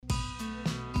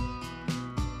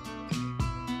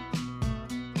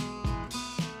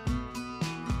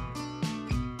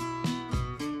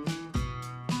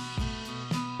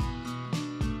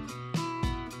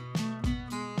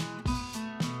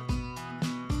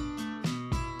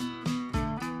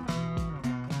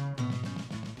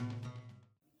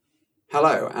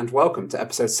Hello, and welcome to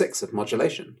episode 6 of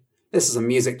Modulation. This is a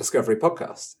music discovery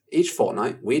podcast. Each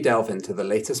fortnight, we delve into the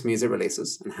latest music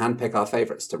releases and handpick our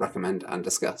favourites to recommend and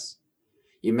discuss.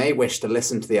 You may wish to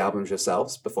listen to the albums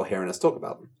yourselves before hearing us talk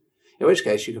about them, in which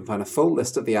case you can find a full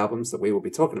list of the albums that we will be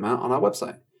talking about on our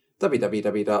website,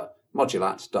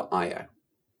 www.modulat.io.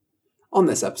 On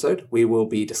this episode, we will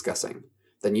be discussing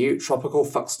the new Tropical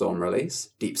Fuckstorm release,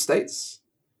 Deep States,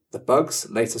 The Bugs'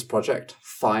 latest project,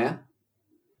 Fire,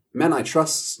 Men I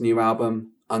Trust's new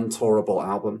album, Untourable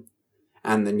Album,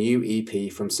 and the new EP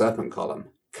from Serpent Column,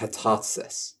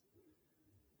 Catharsis.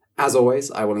 As always,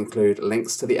 I will include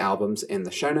links to the albums in the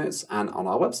show notes and on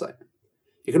our website.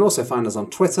 You can also find us on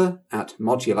Twitter at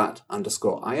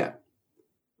modulat_io.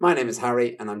 My name is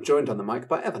Harry, and I'm joined on the mic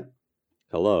by Evan.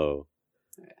 Hello.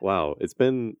 Wow, it's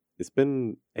been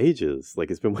ages.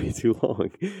 Like, it's been way too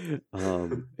long.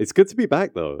 It's good to be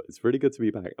back, though. It's really good to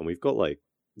be back, and we've got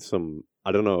some,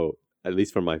 I don't know, at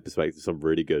least from my perspective, some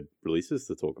really good releases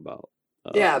to talk about.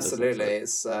 Yeah, absolutely.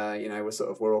 It's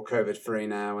we're all COVID free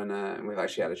now, and we've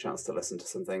actually had a chance to listen to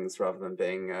some things rather than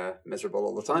being miserable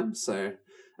all the time. So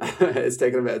it's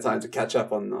taken a bit of time to catch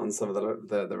up on some of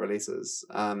the releases.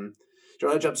 Do you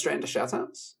want to jump straight into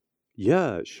shoutouts?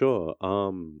 Yeah, sure.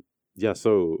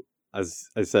 So as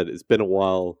I said, it's been a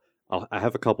while. I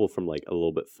have a couple from like a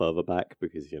little bit further back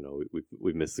because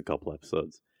we've missed a couple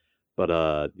episodes. But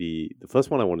the first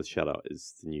one I want to shout out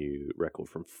is the new record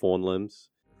from Fawn Limbs.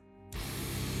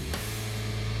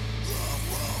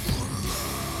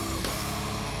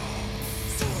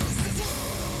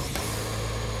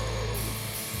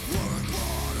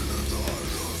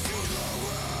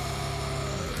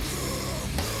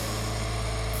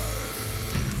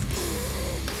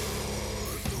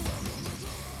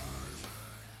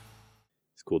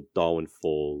 It's called Darwin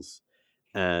Falls.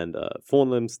 And Fawn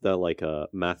Limbs, they're like a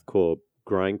mathcore,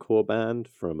 grindcore band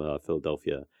from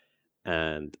Philadelphia.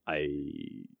 And I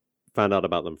found out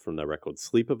about them from their record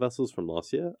Sleeper Vessels from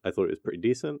last year. I thought it was pretty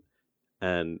decent.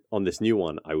 And on this new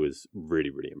one, I was really,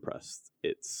 really impressed.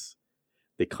 I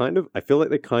feel like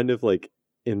they kind of like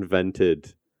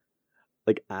invented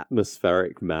like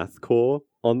atmospheric mathcore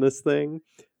on this thing.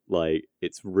 Like,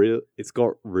 it's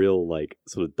got real, like,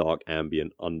 sort of dark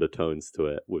ambient undertones to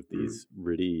it with these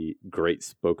really great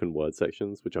spoken word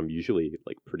sections, which I'm usually,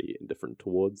 like, pretty indifferent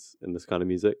towards in this kind of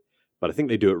music. But I think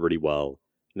they do it really well.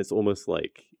 And it's almost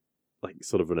like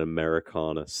sort of an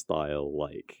Americana style,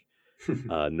 like,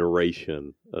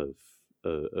 narration of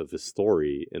a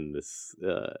story in these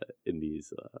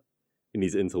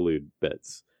interlude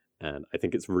bits. And I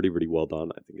think it's really, really well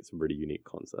done. I think it's a really unique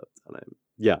concept. And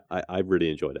I really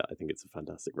enjoyed it. I think it's a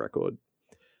fantastic record.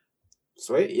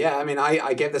 Sweet. Yeah, I mean,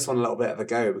 I gave this one a little bit of a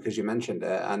go because you mentioned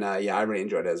it. And I really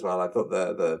enjoyed it as well. I thought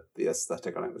the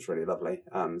aesthetic on it was really lovely.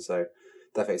 So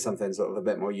definitely something sort of a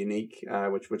bit more unique,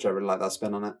 which I really like that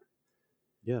spin on it.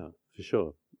 Yeah, for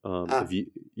sure. Have you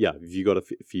got a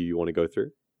few you want to go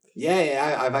through?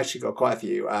 Yeah, I've actually got quite a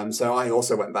few. So I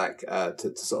also went back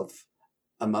to sort of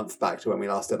a month back to when we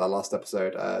last did our last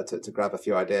episode to grab a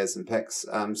few ideas and picks.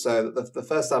 So the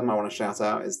first album I want to shout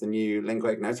out is the new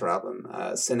Lingua Ignota album,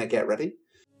 Sinner Get Ready.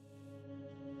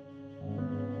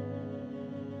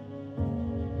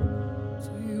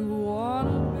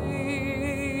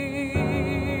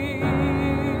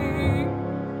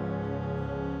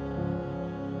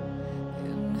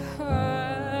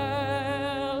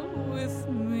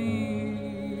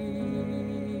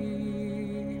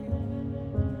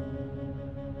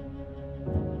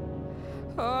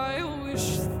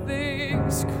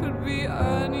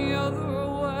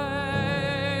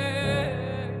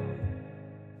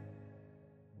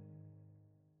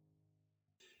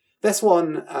 This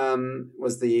one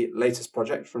was the latest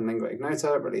project from Lingua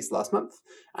Ignota, released last month,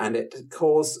 and it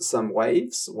caused some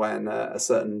waves when a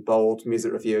certain bold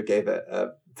music reviewer gave it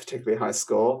a particularly high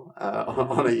score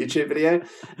on a YouTube video.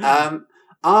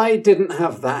 I didn't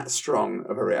have that strong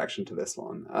of a reaction to this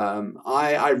one.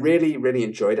 I really, really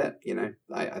enjoyed it.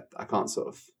 I can't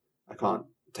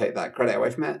take that credit away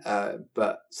from it,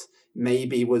 but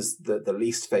maybe was the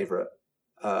least favourite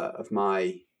of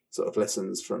my sort of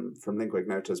listens from Lingua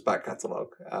Ignota's back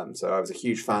catalogue. So I was a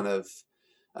huge fan of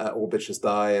All Bitches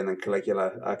Die and then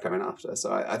Caligula coming after.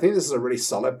 So I think this is a really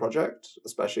solid project,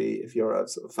 especially if you're a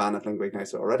sort of fan of Lingua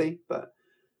Ignota already. But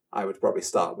I would probably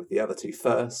start with the other two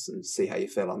first and see how you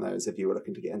feel on those if you were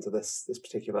looking to get into this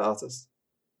particular artist.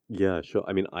 Yeah, sure.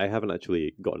 I mean, I haven't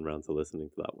actually gotten around to listening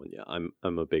to that one yet. I'm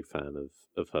a big fan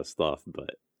of her stuff,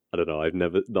 but I don't know. I've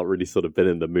not really sort of been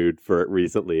in the mood for it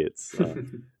recently. It's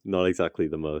not exactly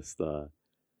the most,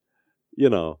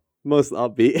 most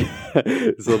upbeat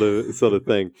sort of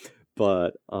thing.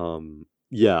 But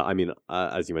Yeah, I mean,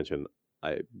 as you mentioned,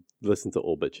 I listened to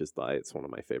All Bitches Die. It's one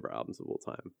of my favorite albums of all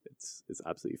time. It's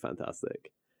absolutely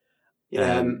fantastic.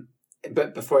 Yeah, And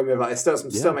but before we move on, it still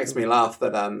yeah, makes me laugh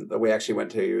that that we actually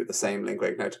went to the same Lingua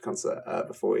Ignota concert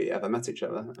before we ever met each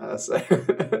other. So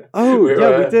oh we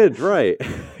yeah, we were did, right?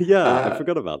 Yeah, I uh,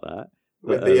 forgot about that.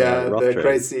 with At Rough the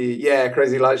Trade.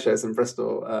 crazy light shows in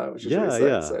Bristol, which is really Yeah, sick.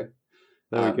 yeah. So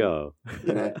There we go.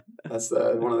 you know, that's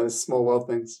one of those small world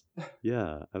things.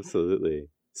 Yeah, absolutely.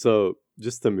 So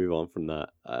just to move on from that,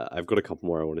 I've got a couple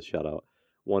more I want to shout out.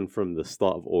 One from the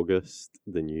start of August,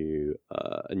 the new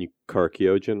a new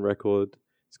Karakyojin record.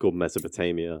 It's called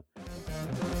Mesopotamia.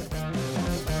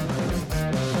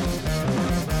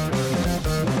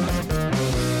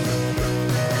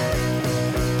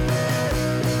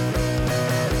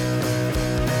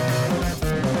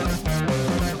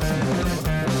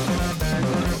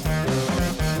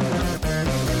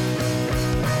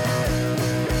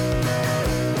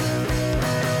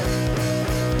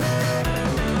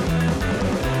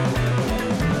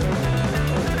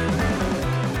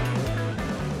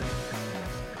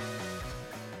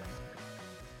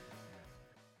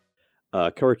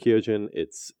 Karakyojin,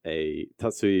 it's a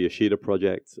Tatsuya Yoshida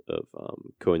project of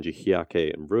Koenji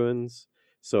Hyake and Ruins.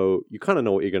 So you kind of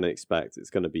know what you're going to expect. It's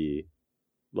going to be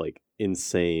like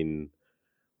insane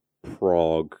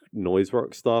prog noise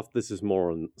rock stuff. This is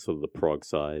more on sort of the prog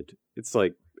side. It's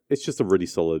just a really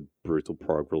solid brutal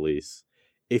prog release.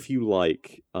 If you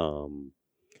like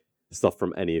stuff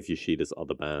from any of Yoshida's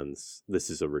other bands, this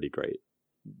is a really great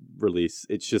release.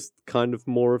 It's just kind of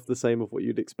more of the same of what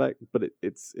you'd expect, but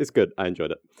it's good. I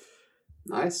enjoyed it.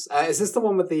 Nice. Is this the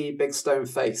one with the big stone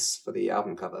face for the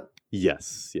album cover?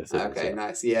 Yes, it Okay, is, yeah.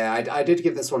 nice. Yeah, I did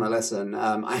give this one a listen.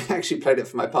 I actually played it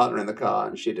for my partner in the car,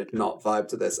 and she did not vibe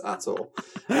to this at all.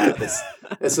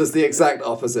 This was the exact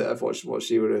opposite of what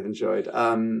she would have enjoyed.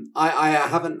 I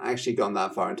haven't actually gone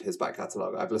that far into his back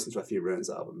catalogue. I've listened to a few Ruins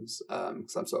albums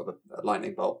because I'm sort of a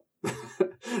Lightning Bolt,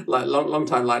 like long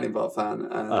time Lightning Bolt fan.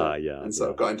 And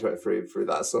sort of got into it through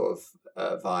that sort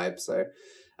of vibe. So.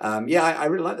 I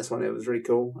really like this one. It was really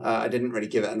cool. I didn't really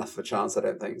give it enough of a chance, I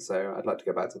don't think. So I'd like to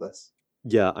go back to this.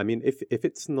 Yeah, I mean, if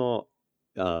it's not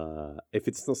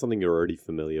something you're already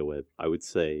familiar with, I would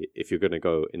say if you're going to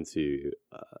go into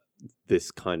this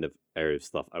kind of area of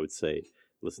stuff, I would say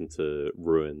listen to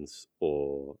Ruins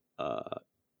or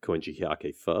Koenji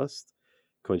Hyake first.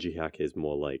 Koenji Hyake is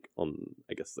more like on,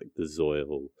 I guess, like the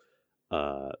Zoil,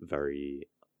 very,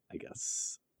 I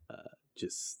guess,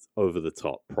 just over the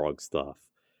top prog stuff.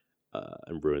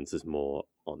 And Ruins is more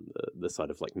on the side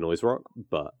of like noise rock,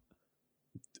 but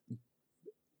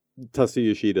Tatsuya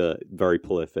Yoshida, very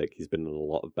prolific. He's been in a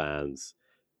lot of bands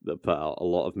that put out a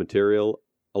lot of material.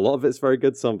 A lot of it's very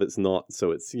good, some of it's not.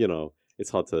 So it's it's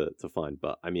hard to find.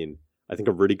 But I mean, I think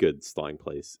a really good starting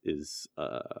place is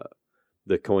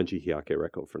the Koenji Hyake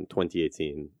record from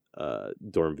 2018,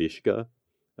 Doran Vishka.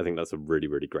 I think that's a really,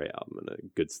 really great album and a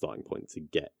good starting point to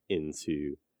get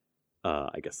into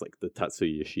I guess like the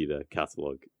Tatsuya Yoshida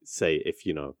catalog. Say if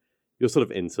you're sort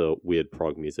of into weird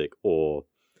prog music, or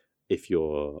if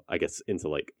you're, I guess, into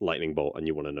like Lightning Bolt and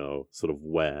you want to know sort of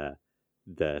where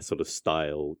their sort of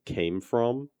style came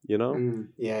from,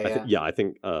 I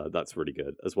think that's really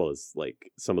good, as well as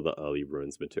like some of the early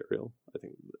Ruins material. I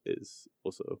think is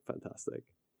also fantastic.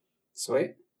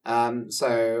 Sweet.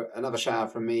 So another shout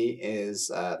out from me is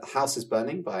 "The House Is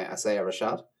Burning" by Isaiah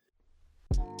Rashad.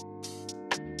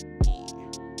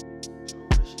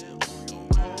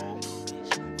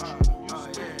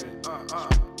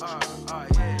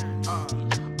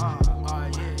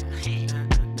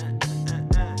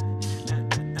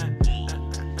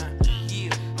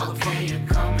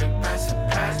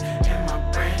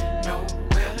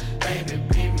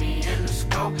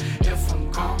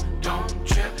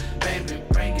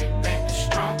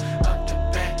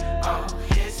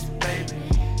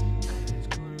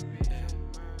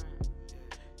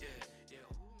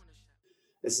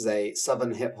 This is a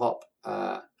southern hip hop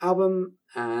album,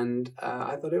 and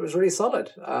I thought it was really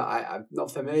solid. I'm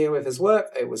not familiar with his work.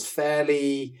 It was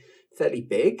fairly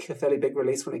big, a fairly big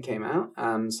release when it came out.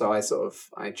 So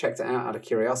I checked it out of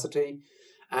curiosity,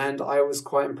 and I was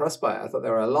quite impressed by it. I thought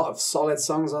there were a lot of solid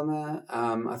songs on there.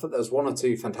 I thought there was one or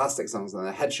two fantastic songs on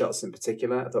there. Headshots in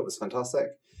particular, I thought was fantastic.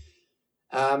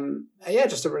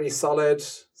 Just a really solid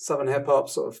southern hip hop,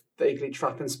 sort of vaguely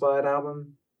trap inspired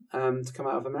album. To come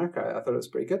out of America. I thought it was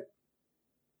pretty good.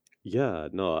 Yeah,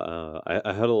 no,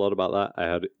 I heard a lot about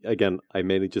that. I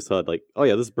mainly just heard like, oh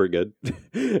yeah, this is pretty good,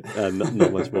 and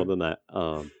not much more than that.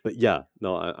 But yeah,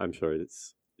 no, I'm sure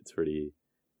it's really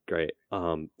great.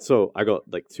 So I got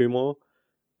like two more.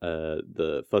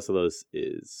 The first of those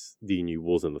is the new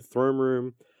Wars in the Throne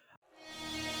Room.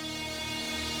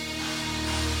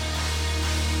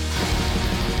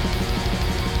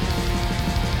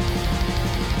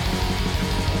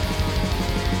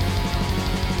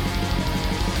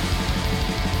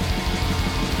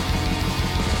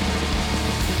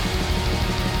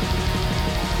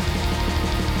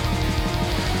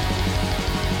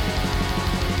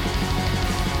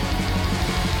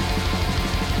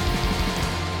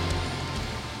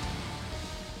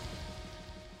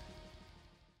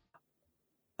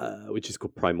 Which is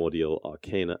called Primordial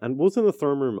Arcana. And Wars in the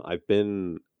Throne Room, I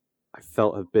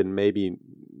felt have been maybe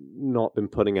not been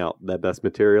putting out their best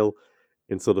material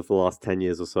in sort of the last 10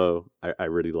 years or so. I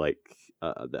really like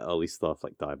the early stuff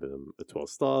like Diadem of 12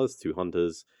 Stars, Two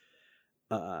Hunters.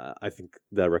 I think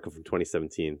their record from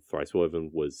 2017, Thrice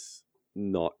Woven, was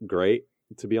not great,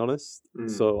 to be honest.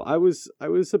 So I was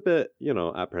a bit,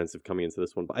 apprehensive coming into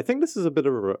this one. But I think this is a bit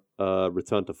of a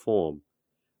return to form.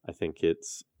 I think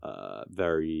it's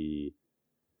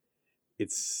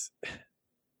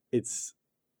it's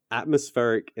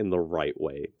atmospheric in the right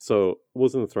way. So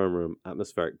Wars in the Throne Room,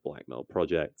 atmospheric black metal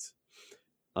project.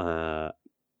 A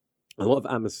lot of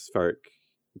atmospheric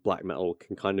black metal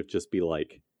can kind of just be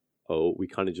like, oh, we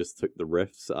kind of just took the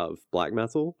riffs out of black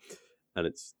metal, and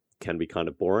can be kind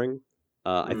of boring.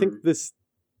 I think this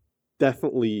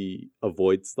definitely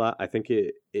avoids that. I think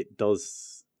it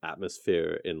does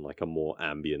atmosphere in like a more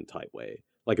ambient type way.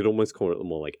 Like I'd almost call it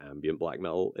more like ambient black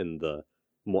metal in the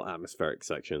more atmospheric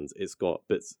sections. It's got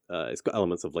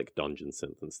elements of like dungeon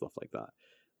synth and stuff like that.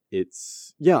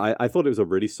 I thought it was a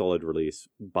really solid release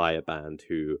by a band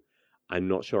who I'm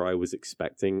not sure I was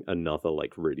expecting another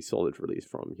like really solid release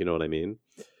from. You know what I mean?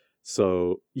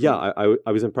 So yeah,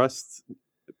 I was impressed.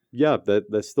 Yeah,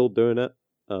 they're still doing it.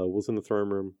 Wars in the Throne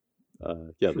Room.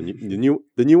 The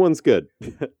new one's good.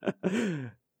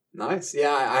 Nice.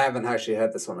 Yeah, I haven't actually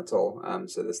heard this one at all.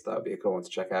 So that would be a cool one to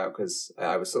check out because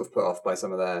I was sort of put off by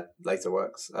some of their later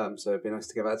works. So it'd be nice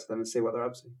to give out to them and see what they're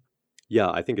up to. Yeah,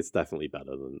 I think it's definitely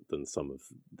better than some of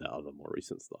the other more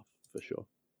recent stuff for sure.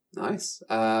 Nice.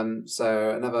 So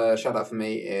another shout out for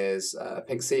me is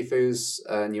Pink Sifu's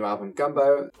new album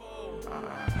Gumbo.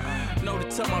 Know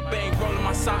to tell my bang rolling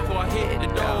my sock before I hit the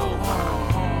door.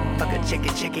 Fuck a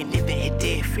chicken, living it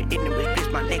different. In the which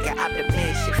bitch, my nigga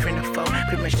optimistic. Friend of foe,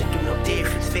 pretty much to do no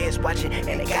difference. Feds watching, and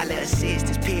they got little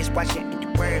assistants. Peers watching, and you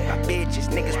worried about bitches.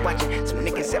 Niggas watching, some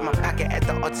niggas at my pocket at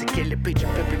the altar. Kill it, preacher,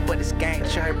 pimpin', but it's gang.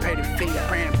 Churn, pray to feed.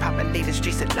 Praying, Papa, leave the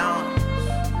streets alone.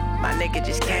 My nigga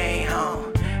just came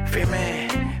home. Free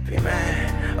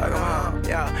man, welcome home.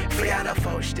 Yo, free out of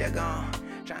folks, still gone.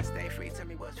 Trying to stay free, tell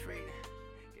me what's free.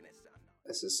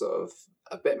 This is sort of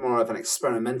a bit more of an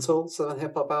experimental Southern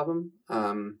hip hop album.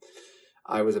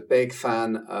 I was a big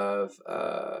fan of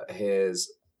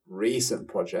his recent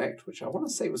project, which I want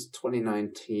to say was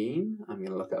 2019. I'm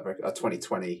going to look up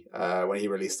 2020 when he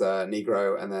released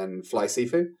Negro and then Fly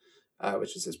Sifu,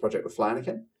 which is his project with Fly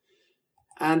Anakin.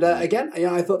 And again,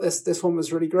 I thought this one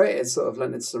was really great. It sort of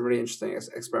lent into some really interesting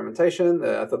experimentation.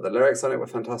 I thought the lyrics on it were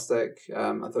fantastic.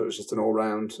 I thought it was just an all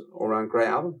round great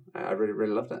album. I really,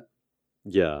 really loved it.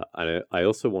 Yeah, I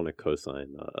also want to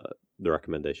co-sign the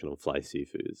recommendation on Fly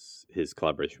Sifu's his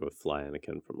collaboration with Fly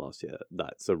Anakin from last year.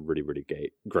 That's a really, really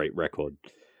great record.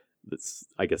 That's,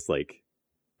 I guess, like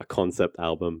a concept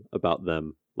album about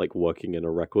them like working in a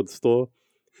record store.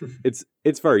 It's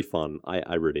very fun.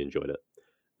 I really enjoyed it,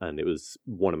 and it was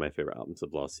one of my favorite albums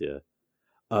of last year.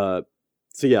 So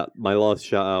yeah, my last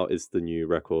shout out is the new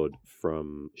record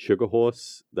from Sugar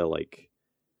Horse. They're like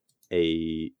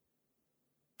a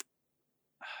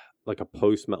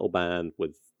post metal band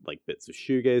with like bits of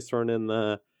shoegaze thrown in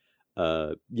there.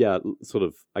 Sort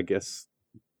of, I guess,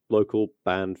 local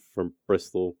band from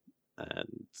Bristol,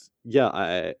 and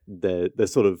yeah, they're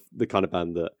sort of the kind of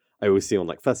band that I always see on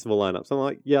like festival lineups. I'm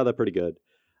like, yeah, they're pretty good.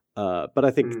 But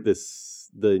I think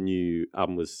the new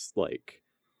album was like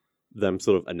them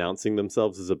sort of announcing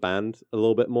themselves as a band a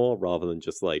little bit more rather than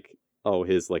just like, oh,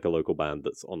 here's like a local band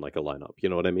that's on like a lineup. You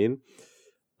know what I mean?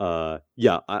 I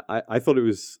thought it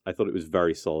was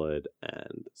very solid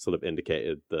and sort of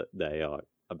indicated that they are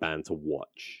a band to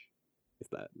watch, if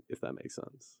that makes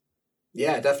sense.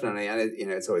 Yeah, definitely, and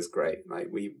it's always great. Like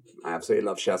I absolutely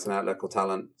love shouting out local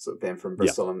talent, sort of being from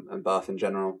Bristol and Bath in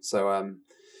general. So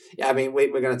Yeah, I mean, we're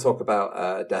going to talk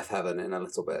about Death Heaven in a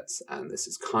little bit, and this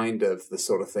is kind of the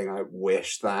sort of thing I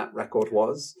wish that record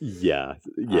was. Yeah.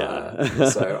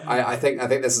 So I think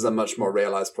this is a much more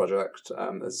realized project.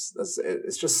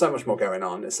 It's just so much more going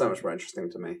on. It's so much more interesting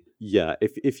to me. Yeah,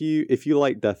 if you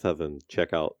like Death Heaven,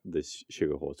 check out this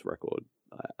Sugar Horse record.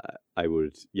 I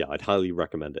would, I'd highly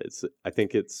recommend it. I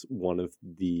think it's one of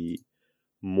the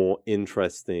more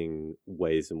interesting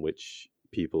ways in which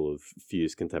people have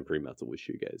fused contemporary metal with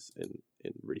shoegaze in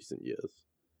recent years.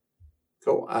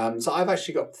 Cool. So I've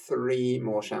actually got 3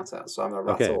 more shout-outs, so I'm going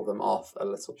to rattle them off a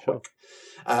little quick.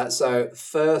 So the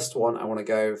first one I want to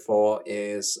go for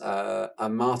is A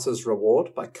Martyr's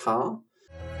Reward by Car.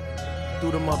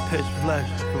 Through to my pitch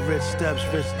flesh, for rich steps,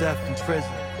 rich death in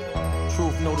prison.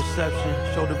 Truth, no deception,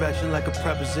 show direction like a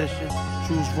preposition.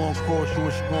 Choose wrong course, you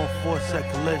a strong force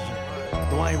at collision.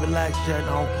 Though I ain't relaxed yet, I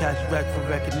don't catch wreck for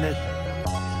recognition.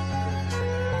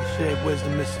 The shared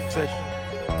wisdom is sufficient.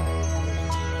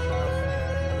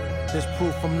 There's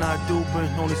proof I'm not duping,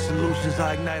 only solutions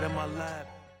I ignite in my lab.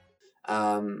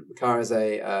 Car is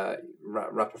a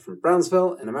rapper from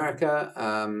Brownsville in America,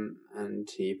 and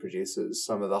he produces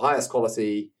some of the highest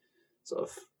quality, sort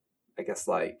of, I guess,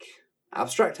 like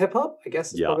abstract hip hop. I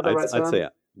guess is probably the right term.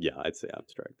 I'd say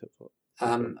abstract hip hop.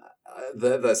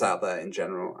 That's out there in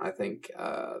general. I think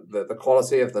the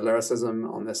quality of the lyricism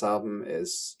on this album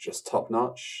is just top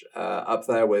notch, up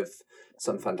there with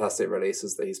some fantastic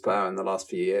releases that he's put out in the last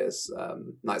few years.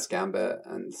 Knight's Gambit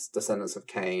and Descendants of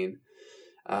Cain,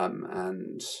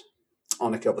 and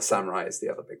Honor Killed the Samurai is the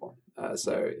other big one.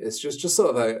 So it's just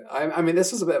sort of I mean,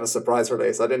 this was a bit of a surprise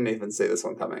release. I didn't even see this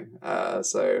one coming.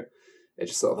 So it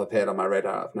just sort of appeared on my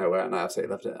radar out of nowhere, and I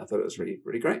absolutely loved it. I thought it was really,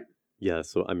 really great. Yeah,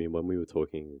 so I mean, when we were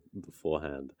talking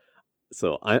beforehand,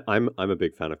 so I'm a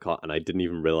big fan of Car, and I didn't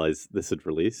even realize this had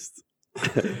released.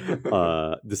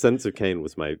 Descendants of Cain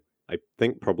was I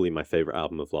think probably my favorite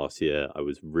album of last year. I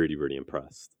was really, really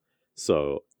impressed.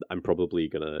 So I'm probably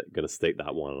gonna stake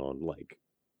that one on like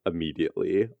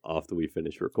immediately after we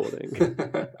finish recording.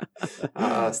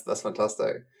 That's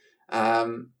fantastic.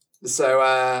 So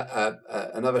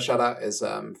another shout out is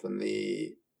from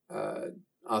the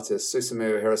artist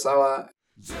Susumu Hirasawa.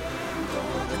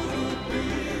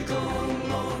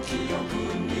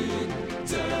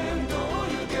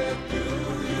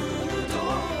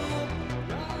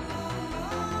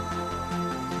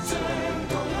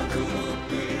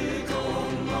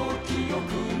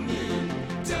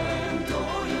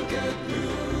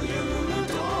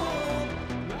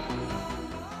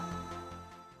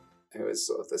 Who is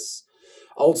sort of this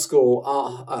old school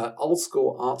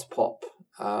art pop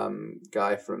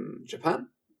guy from Japan,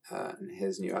 and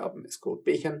his new album is called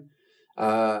Beacon.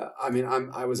 I mean,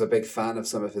 I was a big fan of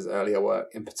some of his earlier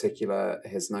work, in particular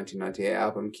his 1998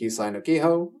 album Kyusai no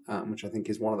Giho, which I think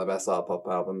is one of the best art pop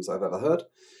albums I've ever heard.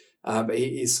 But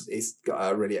he's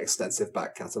got a really extensive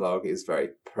back catalogue. He's very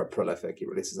prolific. He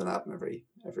releases an album every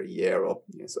year, or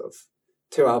sort of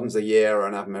 2 albums a year or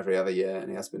an album every other year, and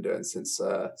he has been doing since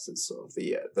sort of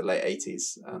the late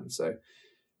 80s. So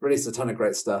released a ton of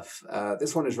great stuff.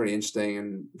 This one is really interesting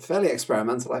and fairly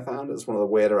experimental, I found. It's one of the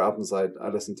weirder albums I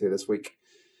listened to this week.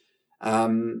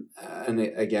 And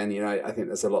again, I think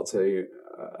there's a lot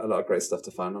of great stuff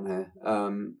to find on here.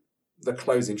 The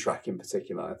closing track in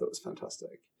particular, I thought was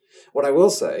fantastic. What I will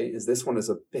say is this one is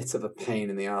a bit of a pain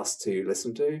in the ass to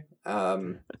listen to.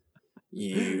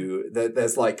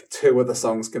 There's like 2 of the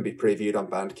songs can be previewed on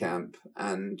Bandcamp,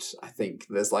 and I think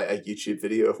there's like a YouTube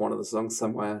video of one of the songs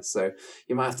somewhere, so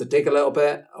you might have to dig a little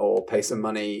bit or pay some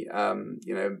money, and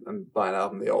buy an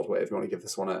album the old way if you want to give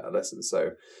this one a listen.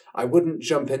 So I wouldn't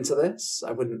jump into this.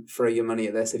 I wouldn't throw your money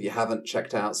at this if you haven't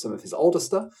checked out some of his older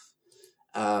stuff,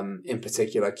 in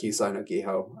particular Kyusai no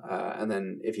Giho, and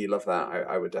then if you love that,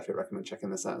 I would definitely recommend checking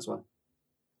this out as well.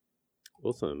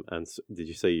 Awesome. And did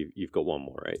you say you've got one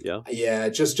more, right? Yeah? Yeah,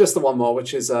 just the one more,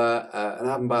 which is an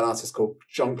album by an artist called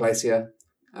John Glacier,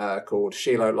 called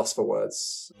Shiloh Lost for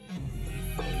Words.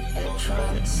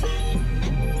 Electrons.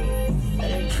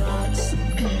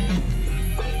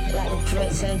 Like the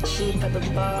drinks ain't cheap at the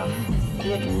bar.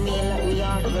 You at me like we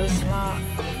aren't very smart.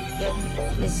 Yep,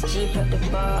 it's cheap at the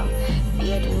bar.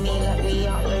 You at me like we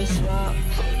aren't very smart.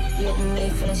 You at me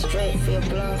feeling straight for your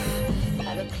bluff.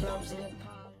 At the clubs in your palms.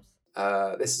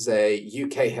 This is a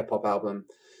UK hip-hop album,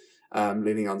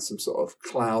 leaning on some sort of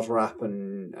cloud rap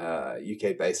and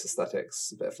UK bass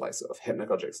aesthetics, a bit of like sort of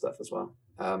hypnagogic stuff as well.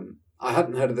 I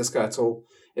hadn't heard of this guy at all.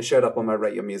 It showed up on my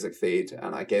Rate Your Music feed,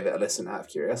 and I gave it a listen out of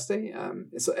curiosity.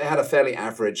 It had a fairly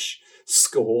average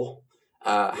score.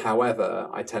 However,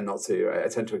 I tend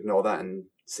to ignore that and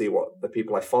see what the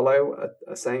people I follow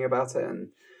are saying about it. And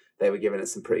they were giving it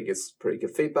some pretty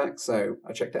good feedback. So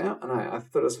I checked it out, and I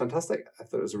thought it was fantastic. I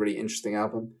thought it was a really interesting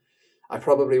album. I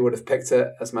probably would have picked it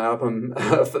as my album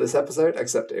for this episode,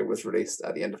 except it was released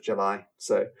at the end of July.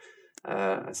 So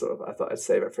I thought I'd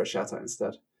save it for a shout out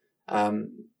instead. I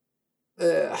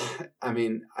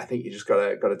mean, I think you just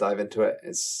gotta dive into it.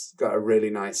 It's got a really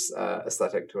nice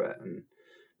aesthetic to it, and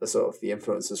the sort of the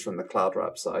influences from the cloud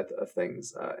rap side of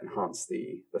things enhance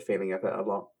the feeling of it a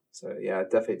lot. So yeah,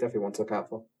 definitely one to look out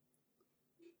for.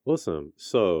 Awesome.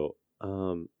 So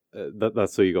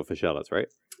that's all you got for shoutouts, right?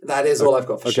 That is all I've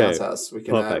got for okay. shoutouts. We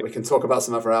can talk about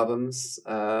some other albums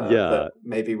that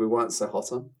maybe we weren't so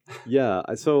hot on. Yeah.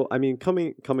 So I mean,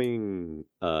 coming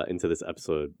into this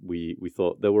episode, we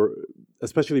thought there were,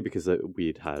 especially because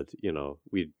we'd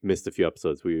missed a few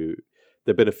episodes.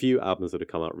 There've been a few albums that have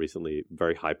come out recently,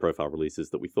 very high profile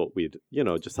releases that we thought we'd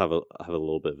just have a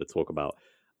little bit of a talk about.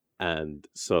 And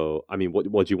so, I mean,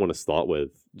 what do you want to start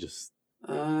with? Just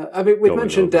I mean, we've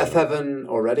mentioned Deafheaven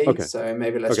already, okay. So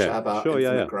maybe let's chat about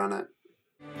Infinite Granite.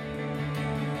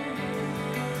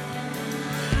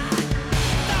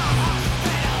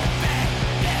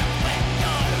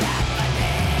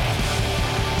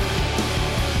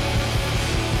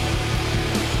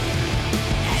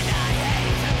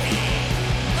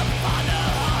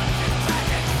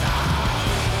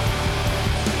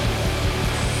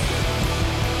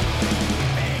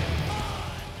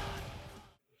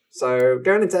 So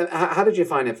going into, how did you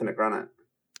find Infinite Granite?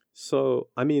 So,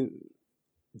 I mean,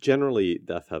 generally,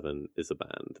 Deafheaven is a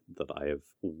band that I have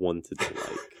wanted to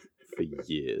like for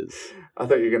years. I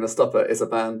thought you were going to stop it. It's a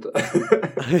band.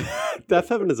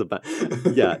 Deafheaven is a band.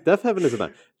 Yeah, Deafheaven is a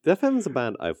band. Deafheaven's a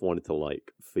band I've wanted to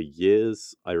like for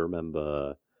years. I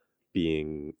remember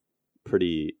being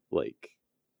pretty like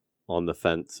on the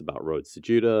fence about Roads to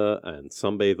Judah and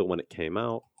Sunbather when it came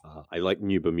out. I like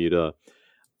New Bermuda.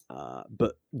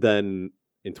 But then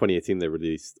in 2018, they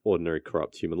released Ordinary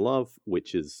Corrupt Human Love,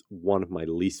 which is one of my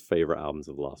least favorite albums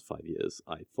of the last 5 years.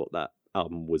 I thought that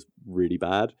album was really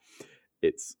bad.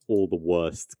 It's all the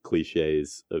worst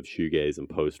cliches of shoegaze and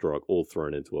post-rock all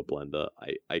thrown into a blender.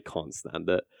 I can't stand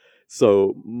it.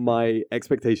 So my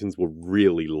expectations were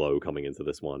really low coming into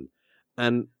this one.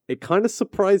 And it kind of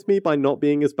surprised me by not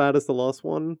being as bad as the last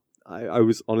one. I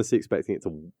was honestly expecting it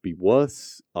to be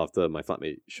worse after my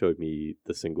flatmate showed me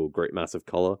the single Great Massive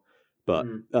Color, but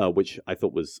which I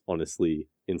thought was honestly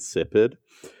insipid.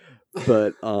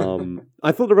 But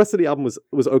I thought the rest of the album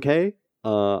was okay.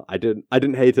 I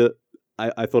didn't hate it.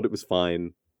 I thought it was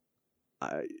fine.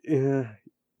 I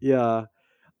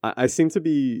seem to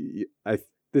be.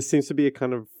 This seems to be a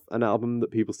kind of an album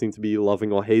that people seem to be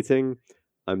loving or hating.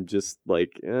 I'm just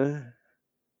like,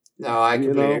 No, I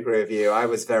completely agree with you. I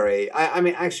was I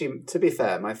mean, actually, to be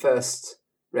fair, my first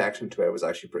reaction to it was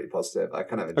actually pretty positive. I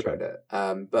kind of enjoyed it.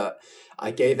 But I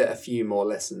gave it a few more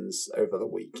listens over the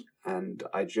week, and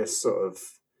I just sort of,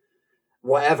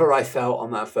 whatever I felt on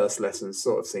that first listen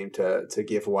sort of seemed to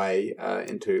give way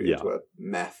into a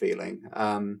meh feeling.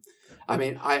 I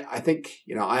mean, I think,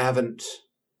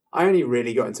 I only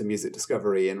really got into music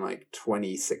discovery in like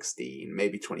 2016,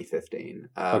 maybe 2015.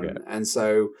 And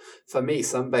so for me,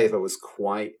 Sunbather was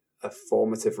quite a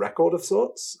formative record of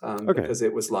sorts, because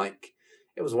it was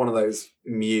one of those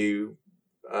Mew,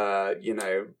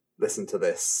 listen to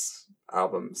this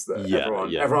albums that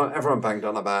everyone banged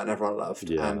on about and everyone loved.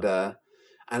 Yeah.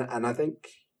 And I think,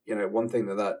 one thing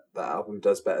that album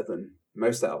does better than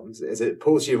most albums is it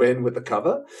pulls you in with the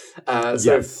cover.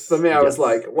 So for me, I was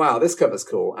like, wow, this cover's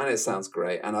cool and it sounds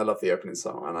great and I love the opening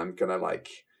song and I'm gonna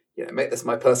make this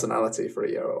my personality for a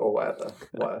year or whatever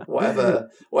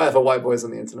white boys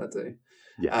on the internet do.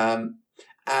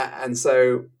 And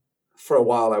so for a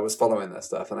while I was following their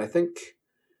stuff, and I think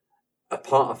a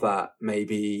part of that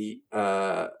maybe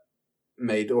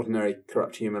made Ordinary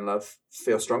Corrupt Human Love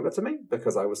feel stronger to me,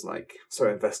 because I was like so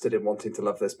invested in wanting to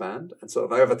love this band, and sort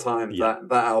of over time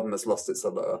that album has lost its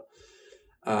allure,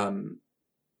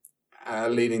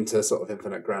 leading to sort of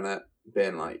Infinite Granite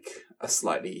being like a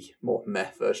slightly more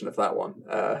meh version of that one.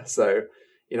 So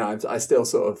I still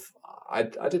sort of I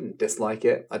didn't dislike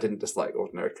it. I didn't dislike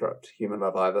Ordinary Corrupt Human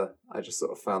Love either. I just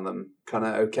sort of found them kind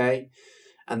of okay,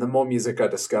 and the more music I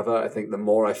discover, I think the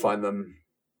more I find them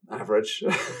average.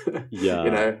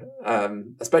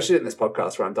 Especially in this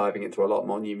podcast where I'm diving into a lot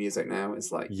more new music now.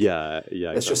 It's like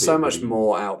there's just so much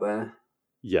more out there.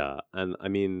 And I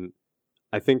mean,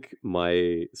 I think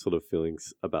my sort of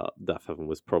feelings about Deafheaven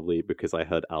was probably because I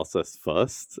heard Alcest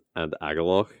first and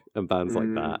Agalloch and bands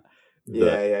like that.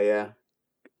 Yeah.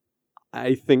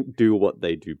 I think do what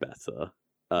they do better,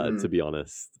 to be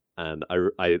honest. and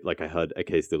I heard A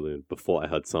Case de Lune before I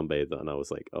heard Sunbather, and I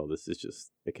was like, oh, this is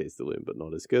just A Case de Lune, but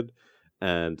not as good.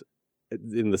 And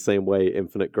in the same way,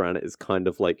 Infinite Granite is kind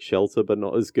of like Shelter, but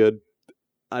not as good.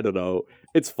 I don't know.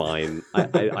 It's fine.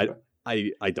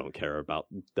 I don't care about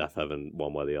Death Heaven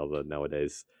one way or the other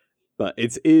nowadays. But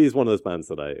it is one of those bands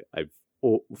that I've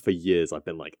for years I've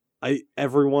been like,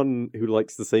 everyone who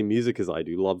likes the same music as I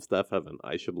do loves Death Heaven.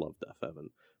 I should love Death Heaven,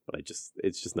 but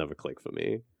it's just never clicked for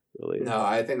me, really. No,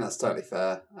 I think that's totally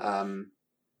fair.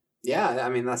 Yeah, I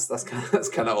mean that's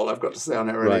kind of all I've got to say on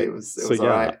it. Really, Right. it was So, all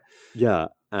right. Yeah,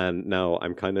 and now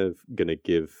I'm kind of gonna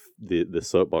give the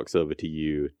soapbox over to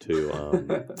you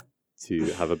to to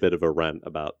have a bit of a rant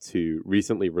about two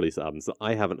recently released albums that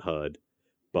I haven't heard,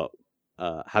 but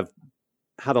have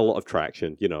had a lot of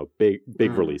traction. You know, big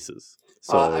releases.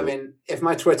 So I mean, if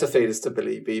my Twitter feed is to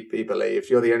be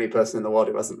believed, you're the only person in the world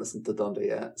who hasn't listened to Donda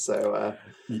yet. So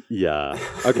yeah,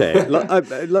 okay.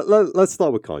 Let's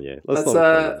start with Kanye.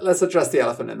 Let's address the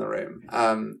elephant in the room.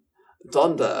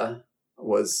 Donda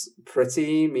was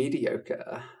pretty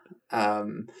mediocre.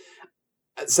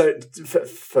 So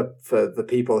for the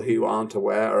people who aren't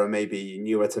aware or are maybe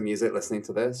newer to music listening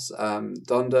to this,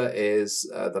 Donda is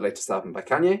the latest album by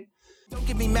Kanye. Don't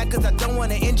get me mad cause I don't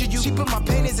wanna injure you. She put my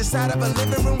pain inside of a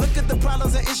living room. Look at the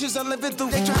problems and issues I'm living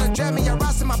through. They try to drag me, I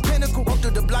rise to my pinnacle. Walk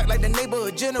through the block like the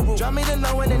neighborhood general. Drop me the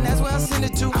low end and that's where I send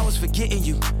it to. I was forgetting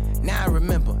you. Now I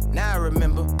remember.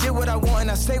 Did what I want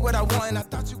and I say what I want and I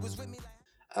thought you was with me.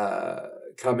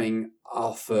 Coming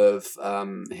off of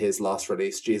his last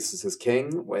release, Jesus is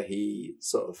King, where he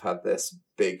sort of had this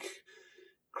big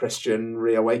Christian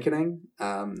reawakening,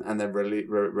 and then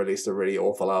released a really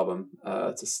awful album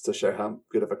to show how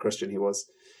good of a Christian he was.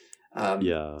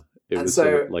 Yeah, it was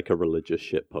like a religious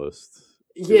shitpost.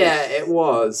 It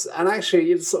was. And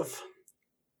actually, it's sort of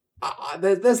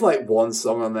there's like one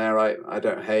song on there I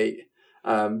don't hate,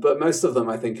 but most of them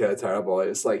I think are terrible.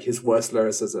 It's like his worst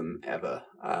lyricism ever.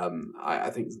 I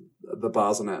think the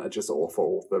bars on it are just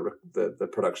awful. The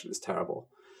production is terrible.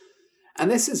 And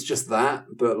this is just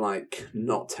that, but like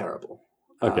not terrible.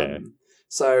 Okay.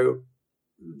 So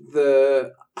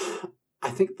I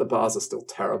think the bars are still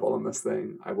terrible on this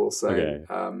thing, I will say. Okay.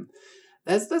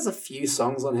 There's a few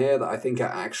songs on here that I think are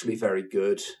actually very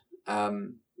good.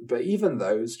 But even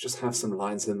those just have some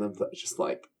lines in them that are just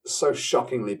like so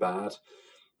shockingly bad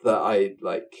that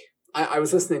I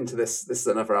was listening to this. This is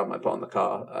another album I put on the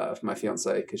car for my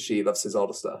fiance because she loves his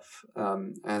older stuff.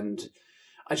 And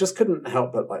I just couldn't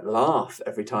help but like laugh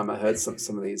every time I heard some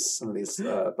of these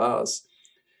bars.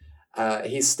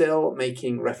 He's still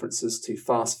making references to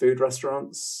fast food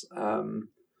restaurants.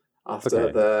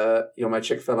 After the "You're my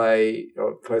Chick-fil-A"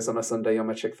 or "Closed on a Sunday, you're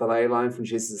my Chick-fil-A" line from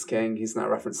Jesus is King, he's now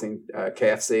referencing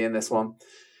KFC in this one.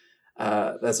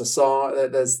 There's a song.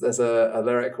 There's a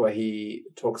lyric where he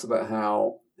talks about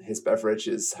how his beverage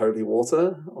is holy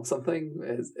water or something.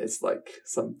 It's like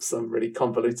some really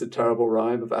convoluted, terrible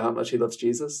rhyme about how much he loves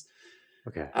Jesus.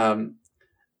 Okay.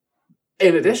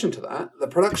 In addition to that, the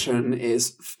production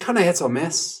is kind of hit or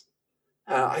miss.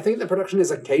 I think the production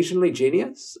is occasionally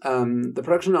genius. The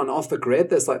production on Off the Grid,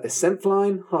 there's like this synth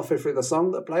line halfway through the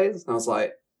song that plays, and I was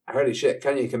like, holy shit,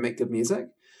 Kanye can make good music.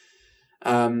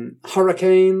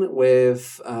 Hurricane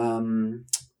with The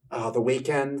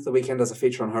Weeknd. The Weeknd has a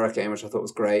feature on Hurricane, which I thought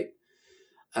was great.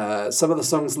 Some of the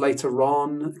songs later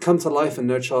on, Come to Life and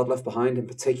No Child Left Behind in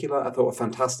particular, I thought were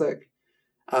fantastic.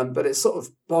 But it's sort of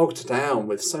bogged down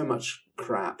with so much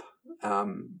crap.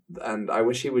 And I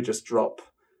wish he would just drop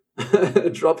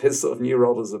his sort of new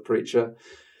role as a preacher,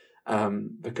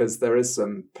 because there is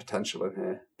some potential in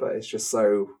here, but it's just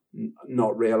so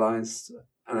not realized.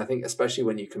 And I think especially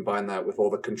when you combine that with all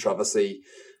the controversy,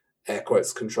 air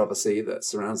quotes controversy, that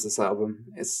surrounds this album,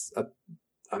 it's all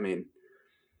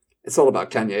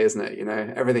about Kanye, isn't it? You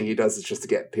know, everything he does is just to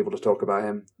get people to talk about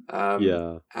him.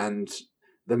 And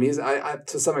the music, I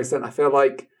to some extent, I feel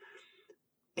like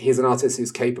he's an artist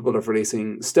who's capable of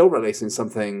still releasing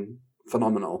something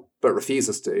phenomenal, but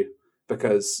refuses to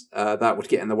because that would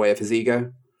get in the way of his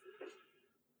ego.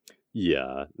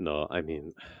 Yeah, no, I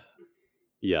mean,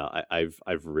 yeah,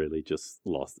 I've really just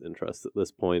lost interest at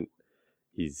this point.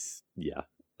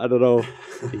 I don't know.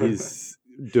 He's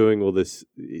doing all this.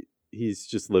 He's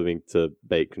just living to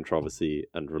bait controversy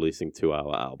and releasing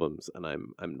 2-hour albums, and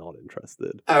I'm not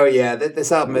interested. Oh yeah,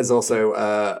 this album is also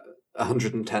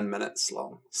 110 minutes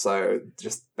long, so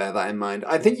just bear that in mind.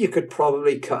 I think you could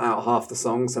probably cut out half the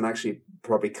songs and actually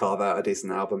probably carve out a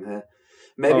decent album here.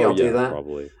 Maybe I'll do that.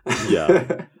 Probably.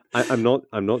 Yeah, I'm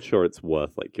not sure it's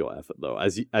worth like your effort though.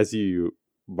 As you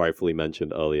rightfully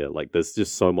mentioned earlier, like there's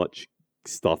just so much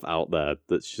stuff out there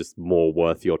that's just more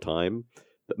worth your time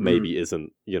that maybe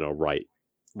isn't, right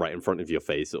in front of your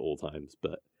face at all times,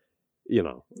 but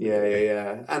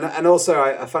Yeah. And also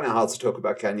I find it hard to talk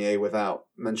about Kanye without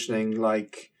mentioning,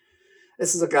 like,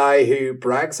 this is a guy who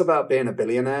brags about being a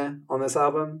billionaire on this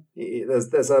album.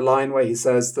 There's a line where he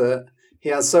says that he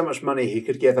has so much money he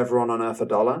could give everyone on earth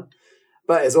 $1,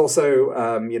 but is also,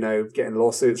 getting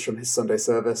lawsuits from his Sunday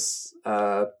service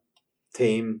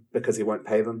team because he won't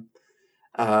pay them.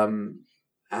 And,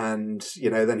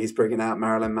 then he's bringing out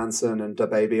Marilyn Manson and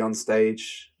DaBaby on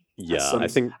stage. Yeah, I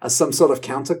think as some sort of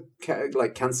cancel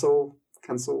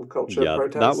culture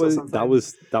protest.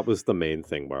 That was the main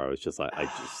thing where I was just like, I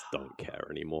just don't care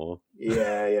anymore.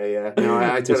 Yeah. No,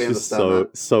 I totally understand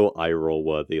that. So eye roll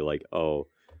worthy. Like, oh,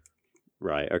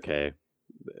 right, okay,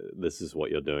 this is what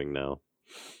you're doing now.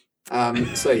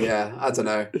 So yeah, I don't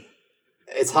know.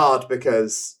 It's hard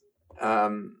because I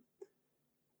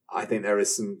think there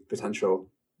is some potential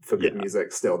for good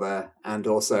music still there, and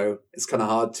also it's kind of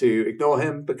hard to ignore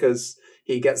him because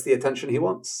he gets the attention he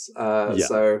wants.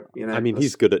 So I mean,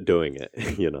 he's good at doing it.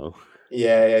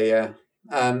 Yeah.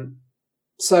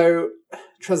 So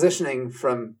transitioning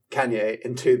from Kanye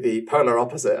into the polar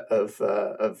opposite of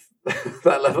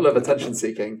that level of attention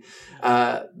seeking,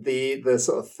 the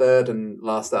sort of third and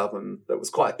last album that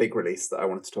was quite a big release that I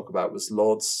wanted to talk about was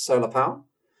Lord's Solar Power.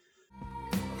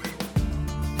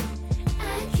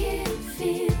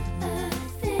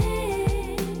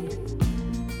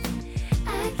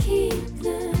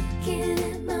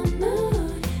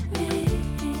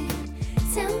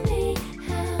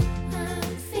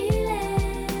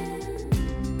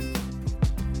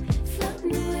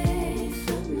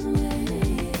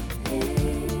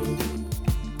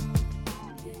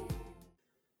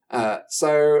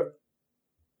 So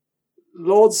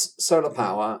Lord's Solar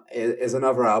Power is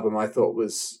another album I thought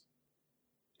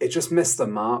it just missed the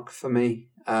mark for me.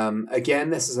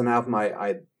 Again, this is an album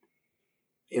I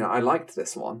liked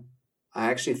this one.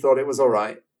 I actually thought it was all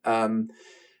right.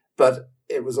 But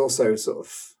it was also it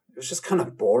was just kind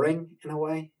of boring in a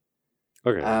way.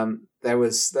 Okay. There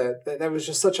was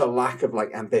just such a lack of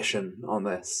like ambition on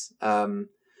this.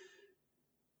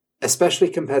 Especially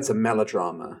compared to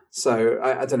Melodrama. So,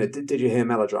 I don't know, did you hear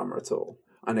Melodrama at all?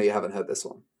 I know you haven't heard this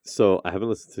one. So, I haven't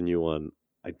listened to the new one.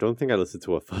 I don't think I listened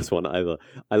to a first one either.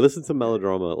 I listened to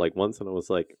Melodrama like once and I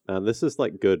was like, man, this is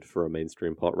like good for a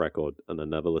mainstream pop record, and I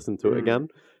never listened to it again.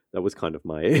 That was kind of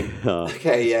my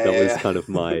kind of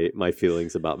my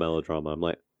feelings about Melodrama. I'm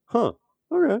like, huh,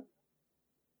 okay.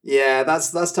 Yeah,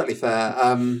 that's totally fair.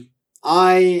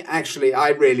 I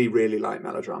really, really like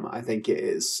Melodrama. I think it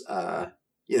is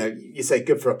you say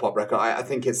good for a pop record. I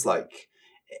think it's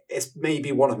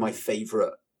maybe one of my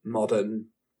favorite modern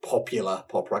popular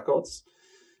pop records.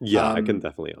 Yeah, I can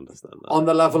definitely understand that. On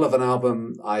the level of an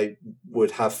album I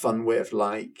would have fun with,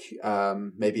 like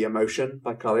maybe Emotion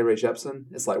by Carly Rae Jepsen.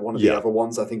 It's like one of the other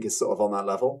ones I think is sort of on that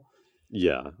level.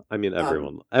 Yeah, I mean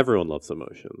everyone loves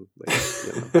Emotion.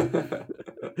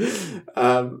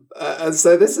 And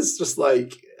so this is just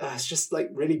it's just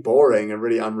really boring and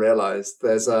really unrealized.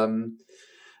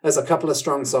 There's a couple of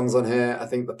strong songs on here. I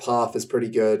think The Path is pretty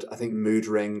good. I think Mood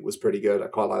Ring was pretty good. I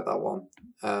quite like that one.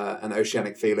 And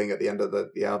Oceanic Feeling at the end of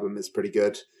the album is pretty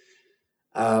good.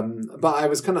 But I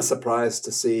was kind of surprised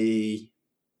to see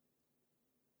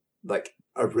like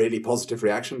a really positive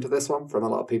reaction to this one from a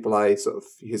lot of people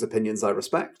whose opinions I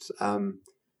respect. I'm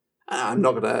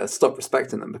not going to stop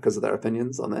respecting them because of their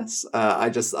opinions on this. I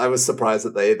was surprised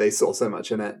that they saw so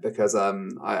much in it because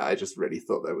I just really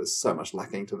thought there was so much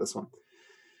lacking to this one.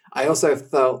 I also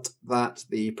felt that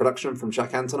the production from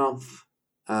Jack Antonoff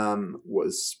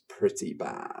was pretty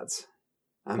bad.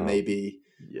 And maybe...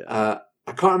 Yeah.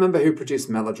 I can't remember who produced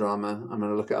Melodrama. I'm going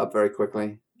to look it up very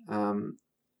quickly.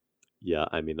 Yeah,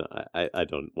 I mean, I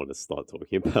don't want to start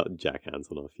talking about Jack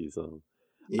Antonoff. He's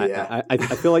yeah. I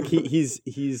feel like he's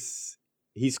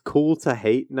cool to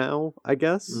hate now, I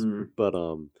guess. But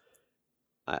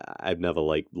I've never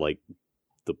liked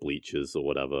the Bleachers or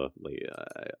whatever. Like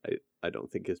I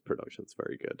don't think his production's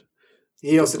very good.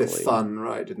 He also did Fun,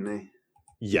 right? Didn't he?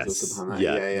 Yes.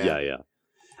 Yeah.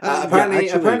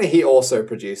 Apparently, he also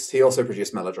produced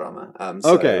Melodrama.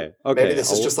 Okay. Maybe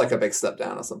this is just like a big step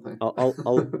down or something.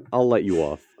 I'll let you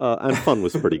off. And Fun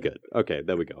was pretty good. Okay,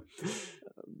 there we go.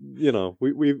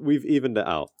 We've evened it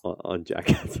out on Jack.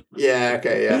 Yeah.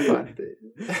 Okay. Yeah. Fine.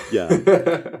 Yeah.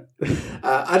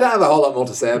 I don't have a whole lot more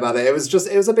to say about it. It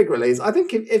was a big release. I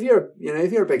think if you're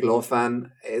a big Lord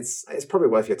fan, it's probably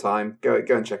worth your time. Go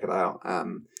and check it out.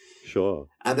 Sure.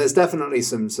 And there's definitely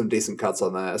some decent cuts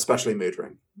on there, especially Mood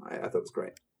Ring. I thought it was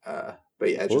great. But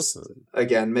yeah, just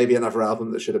again, maybe another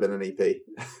album that should have been an EP.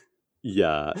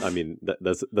 Yeah, I mean,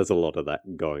 there's a lot of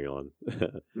that going on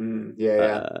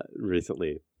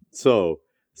recently. So,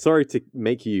 sorry to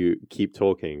make you keep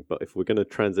talking, but if we're going to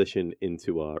transition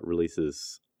into our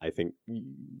releases, I think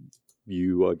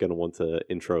you are going to want to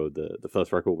intro the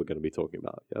first record we're going to be talking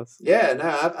about, yes? Yeah,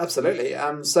 no, absolutely.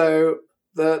 So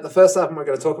the first album we're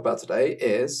going to talk about today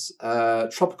is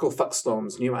Tropical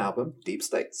Fuckstorm's new album, Deep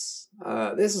States.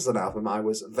 This is an album I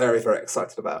was very, very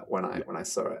excited about when I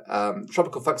saw it.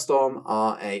 Tropical Fuckstorm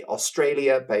are a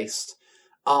Australia-based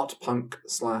art punk /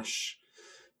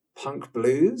 punk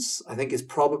blues, I think is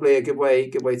probably a good way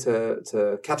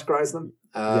to categorize them.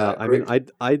 Yeah, I mean,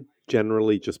 I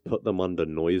generally just put them under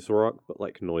noise rock, but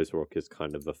like noise rock is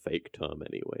kind of a fake term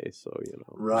anyway, so you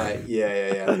know. Right,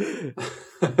 yeah.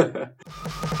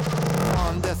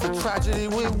 That's a tragedy,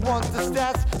 we want the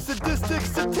stats. Sadistic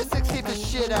statistics keep the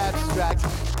shit abstract.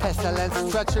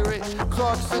 Pestilence, treachery,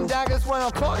 clocks and daggers. When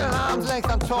I'm talking arm's length,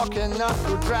 I'm talking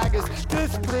knuckle draggers.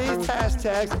 Displeased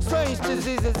hashtags, strange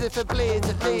diseases. If it bleeds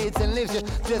and leaves you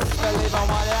disbelief on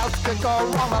what else could go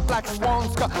wrong. My black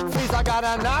swan's got fleas, I got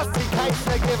a nasty case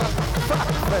to give a fuck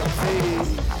for tea.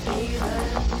 Even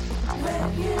when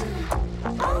you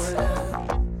older,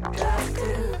 just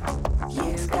do,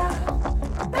 you got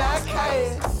Back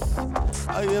case,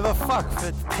 I give a fuck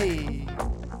for tea.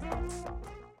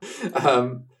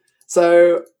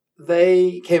 So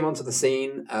they came onto the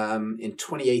scene in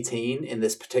 2018 in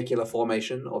this particular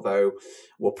formation, although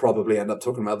we'll probably end up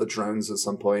talking about the Drones at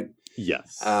some point.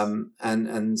 Yes.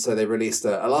 And so they released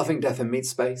a Laughing Death in Meat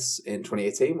Space in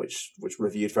 2018, which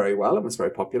reviewed very well and was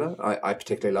very popular. I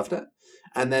particularly loved it.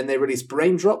 And then they released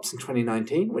Braindrops in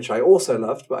 2019, which I also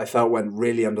loved, but I felt went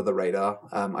really under the radar.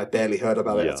 I barely heard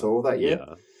about it at all that year.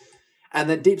 Yeah. And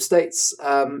then Deep States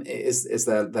is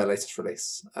their latest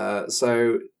release.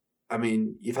 So, I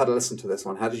mean, you've had a listen to this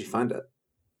one. How did you find it?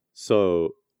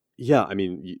 So, yeah, I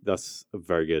mean, that's a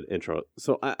very good intro.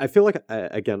 So I feel like,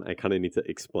 I kind of need to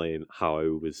explain how I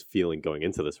was feeling going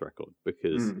into this record,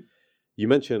 because you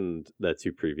mentioned their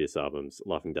two previous albums,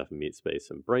 Laughing Death and Meat Space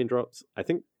and Braindrops. I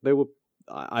think they were...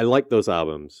 I like those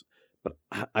albums, but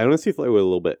I honestly thought they were a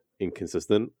little bit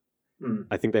inconsistent.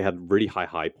 I think they had really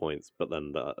high points, but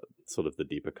then the sort of the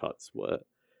deeper cuts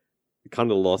kind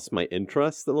of lost my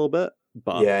interest a little bit.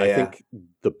 But I think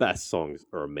the best songs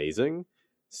are amazing.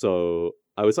 So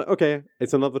I was like, okay,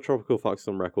 it's another Tropical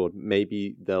Fuckstorm record.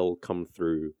 Maybe they'll come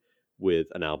through with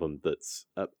an album that's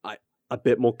a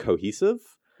bit more cohesive.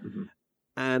 Mm-hmm.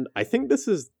 And I think this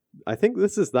is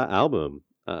that album.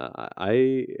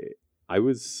 I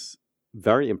was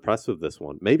very impressed with this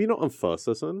one. Maybe not on first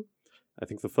listen. I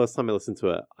think the first time I listened to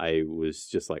it, I was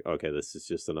just like, okay, this is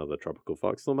just another Tropical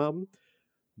Fuckstorm album.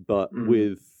 But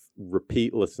with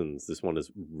repeat listens, this one has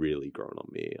really grown on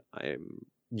me. I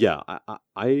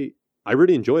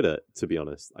really enjoyed it, to be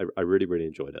honest. I really, really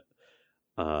enjoyed it.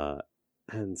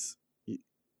 And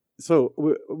so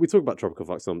we talk about Tropical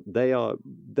Fuckstorm.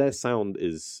 Their sound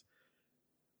is,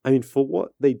 I mean, for what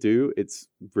they do, it's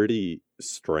really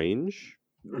strange.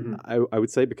 Mm-hmm. I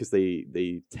would say, because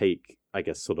they take, I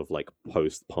guess, sort of like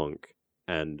post-punk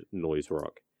and noise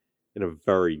rock in a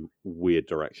very weird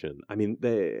direction. I mean,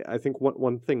 I think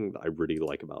one thing that I really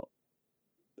like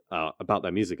about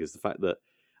their music is the fact that,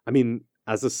 I mean,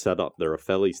 as a setup, they're a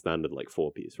fairly standard like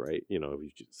 4-piece, right? You know,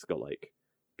 you've just got like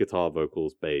guitar,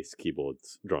 vocals, bass,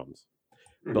 keyboards, drums.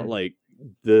 Mm-hmm. But like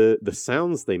the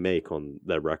sounds they make on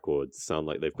their records sound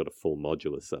like they've got a full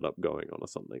modular setup going on or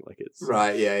something. Like it's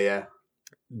right, yeah.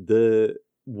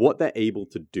 What they're able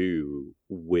to do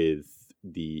with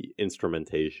the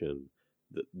instrumentation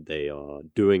that they are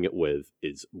doing it with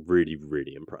is really,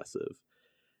 really impressive.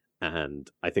 And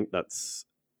I think that's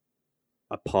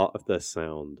a part of their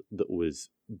sound that was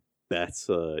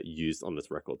better used on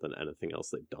this record than anything else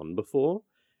they've done before.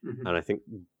 Mm-hmm. And I think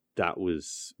that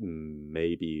was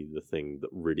maybe the thing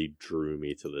that really drew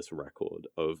me to this record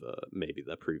over maybe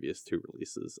their previous two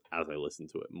releases as I listened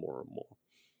to it more and more.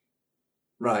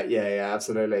 Right, yeah,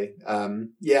 absolutely.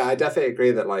 I definitely agree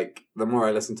that like the more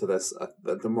I listened to this,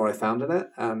 the more I found in it.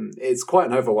 It's quite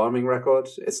an overwhelming record.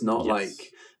 It's not like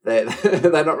they're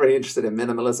not really interested in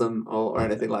minimalism or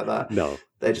anything like that. No,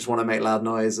 they just want to make loud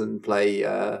noise and play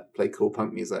cool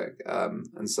punk music.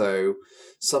 And so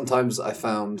sometimes I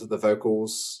found the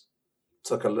vocals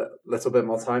took a little bit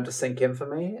more time to sink in for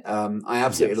me. I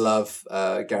absolutely love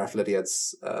Gareth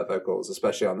Lydiard's vocals,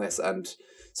 especially on this. And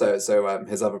so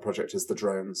his other project is The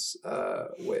Drones,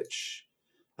 which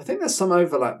I think there's some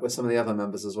overlap with some of the other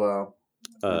members as well.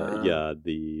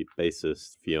 The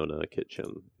bassist Fiona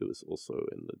Kitchen, who was also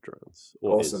in The Drones.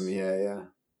 Awesome, yeah.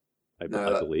 I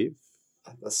believe.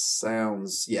 That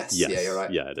sounds... Yes, yes, yeah, you're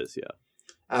right. Yeah, it is, yeah.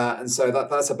 And so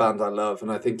that's a band I love,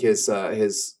 and I think his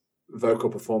vocal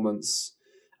performance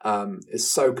is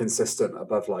so consistent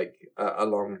above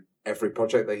along every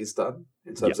project that he's done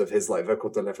in terms of his vocal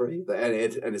delivery,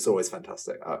 and it's always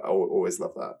fantastic. I always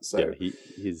love that. So yeah,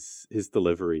 his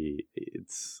delivery,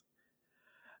 it's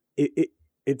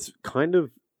kind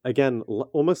of, again,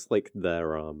 almost like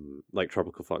their like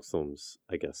Tropical Foxstorm's,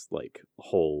 I guess, like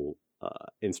whole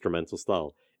instrumental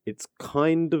style. It's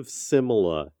kind of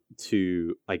similar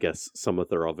to, I guess, some of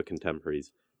their other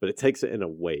contemporaries, but it takes it in a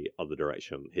way other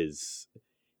direction. His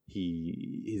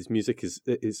music is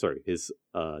his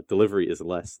delivery is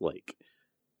less like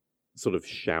sort of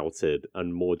shouted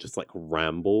and more just like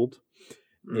rambled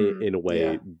in a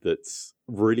way that's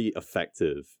really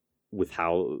effective with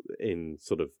how in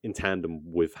tandem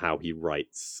with how he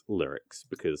writes lyrics,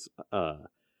 because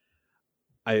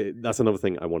that's another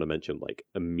thing I want to mention like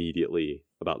immediately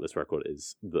about this record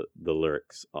is that the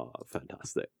lyrics are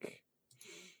fantastic.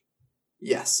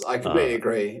 Yes, I completely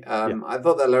agree. I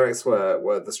thought their lyrics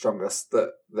were the strongest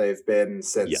that they've been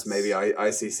since maybe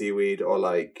Icy Seaweed or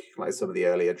like some of the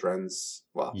earlier Drones.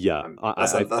 Well,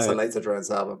 that's a later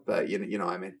Drones album, but you know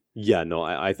what I mean. Yeah, no,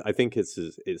 I think it's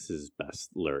his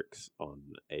best lyrics on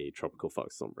a Tropical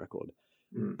Foxstorm record,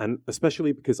 and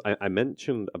especially because I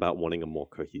mentioned about wanting a more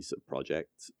cohesive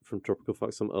project from Tropical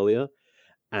Foxstorm earlier,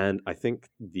 and I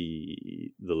think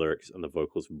the lyrics and the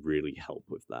vocals really help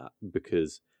with that,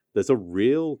 because there's a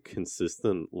real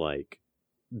consistent like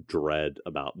dread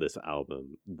about this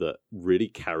album that really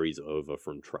carries over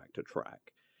from track to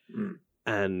track.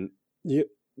 And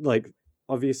like,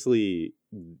 obviously,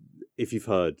 if you've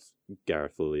heard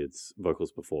Gareth Lilliard's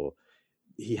vocals before,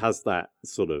 he has that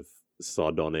sort of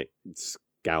sardonic,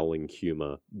 scowling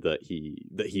humor that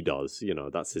he does. You know,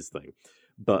 that's his thing.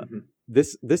 But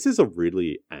this is a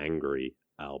really angry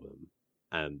album,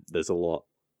 and there's a lot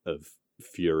of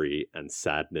fury and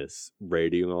sadness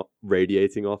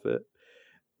radiating off it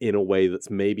in a way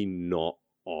that's maybe not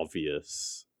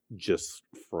obvious just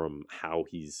from how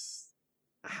he's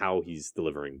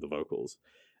delivering the vocals,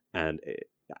 and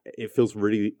it feels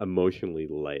really emotionally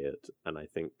layered, and I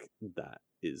think that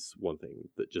is one thing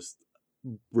that just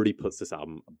really puts this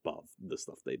album above the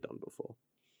stuff they've done before.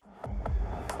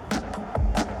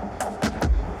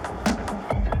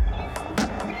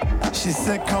 She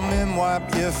said, come in,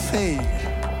 wipe your feet.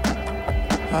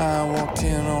 I walked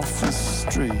in off the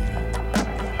street,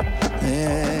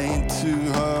 into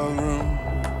her room.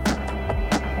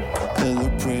 It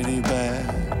looked pretty bad.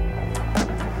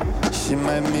 She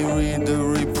made me read the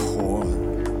report,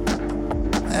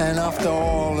 and after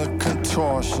all the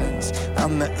contortions, I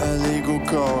met a legal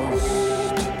ghost.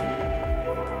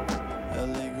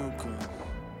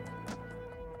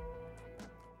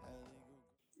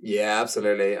 Yeah,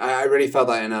 absolutely. I really felt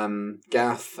that in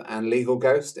Gaff and Legal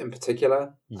Ghost in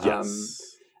particular. Yes.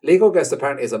 Legal Ghost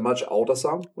apparently is a much older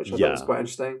song, which I thought was quite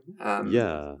interesting.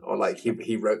 Or like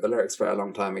he wrote the lyrics for a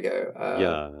long time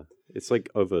ago. It's like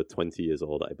over 20 years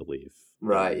old, I believe.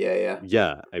 Right, yeah.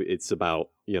 Yeah, it's about,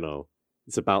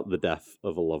 it's about the death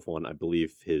of a loved one, I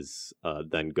believe his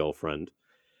then girlfriend.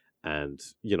 And,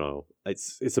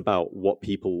 it's about what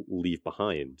people leave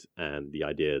behind, and the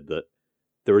idea that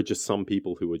there are just some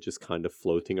people who are just kind of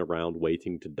floating around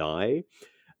waiting to die.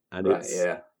 And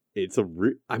it's a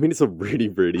really,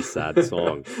 really sad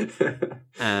song.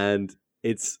 And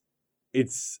I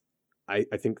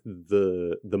think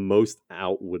the most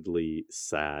outwardly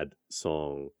sad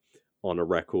song on a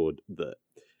record that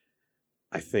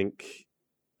I think,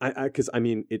 because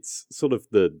it's sort of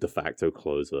the de facto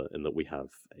closer in that we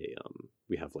have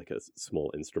like a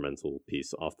small instrumental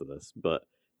piece after this, but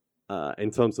in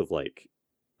terms of like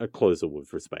a closer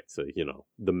with respect to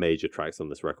the major tracks on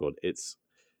this record, it's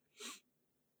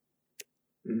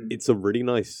a really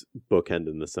nice bookend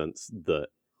in the sense that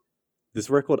this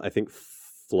record, I think,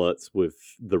 flirts with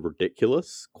the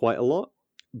ridiculous quite a lot,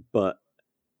 but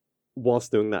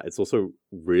whilst doing that, it's also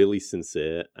really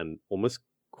sincere and almost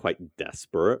quite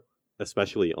desperate,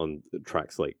 especially on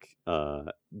tracks like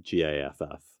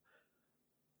GAFF,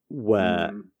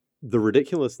 where the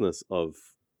ridiculousness of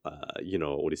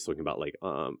what he's talking about, like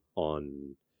on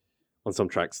some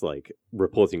tracks like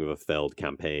Reporting of a Failed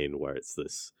Campaign, where it's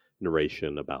this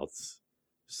narration about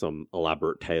some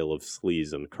elaborate tale of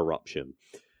sleaze and corruption,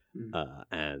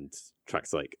 and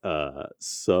tracks like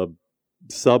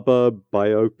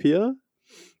Suburbiopia,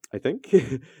 I think,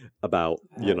 about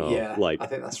I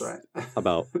think that's right.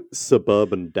 about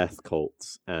suburban death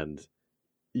cults, and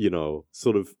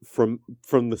sort of from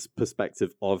this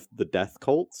perspective of the death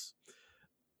cults,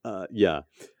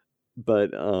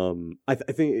 But I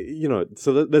think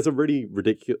so. There's a really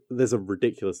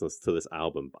ridiculousness to this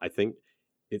album. But I think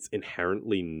it's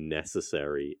inherently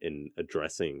necessary in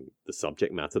addressing the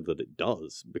subject matter that it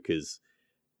does, because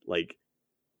like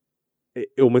it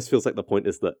almost feels like the point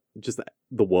is that just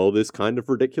the world is kind of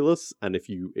ridiculous, and if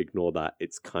you ignore that,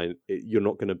 you're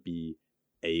not going to be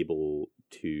able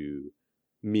to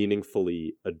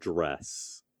meaningfully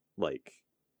address like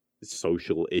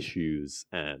social issues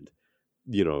and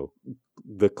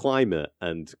the climate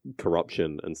and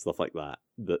corruption and stuff like that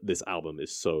this album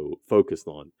is so focused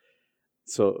on.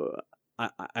 So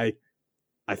I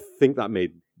think that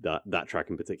made that track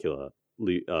in particular,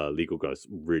 Legal Ghost,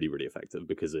 really, really effective,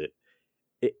 because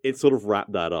it sort of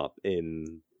wrapped that up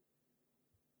in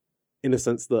a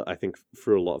sense that I think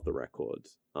through a lot of the record,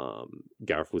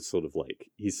 Gareth was sort of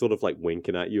like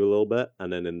winking at you a little bit,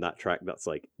 and then in that track, that's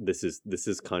like this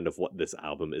is kind of what this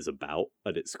album is about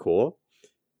at its core.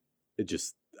 It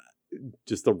just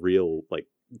a real like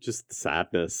just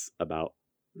sadness about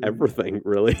everything,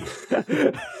 really.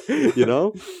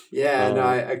 Yeah, no,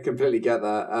 I completely get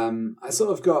that. I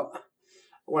sort of got,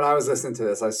 when I was listening to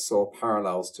this, I saw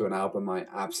parallels to an album I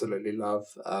absolutely love,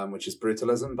 which is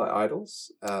Brutalism by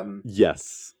Idols.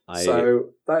 Yes.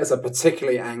 So that is a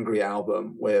particularly angry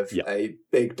album with a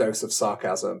big dose of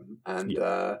sarcasm,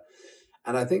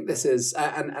 and I think this is,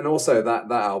 and also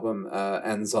that album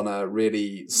ends on a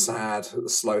really sad,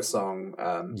 slow song,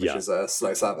 which is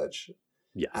Slow Savage.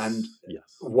 Yes. And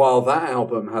while that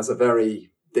album has a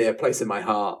very dear place in my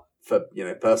heart for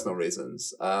personal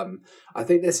reasons, I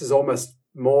think this is almost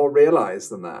more realized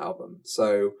than that album.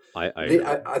 So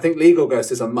I think Legal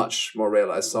Ghost is a much more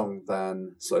realized song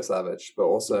than Slow Savage, but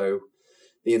also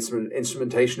the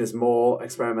instrumentation is more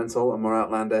experimental and more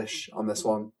outlandish on this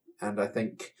one, and I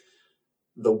think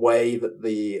the way that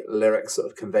the lyrics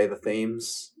sort of convey the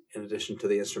themes, in addition to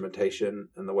the instrumentation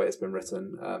and the way it's been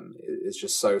written, is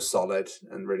just so solid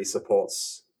and really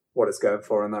supports what it's going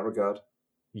for in that regard.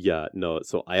 Yeah, no,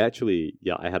 so I actually,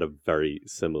 I had a very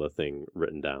similar thing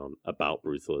written down about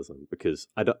Brutalism, because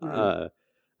I don't know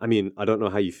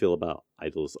how you feel about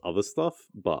Idol's other stuff,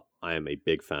 but I am a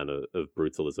big fan of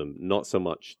Brutalism, not so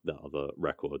much the other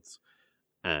records.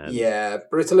 And yeah,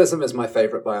 Brutalism is my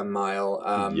favorite by a mile.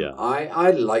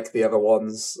 I like the other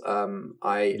ones.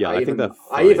 I think they're fine.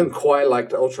 I even quite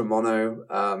liked Ultra Mono.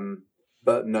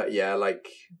 But no,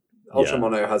 Ultra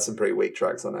Mono has some pretty weak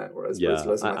tracks on it, whereas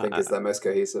Brutalism I think is their most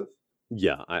cohesive.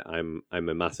 Yeah, I'm a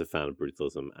massive fan of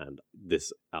Brutalism, and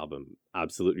this album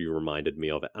absolutely reminded me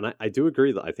of it. And I do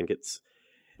agree that I think it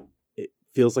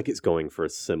feels like it's going for a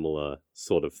similar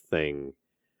sort of thing.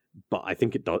 But I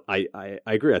think it does. I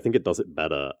agree. I think it does it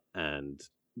better, and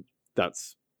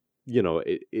that's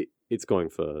it's going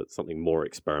for something more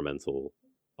experimental,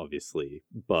 obviously.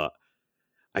 But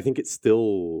I think it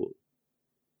still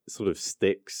sort of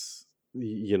sticks,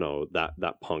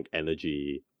 that punk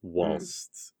energy,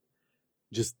 whilst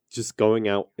just going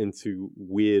out into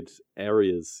weird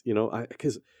areas.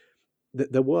 Because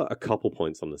there were a couple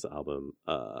points on this album,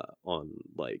 on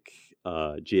like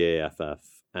GAFF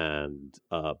and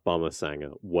Bummer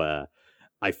Sanger, where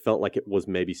I felt like it was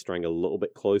maybe straying a little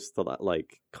bit close to that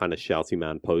like kind of shouty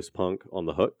man post punk on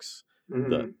the hooks.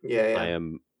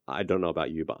 Mm-hmm. I don't know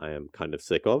about you, but I am kind of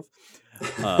sick of.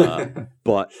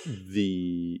 But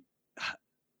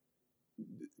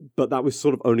that was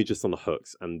sort of only just on the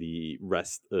hooks, and the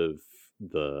rest of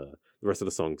the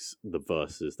songs, the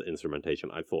verses, the instrumentation,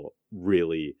 I thought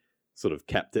really sort of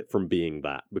kept it from being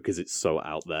that, because it's so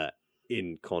out there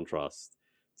in contrast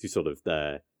to sort of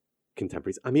their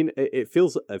contemporaries. I mean, it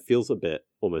feels a bit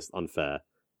almost unfair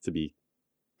to be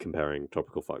comparing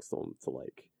Tropical Fuckstorm to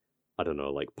like, I don't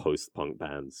know, like post-punk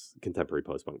bands, contemporary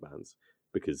post-punk bands,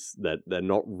 because they're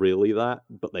not really that,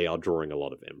 but they are drawing a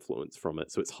lot of influence from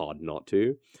it, so it's hard not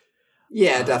to.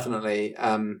 Yeah, definitely.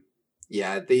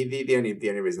 The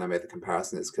only reason I made the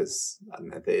comparison is because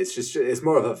it's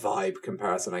more of a vibe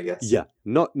comparison, I guess. Yeah,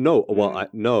 I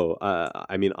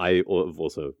mean, I have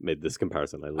also made this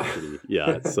comparison. I literally,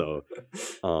 so,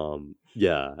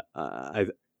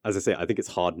 as I say, I think it's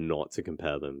hard not to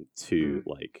compare them to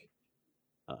like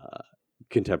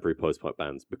contemporary post-punk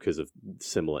bands because of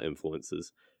similar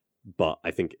influences, but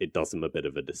I think it does them a bit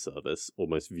of a disservice,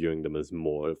 almost viewing them as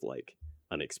more of like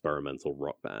an experimental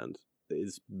rock band.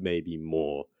 Is maybe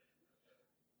more,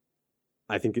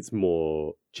 I think it's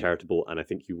more charitable, and I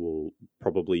think you will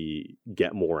probably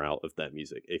get more out of their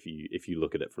music if you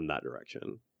look at it from that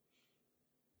direction.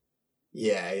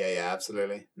 Yeah,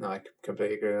 absolutely. No, I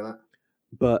completely agree with that.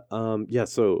 But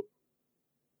so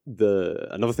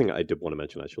another thing I did want to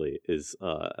mention actually is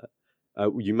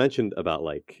You mentioned about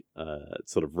like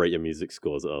sort of rate your music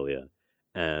scores earlier,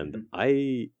 and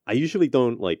I usually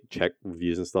don't like check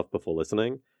reviews and stuff before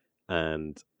listening,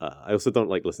 and I also don't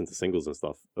like listen to singles and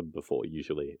stuff before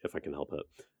usually if I can help it.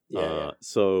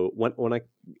 So when I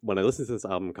listened to this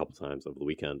album a couple times over the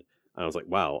weekend, I was like,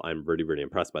 wow, I'm really really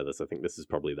impressed by this. I think this is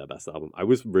probably their best album. I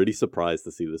was really surprised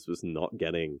to see this was not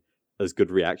getting as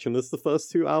good reaction as the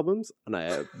first two albums, and I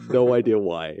have no idea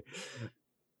why.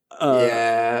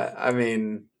 I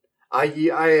mean, I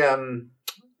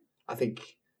think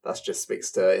that just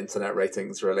speaks to internet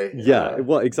ratings, really. Yeah,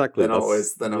 well, exactly. They're not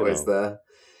always there,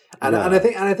 and I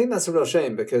think that's a real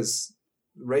shame because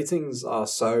ratings are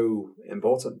so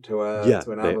important to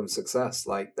an album's success.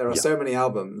 Like there are so many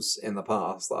albums in the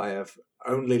past that I have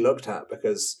only looked at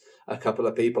because a couple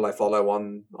of people I follow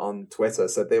on Twitter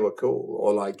said they were cool,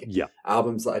 or like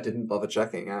albums that I didn't bother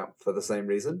checking out for the same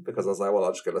reason because I was like, well,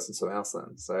 I'll just go listen to something else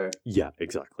then. So yeah,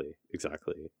 exactly.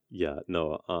 Yeah,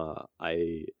 no,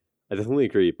 I definitely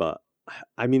agree, but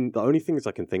I mean, the only things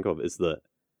I can think of is that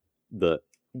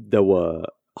there were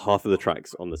half of the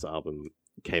tracks on this album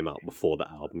came out before the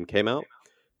album came out,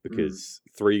 because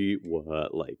 3 were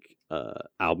like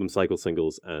album cycle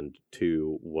singles and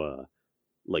 2 were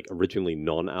like originally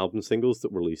non-album singles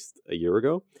that were released a year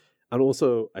ago. And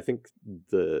also I think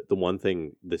the one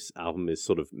thing this album is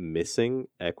sort of missing,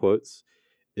 air quotes,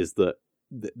 is that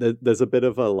there's a bit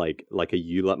of a like a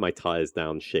 "You Let My Tires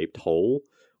Down" shaped hole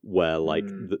where like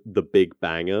the big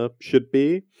banger should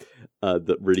be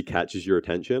that really catches your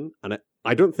attention. And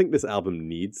I don't think this album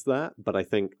needs that, but I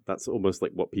think that's almost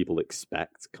like what people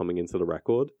expect coming into the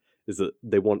record, is that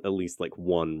they want at least like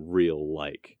one real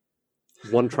like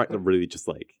one track that really just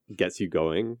like gets you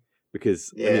going.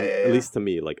 Because at least to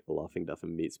me, like Laughing Death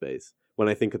and Meat Space, when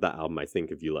I think of that album, I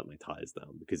think of You Let My Tires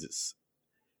Down, because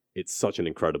it's such an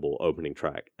incredible opening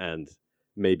track, and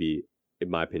maybe in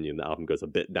my opinion the album goes a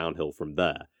bit downhill from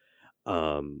there.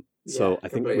 So I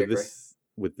think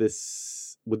with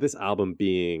this album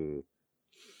being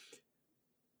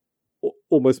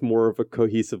almost more of a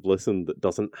cohesive listen that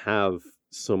doesn't have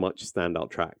so much standout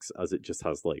tracks as it just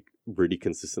has like really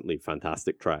consistently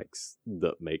fantastic tracks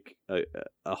that make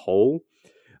a whole.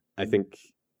 I think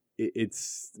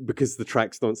it's because the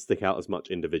tracks don't stick out as much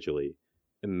individually,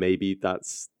 and maybe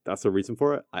that's a reason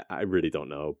for it. I really don't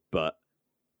know, but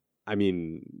I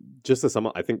mean, just to sum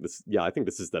up, I think this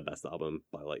is their best album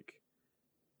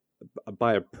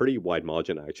by a pretty wide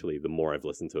margin. Actually, the more I've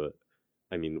listened to it,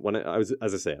 I mean, when I was,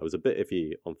 as I say, I was a bit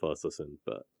iffy on first listen,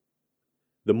 but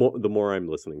the more I'm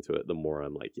listening to it, the more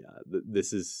I'm like, yeah,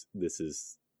 this is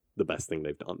the best thing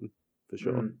they've done for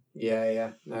sure.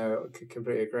 Yeah, no,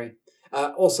 completely agree.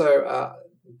 Also,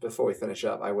 before we finish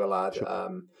up, I will add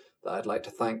that I'd like to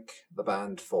thank the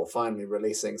band for finally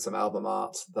releasing some album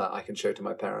art that I can show to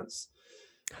my parents,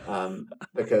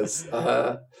 because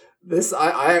this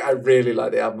I really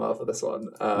like the album art for this one.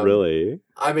 Really?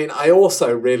 I mean, I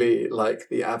also really like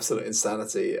the absolute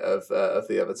insanity of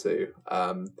the other two.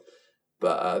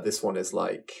 But this one is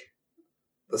like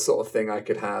the sort of thing I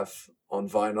could have on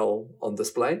vinyl on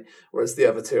display, whereas the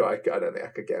other two, I don't think I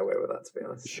could get away with that, to be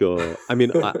honest. Sure. I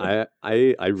mean, I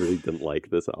really didn't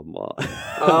like this album art.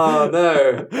 Oh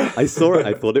no! I saw it.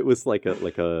 I thought it was like a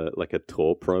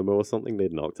tour promo or something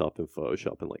they'd knocked up in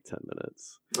Photoshop in like 10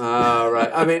 minutes. Right.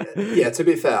 I mean, yeah. To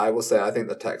be fair, I will say I think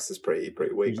the text is pretty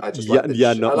weak. I just like the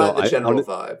general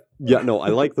vibe. Yeah, no, I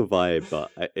like the vibe,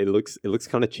 but it looks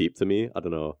kind of cheap to me. I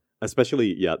don't know.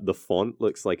 Especially, the font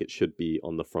looks like it should be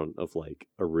on the front of like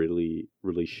a really,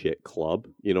 really shit club.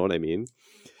 You know what I mean?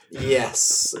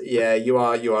 Yes. Yeah, you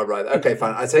are right. Okay,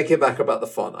 fine. I take it back about the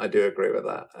font. I do agree with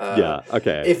that. Yeah.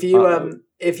 Okay.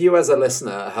 If you as a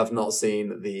listener have not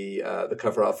seen the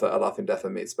cover art for A Laughing Death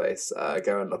and Meat Space,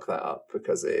 go and look that up,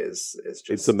 because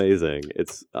it's amazing.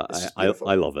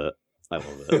 I love it. I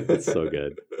love it. It's so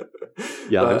good.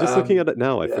 Yeah, I'm just looking at it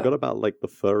now. I forgot about like the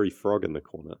furry frog in the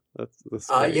corner. That's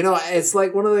it's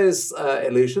like one of those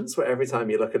illusions where every time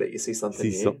you look at it, you see something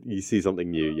new. You see something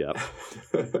new. Yeah,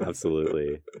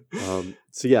 absolutely.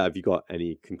 So yeah, have you got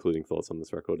any concluding thoughts on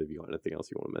this record? Have you got anything else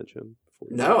you want to mention?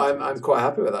 No, I'm quite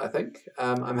happy with that. I think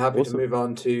I'm happy to move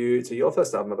on to your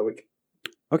first album of the week.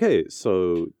 Okay,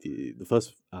 so the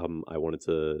first album I wanted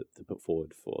to put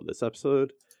forward for this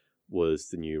episode was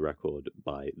the new record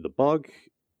by The Bug.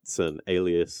 It's an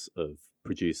alias of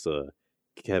producer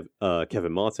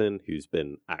Kevin Martin, who's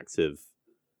been active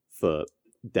for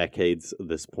decades at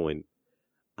this point.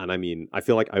 And I mean, I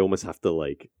feel like I almost have to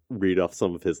like read off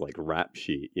some of his like rap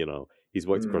sheet, you know. He's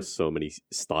worked across so many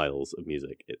styles of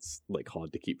music, it's like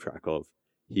hard to keep track of.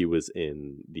 He was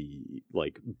in the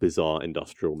like bizarre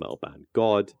industrial metal band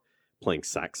God, playing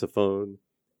saxophone.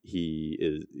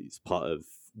 He's part of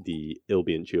the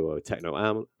Ilbiant duo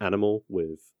Techno Animal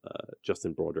with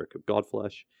Justin Broadrick of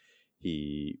Godflesh.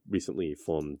 He recently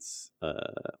formed,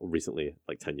 recently,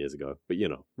 like 10 years ago, but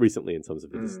recently in terms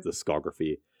of his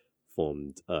discography,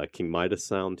 formed King Midas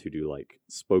Sound, who do like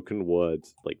spoken word,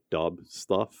 like dub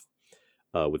stuff,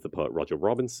 with the poet Roger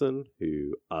Robinson,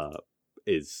 who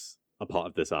is a part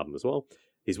of this album as well.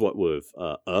 He's worked with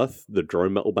Earth, the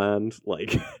drone metal band.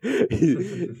 Like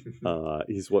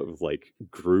he's worked with like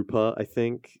Grouper, I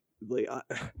think. Like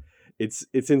it's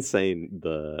insane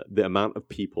the amount of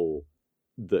people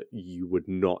that you would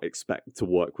not expect to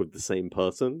work with the same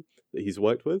person that he's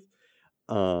worked with.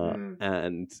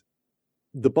 And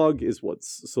The Bug is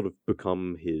what's sort of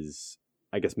become his,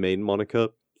 I guess, main moniker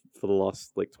for the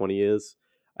last like 20 years.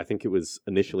 I think it was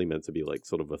initially meant to be like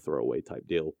sort of a throwaway type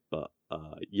deal, but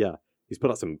yeah, he's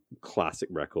put out some classic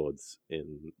records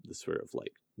in the sphere of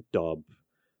like dub,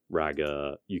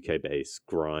 ragga, UK bass,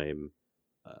 grime.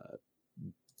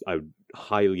 I would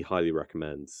highly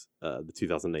recommend the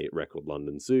 2008 record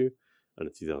London Zoo and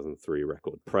the 2003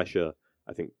 record Pressure.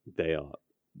 I think they are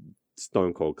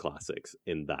stone cold classics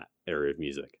in that area of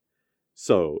music.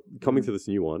 So coming to this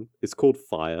new one, it's called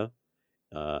Fire.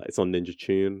 It's on Ninja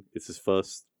Tune. It's his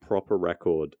first proper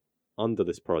record under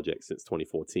this project since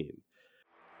 2014.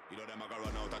 You know them a go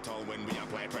run out of town when we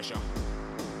apply pressure.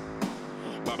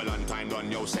 Babylon time done,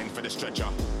 yo, send for the stretcher.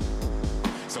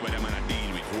 So with them and I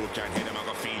deal with who can't hear them, I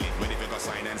go feel it. When if you go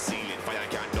sign and seal it, fire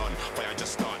can't done, fire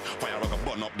just start. Fire I go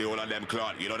button up the whole of them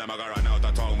clot. You know them a go run out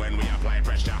of town when we apply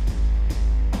pressure.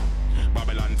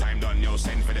 Babylon time done, yo,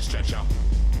 send for the stretcher.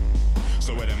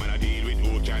 So with them and I deal with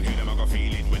who can't hear them, I go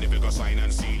feel it. When if you go sign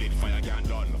and seal it, fire can't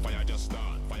done, fire just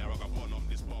start. Fire I go button up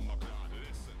this bomber clot.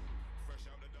 Listen, fresh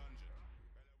out the dungeon.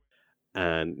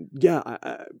 And yeah,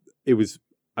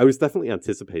 I was definitely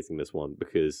anticipating this one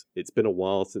because it's been a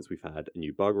while since we've had a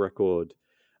new Bug record,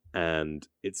 and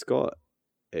it's got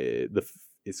a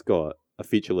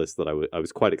feature list that I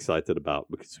was quite excited about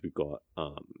because we've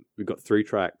got 3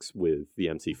 tracks with the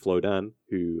MC Flodan,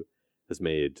 who has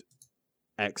made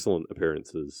excellent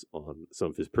appearances on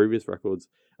some of his previous records,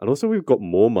 and also we've got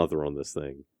More Mother on this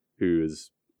thing, who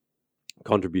has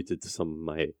contributed to some of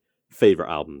my favorite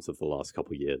albums of the last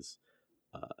couple of years.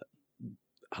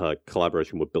 Her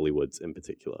collaboration with Billy Woods in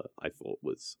particular, I thought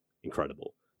was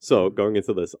incredible. So going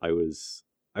into this, I was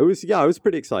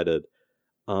pretty excited.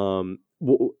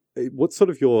 What's sort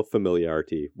of your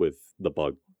familiarity with The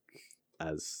Bug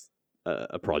as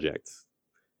a project?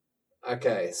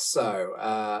 Okay, so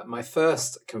my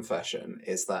first confession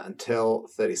is that until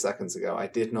 30 seconds ago, I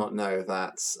did not know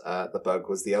that The Bug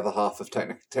was the other half of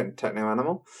Techno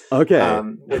Animal. Okay,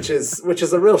 which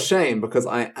is a real shame because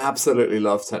I absolutely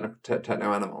love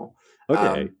Techno Animal.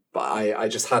 Okay, but I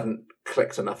just hadn't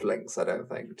clicked enough links, I don't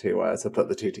think, to put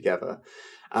the two together.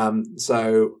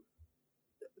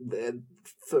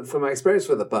 For my experience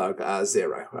with The Bug,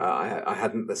 zero. I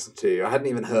hadn't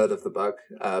even heard of The Bug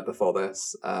before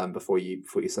this, before you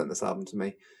sent this album to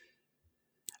me.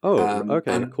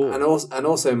 Okay, cool. And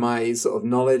also my sort of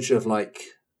knowledge of like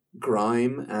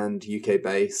grime and UK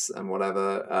bass and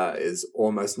whatever is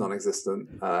almost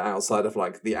non-existent outside of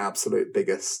like the absolute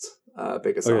biggest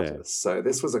artists. So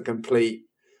this was a complete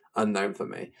unknown for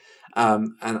me.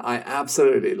 And I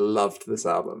absolutely loved this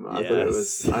album. I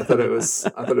thought it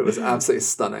was absolutely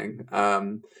stunning.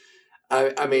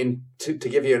 I mean, to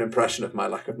give you an impression of my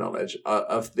lack of knowledge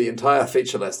of the entire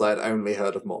feature list, I had only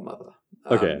heard of More Mother.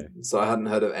 Okay. So I hadn't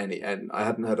heard of I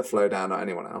hadn't heard of Flowdown or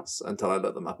anyone else until I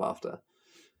looked them up after.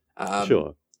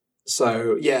 Sure.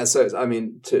 So yeah, I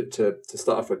mean, to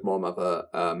start off with More Mother,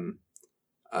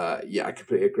 yeah, I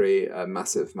completely agree. A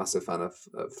massive fan of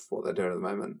what they're doing at the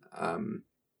moment.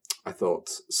 I thought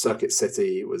Circuit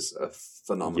City was a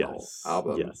phenomenal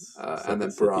album. Yes. And then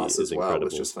Brass as well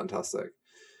was just fantastic.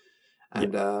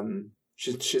 And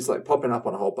she's like popping up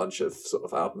on a whole bunch of sort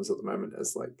of albums at the moment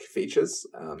as like features.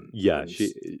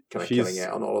 She's kind of killing it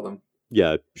on all of them.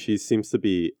 Yeah, she seems to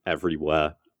be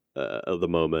everywhere at the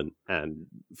moment, and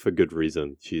for good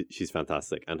reason. She's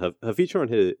fantastic, and her feature on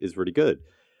here is really good.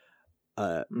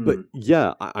 But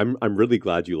yeah, I'm really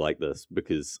glad you like this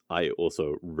because I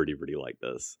also really like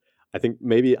this. I think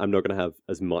maybe I'm not going to have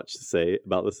as much to say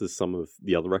about this as some of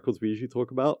the other records we usually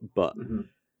talk about, but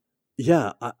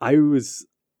yeah,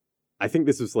 I think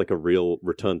this was like a real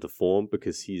return to form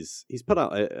because he's put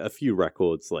out a few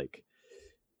records like,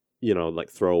 like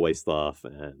throwaway stuff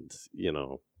and,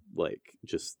 like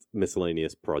just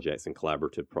miscellaneous projects and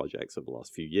collaborative projects over the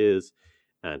last few years.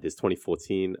 And his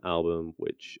 2014 album,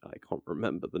 which I can't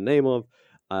remember the name of,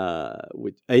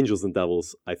 which Angels and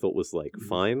Devils, I thought was like Mhm.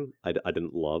 fine. I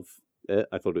didn't love it.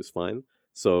 I thought it was fine.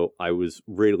 So I was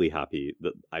really happy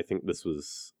that I think this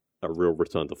was a real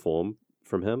return to form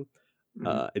from him.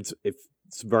 Mhm.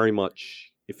 It's very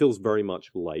much, it feels very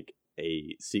much like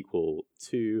a sequel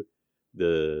to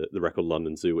the record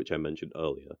London Zoo, which I mentioned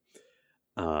earlier.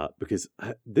 Because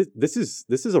this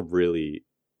is a really,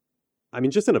 I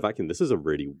mean, just in a vacuum, this is a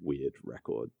really weird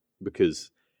record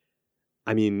because,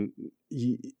 I mean,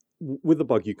 with the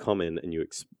bug, you come in and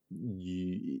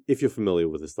if you're familiar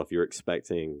with this stuff, you're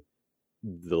expecting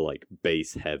the like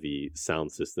bass heavy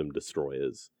sound system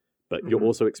destroyers, but you're Mhm.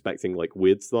 also expecting like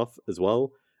weird stuff as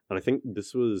well. And I think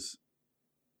this is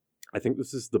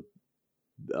the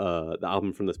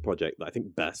album from this project that I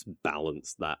think best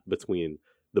balanced that between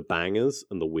the bangers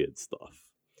and the weird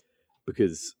stuff,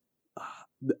 because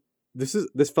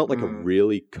this felt like a Mm.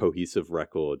 really cohesive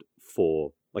record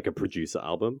for like a producer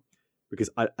album. Because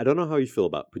I don't know how you feel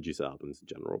about producer albums in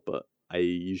general, but I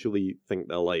usually think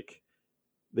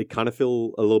they kind of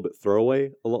feel a little bit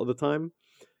throwaway a lot of the time.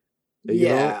 You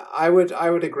know? Yeah, I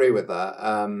would agree with that.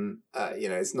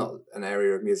 It's not an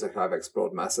area of music I've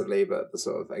explored massively, but the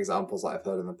sort of examples that I've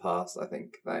heard in the past, I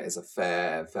think that is a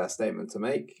fair statement to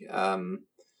make.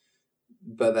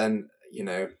 But then,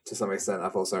 to some extent,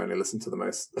 I've also only listened to the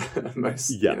most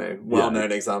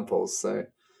well-known examples. So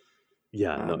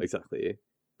yeah, no, exactly.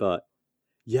 But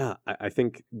yeah, I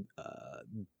think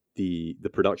the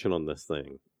production on this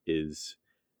thing is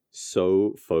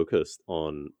so focused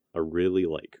on a really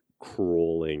like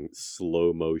crawling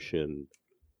slow motion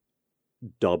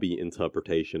dubby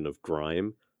interpretation of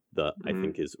grime that I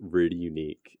think is really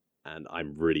unique and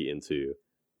I'm really into.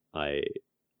 I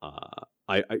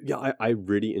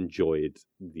really enjoyed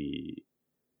the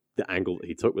angle that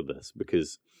he took with this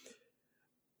because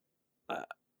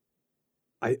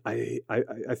I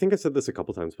think I said this a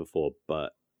couple times before,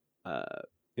 but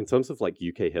in terms of like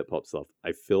UK hip hop stuff,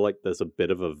 I feel like there's a bit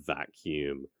of a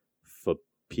vacuum for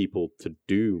people to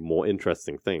do more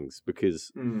interesting things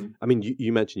because I mean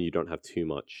you mentioned you don't have too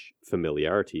much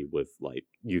familiarity with like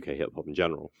UK hip hop in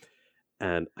general.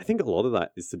 And I think a lot of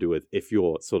that is to do with if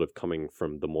you're sort of coming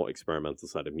from the more experimental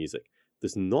side of music,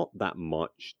 there's not that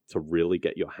much to really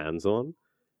get your hands on.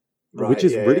 Right, which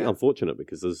is really yeah. unfortunate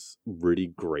because there's really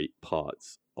great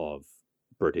parts of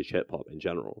British hip hop in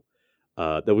general.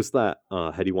 There was that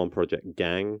Heady One Project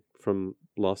Gang from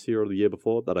last year or the year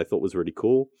before that I thought was really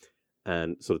cool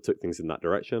and sort of took things in that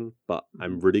direction. But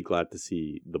I'm really glad to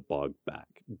see the Bug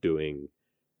back doing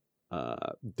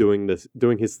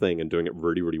his thing and doing it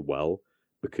really, really well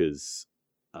because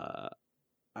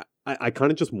I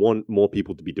kind of just want more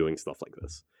people to be doing stuff like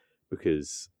this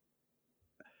because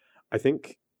I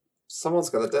think someone's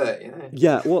got to do it,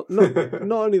 Yeah, well,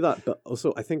 not only that, but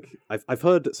also I think I've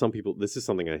heard some people. This is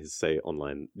something I say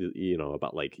online,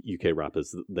 about like UK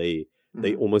rappers. They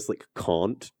almost like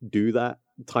can't do that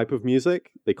type of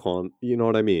music. They can't, you know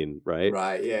what I mean, right?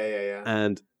 Right. Yeah.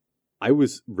 And I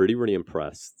was really, really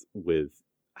impressed with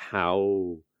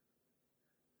how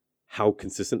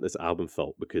consistent this album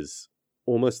felt because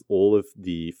almost all of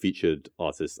the featured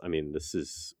artists, I mean,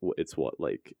 it's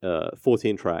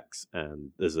 14 tracks and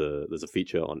there's a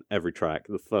feature on every track.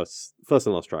 The first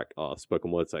and last track are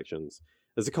spoken word sections.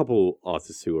 There's a couple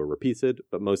artists who are repeated,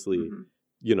 but mostly,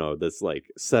 there's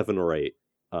like 7 or 8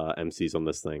 MCs on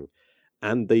this thing.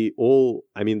 And they all,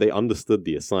 I mean, they understood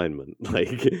the assignment,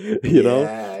 like,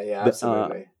 Yeah,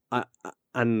 absolutely.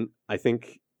 And I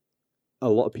think a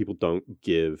lot of people don't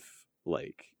give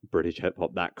like British hip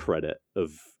hop that credit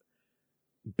of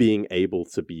being able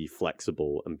to be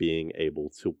flexible and being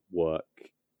able to work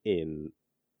in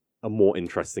a more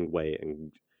interesting way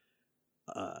and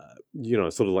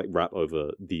sort of like rap over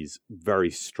these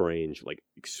very strange, like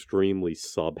extremely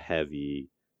sub heavy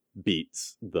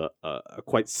beats that are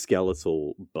quite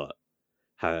skeletal but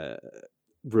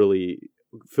really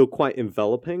feel quite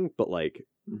enveloping, but like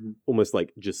almost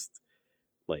like just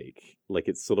like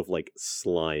it's sort of like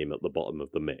slime at the bottom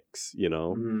of the mix,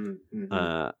 and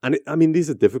I mean these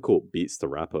are difficult beats to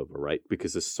rap over, right?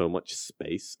 Because there's so much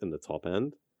space in the top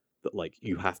end that like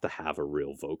you have to have a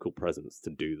real vocal presence to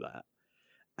do that.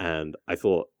 And I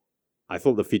thought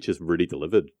the features really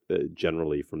delivered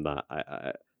generally from that.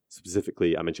 I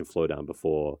specifically I mentioned Flow Down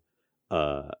before.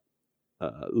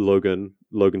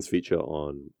 Logan's feature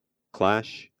on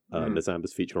Clash,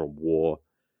 Nizamba's feature on War,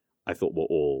 I thought were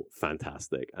all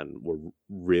fantastic and were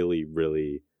really,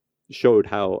 really showed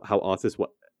how artists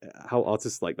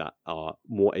like that are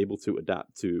more able to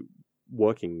adapt to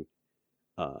working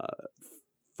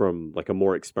from like a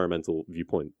more experimental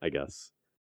viewpoint, I guess.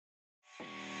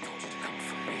 Told you to come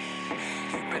for me.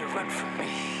 You better run from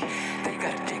me.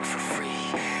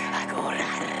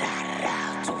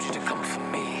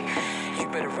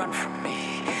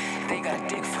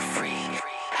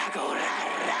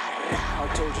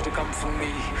 come for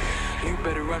me. You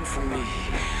better run from me.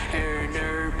 Airing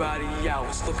everybody out,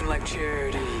 it's looking like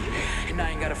charity. And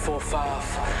I ain't got a 4-5,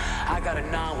 I got a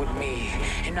 9 with me.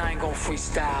 And I ain't gon'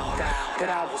 freestyle, but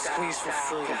I will squeeze for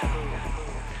free.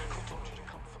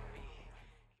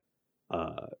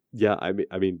 Yeah,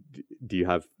 I mean, do you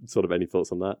have sort of any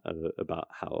thoughts on that about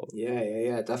how?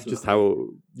 Yeah, definitely. Just how,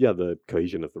 the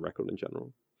cohesion of the record in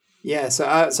general. Yeah, so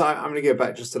I'm going to go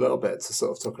back just a little bit to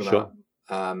sort of talking Sure.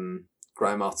 about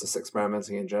grime artists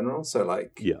experimenting in general. So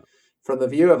like, Yeah. from the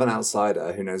view of an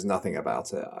outsider who knows nothing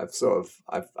about it,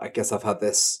 I guess I've had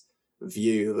this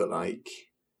view that like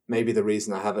maybe the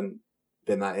reason I haven't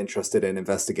been that interested in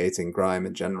investigating grime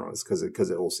in general is because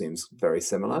it all seems very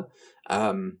similar.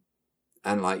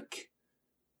 And like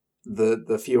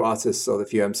the few artists or the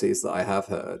few MCs that I have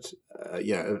heard,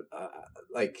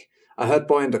 like I heard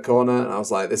Boy in the Corner and I was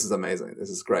like, this is amazing.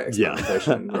 This is great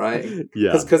experimentation, right?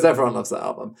 Yeah. Because everyone loves that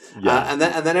album. Yeah. And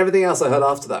then everything else I heard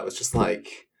after that was just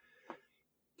like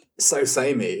so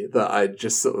samey that I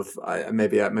just sort of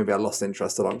maybe I lost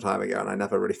interest a long time ago and I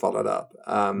never really followed up.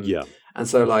 And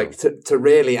so like to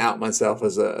really out myself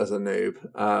as a noob,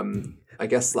 I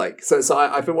guess like so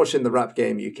I've been watching the Rap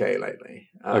Game UK lately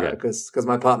because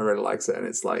my partner really likes it and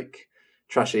it's like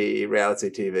trashy reality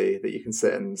TV that you can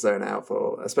sit and zone out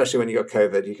for, especially when you got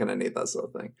COVID. You kind of need that sort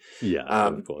of thing. Yeah,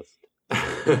 of course.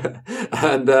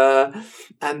 and the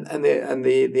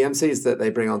MCs that they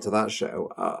bring onto that show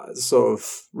sort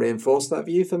of reinforce that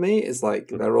view for me. Is like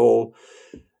they're all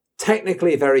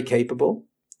technically very capable,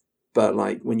 but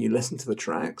like when you listen to the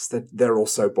tracks, they're all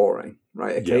so boring,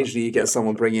 right? Occasionally you get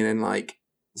someone bringing in like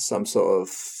some sort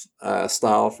of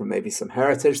style from maybe some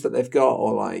heritage that they've got,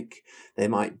 or like they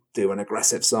might do an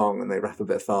aggressive song and they rap a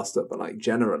bit faster, but like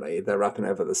generally they're rapping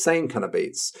over the same kind of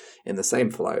beats in the same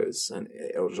flows and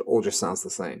it all just sounds the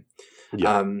same.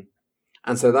 And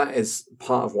so that is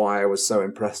part of why I was so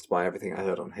impressed by everything I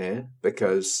heard on here,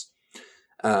 because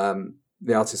the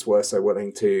artists were so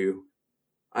willing to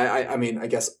I mean, I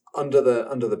guess under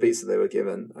the beats that they were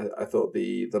given, I thought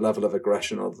the level of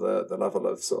aggression or the level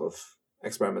of sort of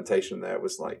experimentation there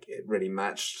was like it really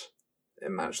matched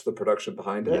the production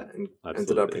behind it and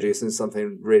ended up producing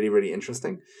something really, really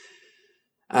interesting.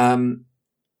 I mean,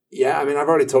 I've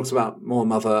already talked about More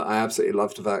Mother. I absolutely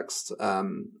loved Vexed.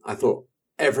 I thought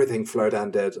everything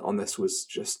Flowdown did on this was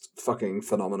just fucking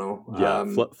phenomenal. Yeah,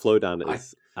 Flowdown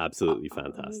is absolutely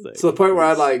fantastic. To the point where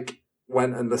I like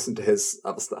went and listened to his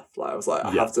other stuff. Like I was like,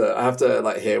 I have to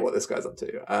like hear what this guy's up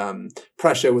to.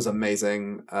 Pressure was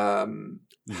amazing.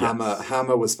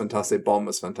 Hammer was fantastic. Bomb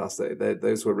was fantastic.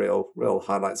 Those were real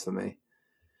highlights for me.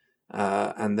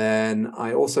 And then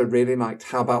I also really liked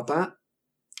How About That?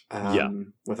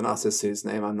 With an artist whose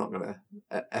name I'm not going to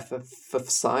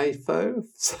Fifo.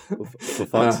 For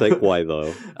fuck's sake, why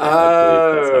though? I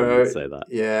believe that's how you would say that.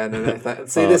 Yeah, no.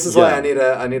 See, this is why I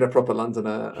need a proper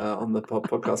Londoner on the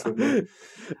podcast with me.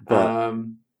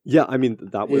 Yeah, I mean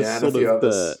that was sort of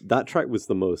that track was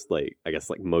the most like I guess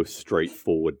like most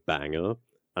straightforward banger,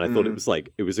 and I thought it was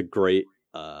a great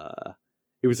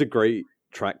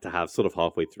track to have sort of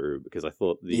halfway through because I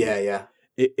thought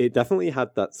It definitely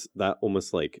had that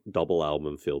almost like double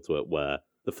album feel to it, where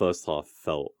the first half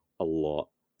felt a lot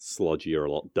sludgier,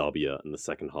 a lot dubbier, and the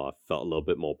second half felt a little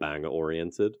bit more banger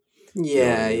oriented.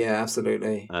 Yeah,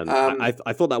 absolutely. And I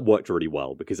thought that worked really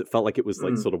well because it felt like it was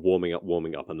like sort of warming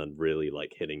up, and then really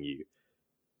like hitting you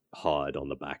hard on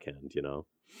the back end, you know?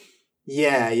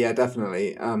 Yeah,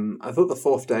 definitely. I thought the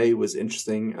Fourth Day was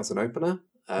interesting as an opener,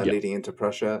 leading into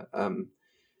Pressure.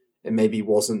 It maybe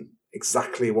wasn't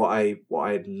exactly what I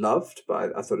loved,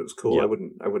 but I thought it was cool. I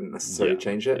wouldn't necessarily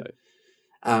change it.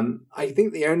 I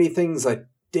think the only things I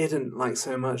didn't like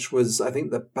so much was I think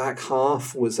the back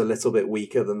half was a little bit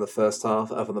weaker than the first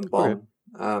half, other than Bomb.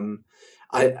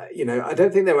 I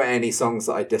don't think there were any songs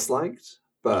that I disliked,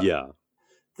 but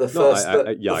the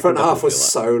front half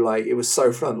was so like it was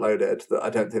so front loaded that I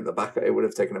don't think the back it would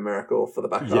have taken a miracle for the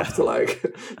back half to like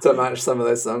to match some of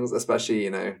those songs, especially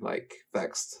like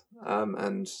Vexed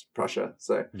and Pressure.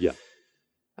 So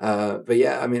but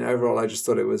yeah, I mean overall I just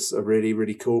thought it was a really,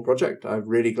 really cool project. I'm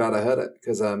really glad I heard it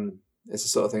because it's the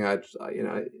sort of thing I'd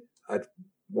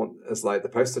want as like the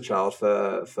poster child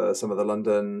for some of the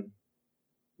London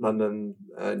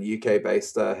and UK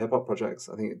based hip hop projects.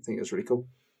 I think it was really cool.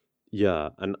 Yeah,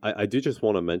 and I do just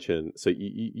want to mention. So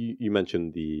you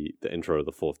mentioned the intro of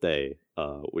the Fourth Day,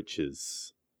 which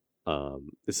is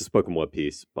this is a spoken word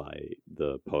piece by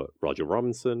the poet Roger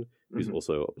Robinson, who's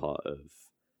also a part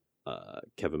of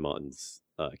Kevin Martin's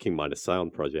King Midas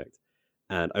Sound project.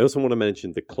 And I also want to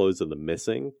mention the Clothes of the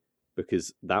Missing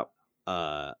because that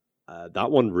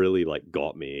one really like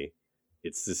got me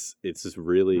it's this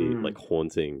really like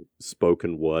haunting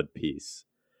spoken word piece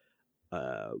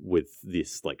with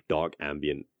this like dark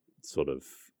ambient sort of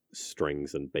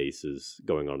strings and basses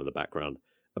going on in the background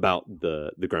about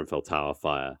the Grenfell Tower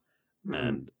fire.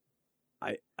 And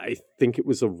I think it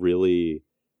was a really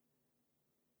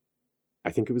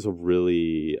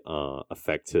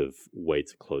effective way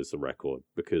to close the record,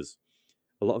 because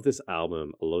a lot of this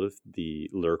album, a lot of the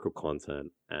lyrical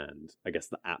content and I guess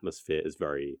the atmosphere is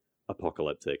very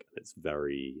apocalyptic. It's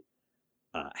very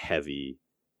heavy,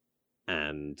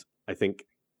 and I think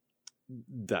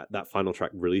that final track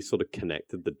really sort of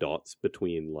connected the dots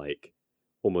between like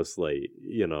almost like,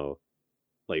 you know,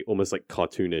 like almost like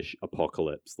cartoonish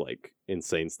apocalypse, like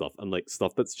insane stuff, and like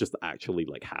stuff that's just actually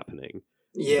like happening.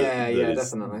 Yeah, that yeah, is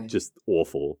definitely. Just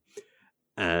awful.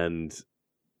 And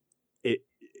it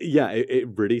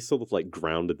really sort of like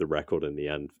grounded the record in the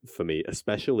end for me,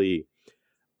 especially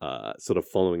sort of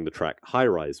following the track High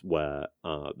Rise, where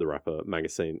the rapper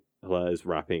Mangus St. Hilaire is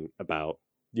rapping about,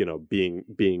 you know,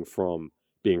 being from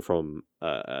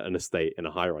an estate in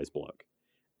a high rise block,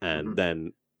 and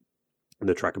then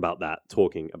the track about that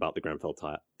talking about the Grenfell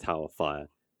Tower fire.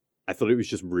 I thought it was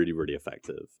just really, really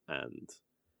effective, and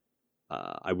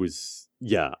it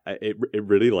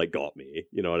really like got me.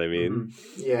 You know what I mean?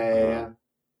 Yeah.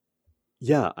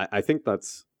 I think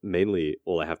that's mainly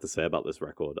all I have to say about this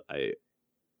record. I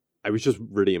was just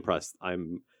really impressed.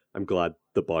 I'm glad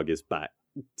the Bug is back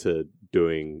to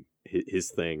doing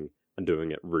his thing and doing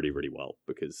it really, really well,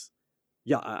 because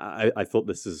I thought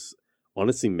this is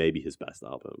honestly maybe his best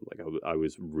album. Like I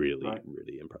was really,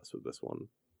 really impressed with this one.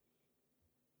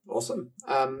 Awesome.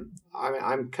 I mean,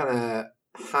 I'm kind of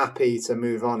happy to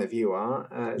move on if you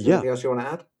are. Is there anything else you want to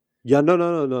add? Yeah,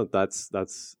 no. That's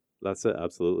it.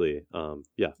 Absolutely.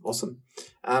 Yeah. Awesome.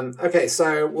 Okay,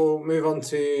 so we'll move on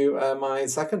to my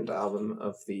second album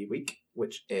of the week,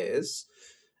 which is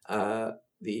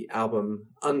the album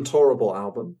Untourable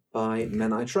Album by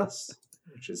Men I Trust,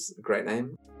 which is a great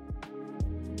name.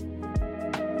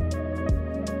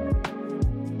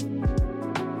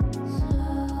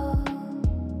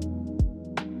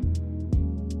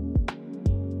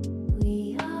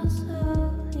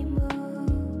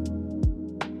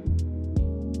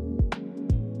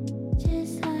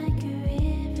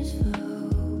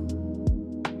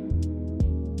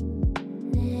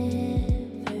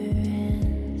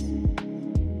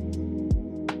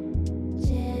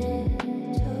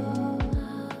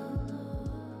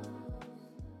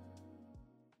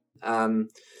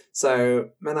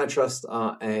 So Men I Trust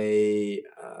are a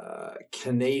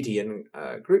Canadian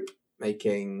group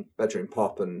making bedroom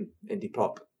pop and indie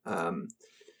pop,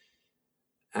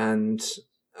 and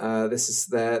this is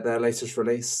their latest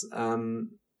release.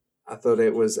 I thought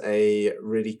it was a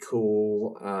really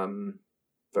cool,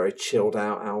 very chilled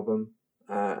out album,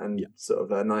 and sort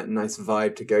of a nice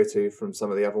vibe to go to from some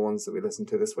of the other ones that we listened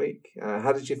to this week.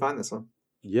 How did you find this one?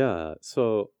 Yeah,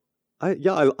 so I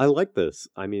like this.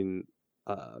 I mean,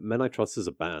 Men I Trust is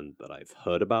a band that I've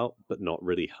heard about but not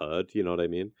really heard, you know what I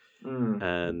mean?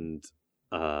 And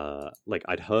like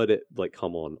I'd heard it like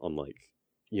come on like,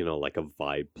 you know, like a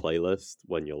vibe playlist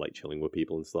when you're like chilling with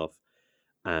people and stuff.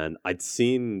 And I'd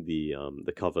seen the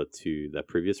cover to their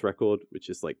previous record, which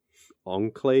is like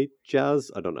Enclave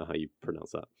Jazz. I don't know how you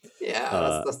pronounce that.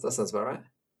 Yeah, that sounds about right.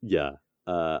 Yeah.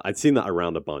 I'd seen that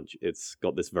around a bunch. It's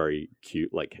got this very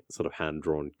cute, like sort of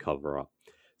hand-drawn cover up.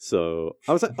 So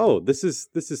I was like, oh, this is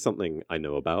something I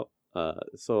know about.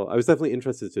 So I was definitely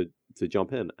interested to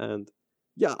jump in. And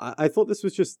yeah, I thought this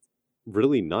was just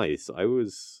really nice. I really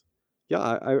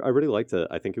liked it.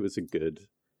 I think it was a good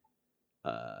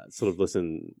sort of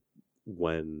listen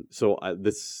when. So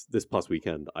this past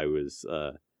weekend, I was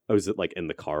like in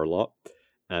the car a lot,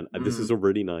 and this is a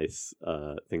really nice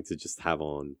thing to just have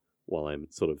on while I'm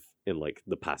sort of in like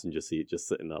the passenger seat, just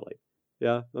sitting there like,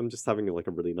 yeah, I'm just having like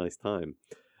a really nice time.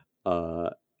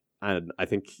 And I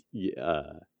think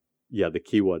the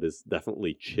keyword is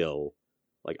definitely chill.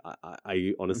 Like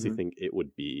I honestly think it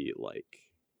would be like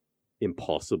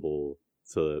impossible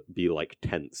to be like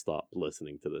tensed up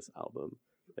listening to this album.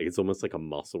 Like it's almost like a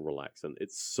muscle relaxant.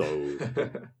 It's so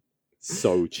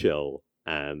so chill,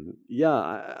 and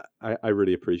yeah, I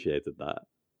really appreciated that.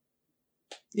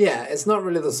 Yeah, it's not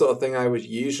really the sort of thing I would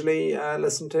usually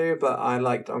listen to, but I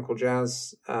liked Uncle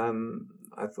Jazz.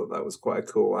 I thought that was quite a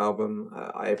cool album.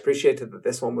 I appreciated that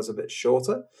this one was a bit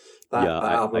shorter.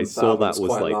 I saw that was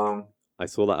quite like long. I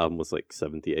saw that album was like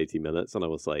 70-80 minutes, and I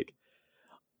was like,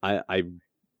 I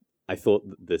thought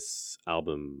that this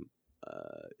album,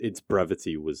 its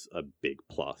brevity was a big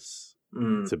plus.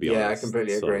 To be honest, I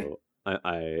completely agree.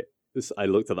 I I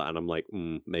looked at that and I'm like,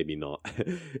 maybe not,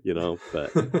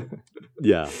 But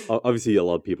yeah, obviously a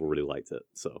lot of people really liked it,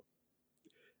 so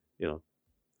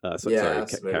sorry,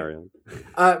 carry on.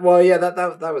 Well, yeah,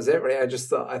 that was it really. I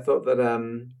thought that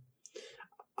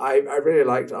I really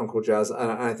liked Uncle Jazz,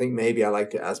 and I think maybe I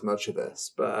liked it as much of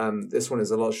this, but this one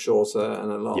is a lot shorter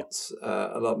and a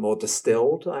lot more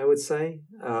distilled, I would say.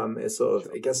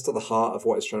 It gets to the heart of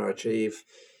what it's trying to achieve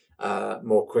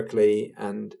more quickly,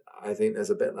 and I think there's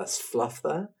a bit less fluff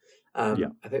there. I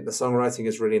think the songwriting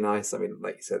is really nice. I mean,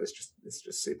 like you said, it's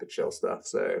just super chill stuff.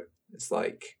 So it's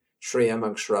like Tree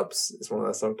Among Shrubs is one of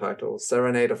their song titles.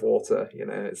 Serenade of Water,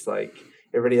 it's like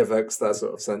it really evokes that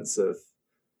sort of sense of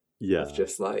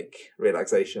just like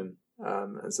relaxation.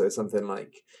 And so something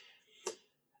like,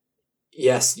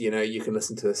 yes, you can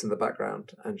listen to this in the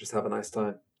background and just have a nice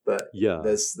time. But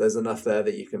there's enough there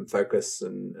that you can focus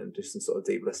and do some sort of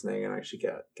deep listening and actually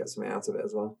get something out of it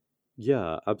as well.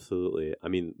 Yeah, absolutely. I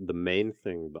mean, the main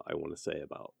thing that I want to say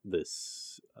about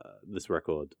this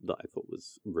record that I thought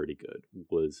was really good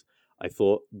was I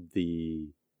thought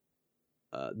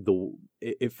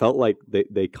it felt like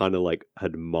they kind of like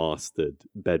had mastered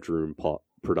bedroom pop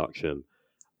production.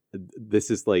 This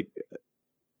is like,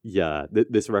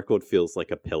 this record feels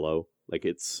like a pillow. Like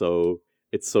it's so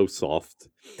soft,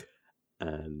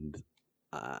 and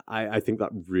I think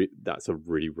that's a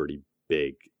really, really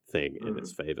big thing in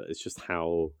its favor. It's just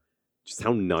how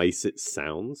nice it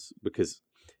sounds, because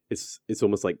it's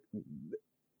almost like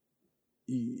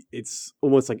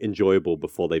enjoyable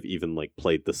before they've even like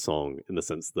played the song, in the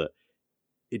sense that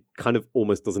it kind of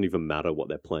almost doesn't even matter what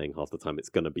they're playing half the time. It's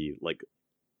going to be like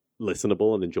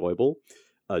listenable and enjoyable,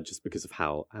 just because of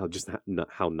how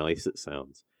nice it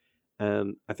sounds.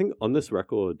 And I think on this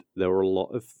record there were a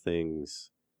lot of things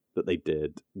that they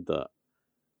did that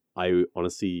I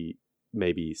honestly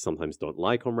maybe sometimes don't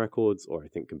like on records, or I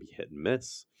think can be hit and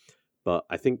miss. But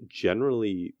I think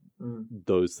generally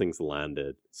those things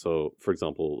landed. So, for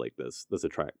example, like there's a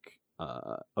track,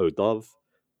 "Oh Dove,"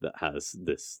 that has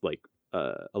this like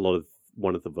a lot of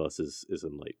one of the verses is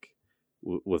in like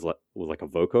with like a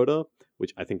vocoder,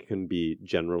 which I think can be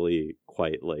generally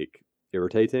quite like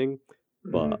irritating.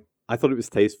 But I thought it was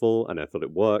tasteful, and I thought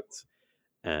it worked,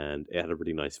 and it had a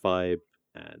really nice vibe.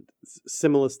 And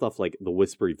similar stuff like the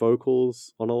whispery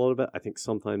vocals on a lot of it, I think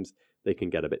sometimes they can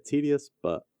get a bit tedious,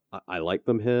 but I like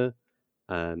them here.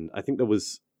 And I think there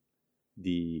was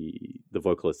the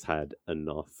vocalist had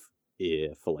enough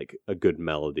ear for like a good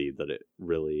melody that it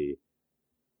really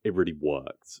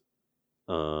worked.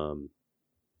 There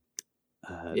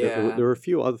were a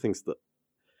few other things that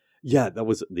that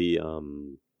was the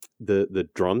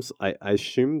drums. I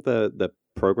assume they're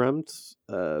programmed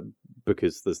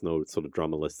because there's no sort of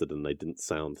drummer listed, and they didn't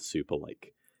sound super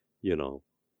like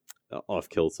off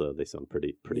kilter. They sound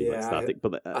pretty like static.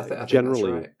 But I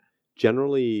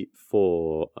generally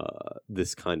for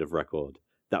this kind of record,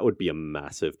 that would be a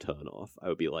massive turn off. I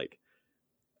would be like,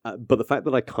 but the fact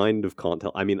that I kind of can't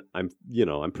tell. I mean, I'm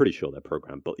pretty sure they're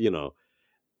programmed, but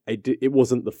it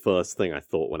wasn't the first thing I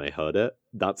thought when I heard it.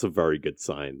 That's a very good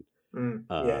sign.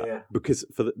 Because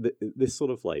for this sort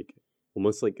of like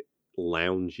almost like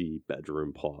loungy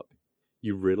bedroom pop,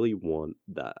 you really want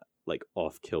that like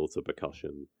off-kilter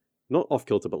percussion. Not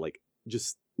off-kilter, but like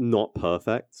just not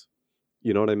perfect.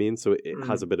 You know what I mean? So it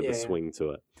has a bit of a swing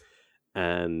to it.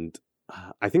 And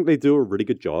I think they do a really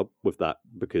good job with that,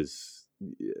 because,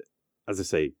 as I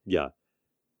say,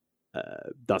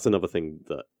 that's another thing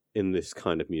that in this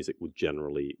kind of music would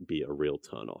generally be a real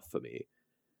turn-off for me.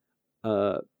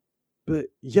 But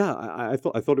yeah, I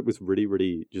thought it was really,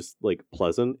 really just like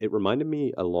pleasant. It reminded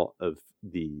me a lot of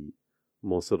the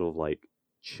more sort of like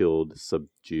chilled,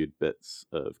 subdued bits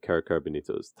of Kara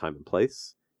Benito's Time and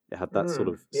Place. It had that sort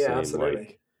of same absolutely.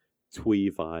 like twee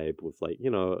vibe with like,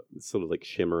 sort of like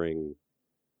shimmering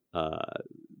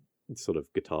sort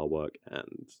of guitar work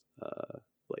and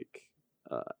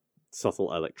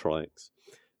subtle electronics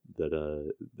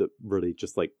that really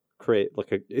just like create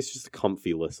like it's just a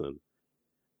comfy listen.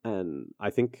 And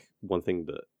I think one thing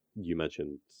that you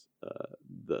mentioned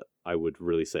that I would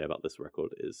really say about this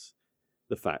record is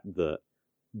the fact that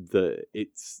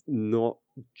it's not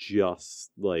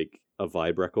just like a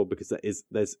vibe record, because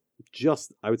there's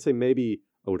just, I would say maybe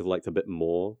I would have liked a bit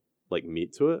more like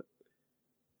meat to it,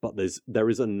 but there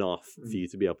is enough for you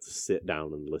to be able to sit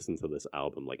down and listen to this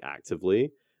album like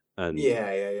actively and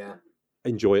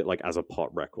enjoy it like as a pop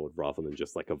record rather than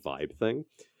just like a vibe thing.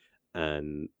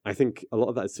 And I think a lot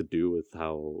of that is to do with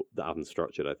how the album's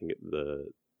structured. I think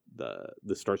the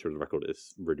structure of the record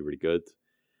is really, really good.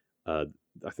 I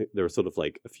think there are sort of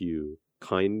like a few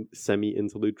kind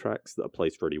semi-interlude tracks that are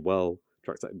placed really well.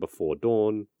 tracks like Before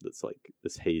Dawn, that's like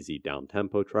this hazy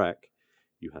down-tempo track.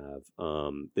 You have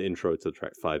the intro to the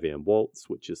track 5 AM Waltz,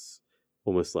 which is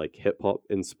almost like hip-hop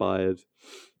inspired.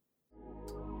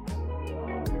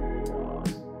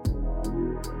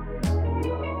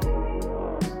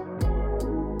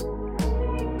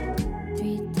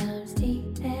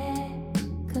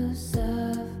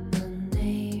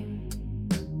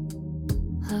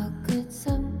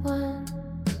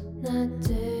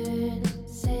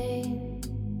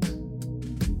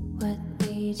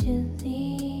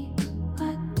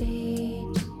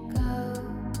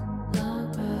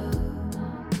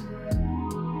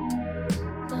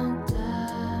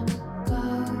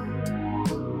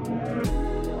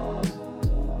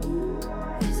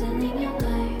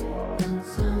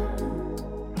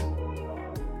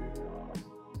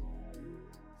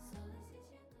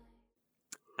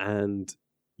 And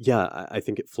yeah, I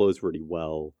think it flows really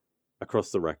well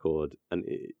across the record, and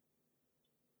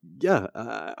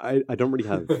I don't really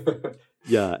have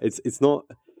it's not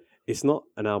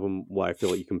an album where I feel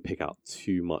like you can pick out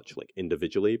too much like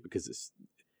individually, because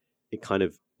it kind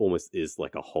of almost is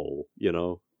like a whole, you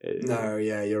know. No,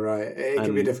 yeah, you're right. It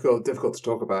can be difficult to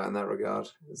talk about in that regard.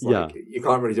 It's like you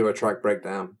can't really do a track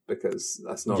breakdown because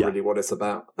that's not really what it's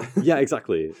about. Yeah,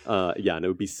 exactly. And it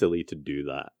would be silly to do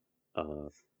that.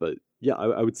 But yeah,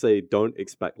 I would say don't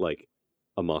expect like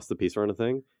a masterpiece or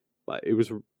anything. But it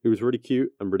was really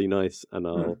cute and really nice, and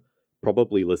I'll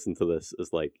probably listen to this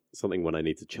as like something when I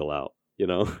need to chill out, you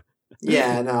know.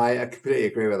 Yeah, no, I completely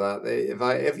agree with that.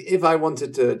 If I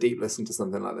wanted to deep listen to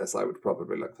something like this, I would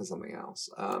probably look for something else.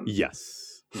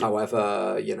 Yes.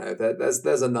 However, you know,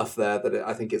 there's enough there that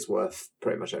I think it's worth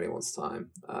pretty much anyone's time.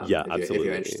 Absolutely. If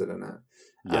you're interested in it.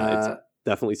 Yeah, it's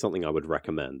definitely something I would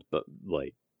recommend, but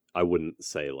like I wouldn't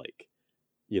say like,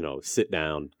 you know, sit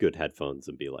down, good headphones,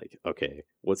 and be like, okay,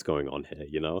 what's going on here?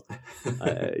 You know,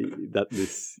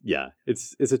 it's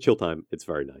a chill time. It's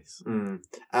very nice.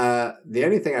 The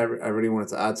only thing I really wanted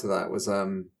to add to that was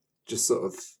just sort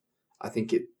of, I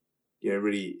think it, you know,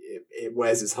 really it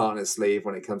wears its heart on its sleeve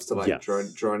when it comes to like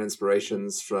drawing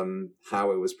inspirations from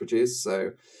how it was produced.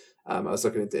 So I was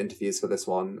looking into interviews for this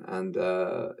one, and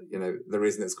you know, the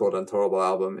reason it's called Untourable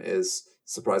Album is,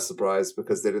 surprise, surprise,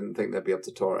 because they didn't think they'd be able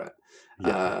to tour it.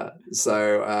 But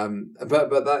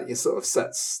that sort of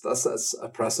sets a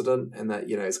precedent in that,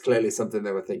 you know, it's clearly something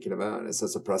they were thinking about, and it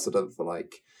sets a precedent for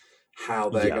like how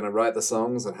they're going to write the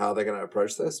songs and how they're going to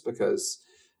approach this, because,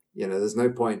 you know, there's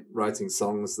no point writing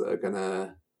songs that are going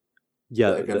to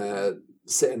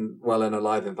sit in a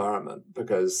live environment,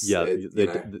 because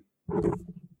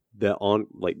there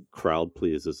aren't like crowd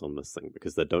pleasers on this thing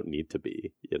because there don't need to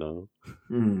be, you know.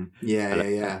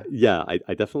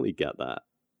 I definitely get that.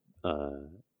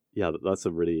 That's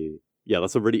a really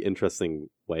interesting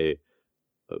way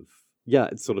of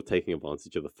it's sort of taking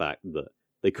advantage of the fact that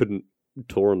they couldn't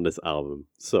tour on this album,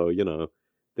 so, you know,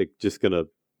 they're just gonna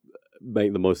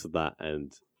make the most of that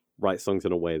and write songs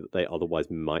in a way that they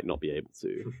otherwise might not be able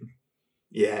to.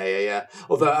 Yeah.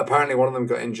 Although apparently one of them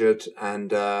got injured,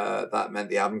 and that meant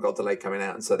the album got delayed coming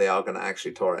out, and so they are going to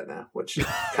actually tour it now, which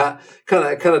kind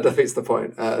of defeats the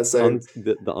point.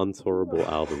 The Untourable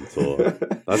Album tour.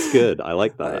 That's good. I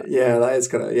like that. That is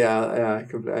kind of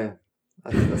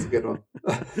I think that's a good one.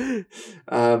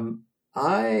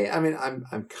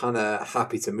 I'm kind of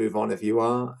happy to move on if you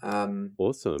are.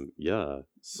 Awesome. Yeah.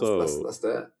 So let's do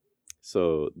it.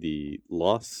 So the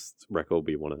last record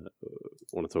we want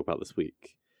to talk about this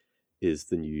week is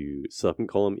the new Serpent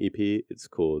Column EP. It's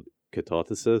called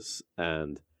Catharsis,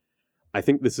 and I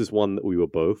think this is one that we were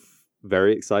both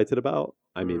very excited about.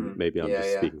 I mean, maybe I'm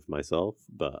just speaking for myself,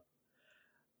 but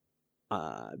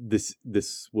this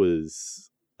was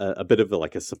a bit of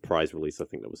a surprise release. I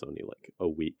think that was only like a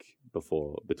week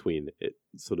between it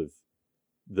sort of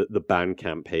the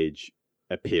Bandcamp page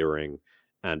appearing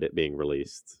and it being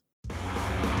released.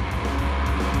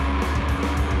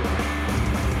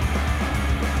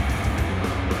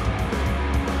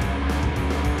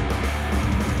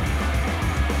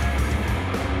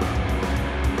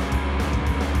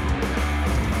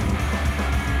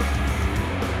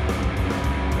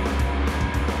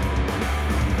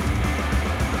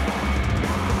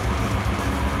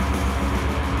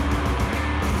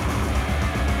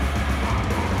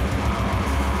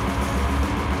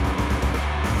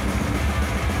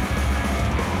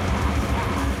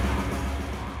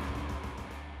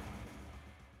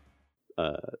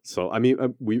 So, I mean,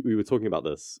 we were talking about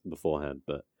this beforehand,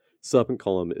 but Serpent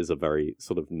Column is a very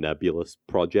sort of nebulous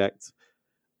project.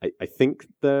 I think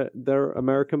they're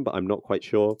American, but I'm not quite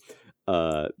sure. They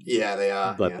are.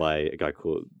 Led by a guy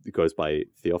goes by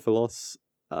Theophilos,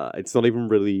 it's not even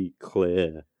really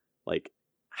clear like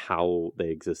how they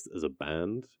exist as a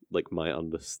band. Like my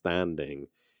understanding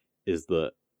is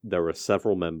that there are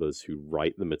several members who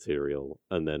write the material,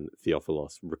 and then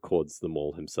Theophilos records them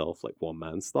all himself, like one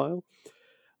man style.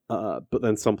 But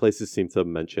then some places seem to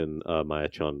mention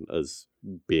Maya-chan as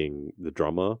being the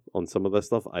drummer on some of their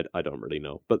stuff. I don't really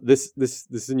know. But this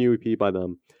is a new EP by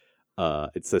them.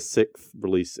 It's their 6th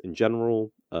release in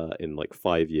general in like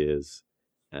 5 years.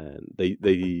 And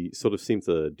they sort of seem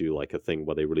to do like a thing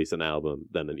where they release an album,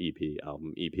 then an EP,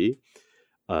 album, EP.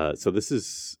 So this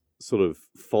is sort of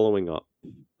following up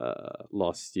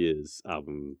last year's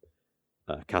album,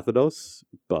 Cathodos,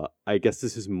 but I guess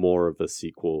this is more of a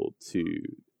sequel to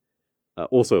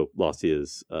also last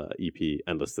year's EP,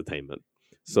 Endless Attainment.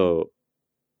 So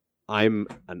I'm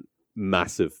a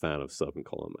massive fan of Serpent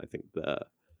Column. I think they're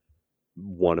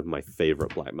one of my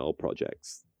favorite black metal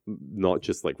projects, not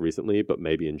just like recently, but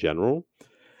maybe in general.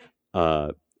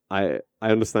 I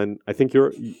understand. I think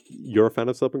you're a fan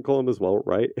of Serpent Column as well,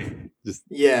 right?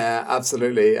 Yeah,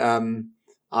 absolutely.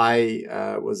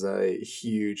 I was a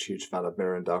huge fan of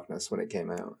Mirror in Darkness when it came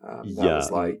out. That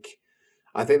was like,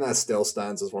 I think that still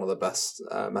stands as one of the best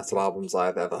metal albums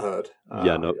I've ever heard.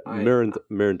 Mirror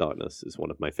in Darkness is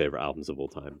one of my favorite albums of all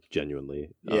time. Genuinely.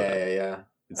 Yeah.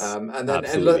 And then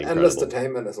Endless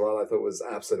Attainment as well, I thought was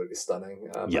absolutely stunning.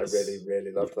 Yes. I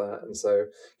really loved that. And so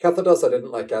Cathodos I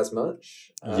didn't like as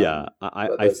much.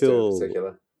 I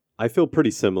feel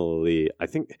pretty similarly. I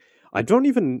think I don't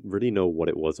even really know what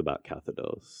it was about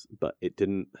Cathodos, but it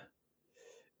didn't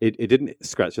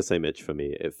scratch the same itch for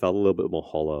me. It felt a little bit more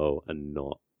hollow and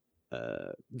not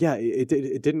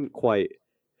it didn't quite,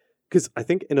 because I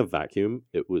think in a vacuum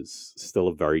it was still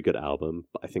a very good album,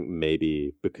 but I think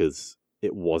maybe because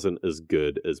it wasn't as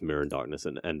good as Mirror in Darkness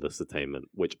and Endless Attainment,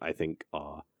 which I think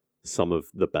are some of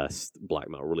the best black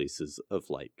metal releases of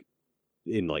like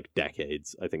in like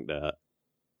decades. I think they're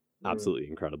absolutely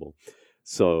incredible.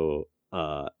 So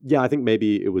I think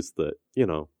maybe it was that,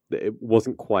 it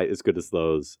wasn't quite as good as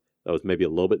those. I was maybe a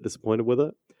little bit disappointed with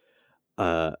it.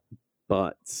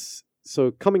 But so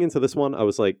coming into this one, I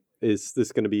was like, is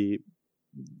it going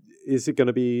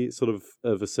to be sort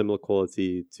of a similar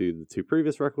quality to the 2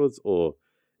 previous records, or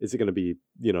is it going to be,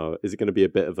 a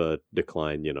bit of a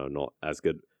decline, not as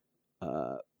good?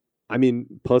 I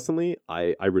mean, personally,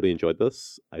 I really enjoyed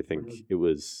this. I think it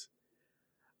was,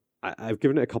 I've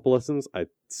given it a couple listens. I'd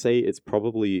say it's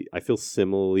probably, I feel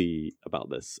similarly about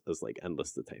this as like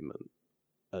Endless Attainment,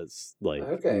 as like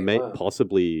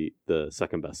possibly the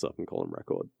second best Serpent Column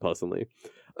record, personally.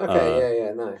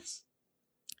 Nice.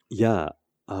 Yeah.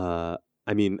 I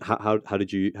mean, how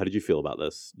did you feel about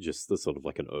this? Just the sort of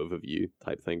like an overview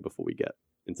type thing before we get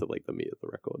into like the meat of the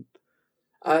record.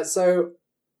 So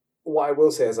what I will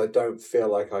say is I don't feel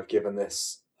like I've given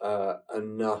this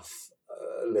enough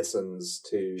listens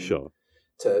to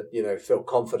feel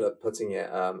confident putting it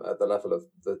at the level of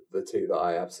the 2 that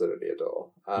I absolutely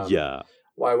adore.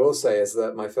 What I will say is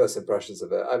that my first impressions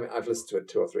of it, I mean, I've listened to it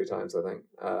 2 or 3 times, I think.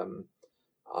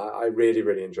 I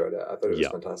really enjoyed it. I thought it was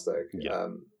fantastic.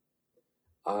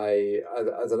 I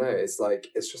don't know. It's like,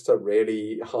 it's just a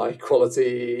really high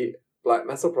quality black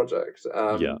metal project.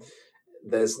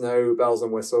 There's no bells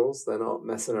and whistles. They're not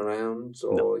messing around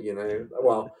or,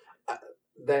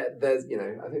 there's,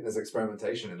 I think there's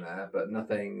experimentation in there, but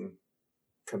nothing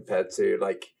compared to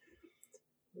like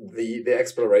the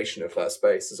exploration of First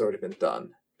Space has already been done.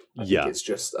 I think it's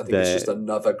just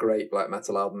another great black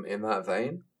metal album in that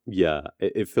vein. Yeah,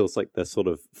 it feels like they're sort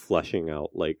of fleshing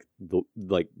out like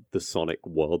the sonic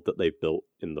world that they built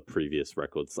in the previous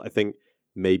records. I think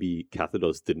maybe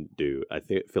Cathodos didn't do. I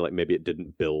feel like maybe it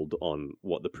didn't build on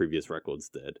what the previous records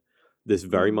did. This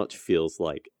very much feels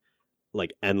like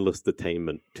Endless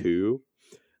Attainment 2,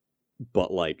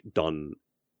 but like done,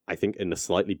 I think, in a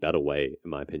slightly better way, in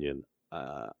my opinion.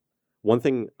 One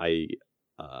thing I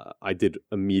did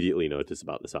immediately notice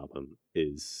about this album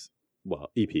is,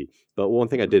 well, EP, but one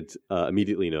thing I did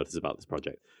immediately notice about this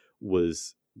project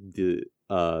was the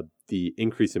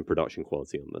increase in production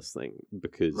quality on this thing,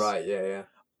 because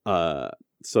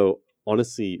so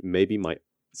honestly, maybe my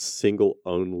single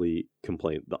only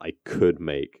complaint that I could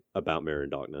make about Mirror in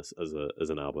Darkness as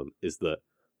an album is that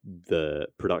the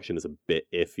production is a bit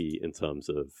iffy in terms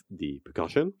of the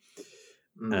percussion.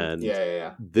 And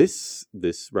this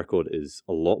record is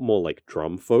a lot more like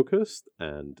drum focused,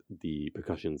 and the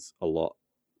percussion's a lot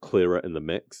clearer in the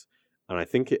mix, and I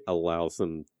think it allows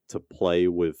them to play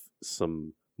with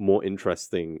some more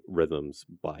interesting rhythms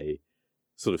by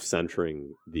sort of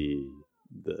centering the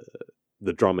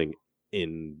drumming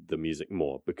in the music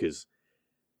more, because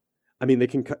I mean, they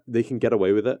can get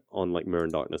away with it on like Mirror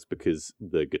and Darkness because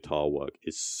the guitar work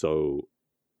is so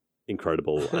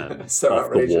incredible and So off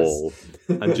outrageous. the wall,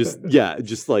 and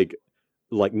just like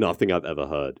nothing I've ever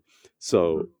heard.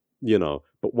 So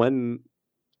but when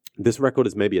this record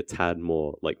is maybe a tad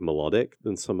more like melodic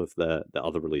than some of their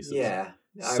other releases. Yeah,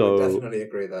 I So- would definitely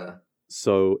agree there.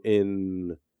 So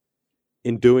in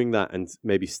doing that and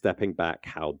maybe stepping back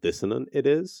how dissonant it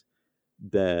is,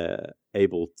 they're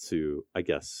able to, I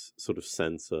guess, sort of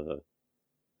censor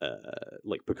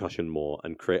like percussion more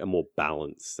and create a more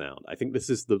balanced sound. I think this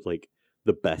is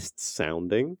the best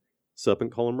sounding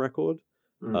Serpent Column record,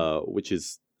 which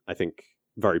is, I think,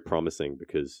 very promising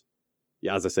because,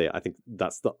 yeah, as I say, I think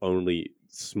that's the only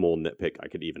small nitpick I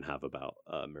could even have about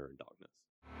Mirror and Darkness.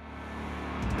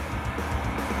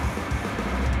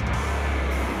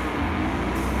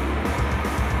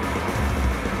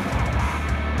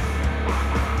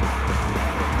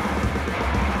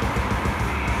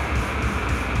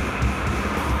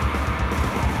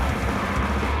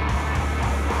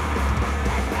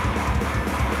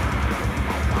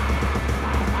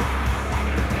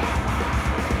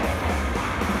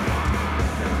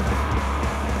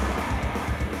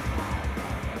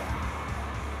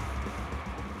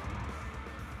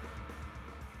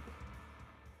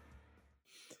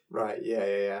 Right.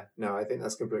 Yeah. No, I think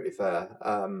that's completely fair.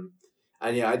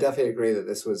 And yeah, I definitely agree that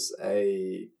this was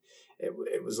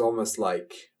it was almost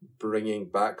like bringing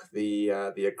back the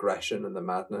aggression and the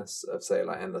madness of, say,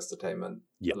 like Endless Entertainment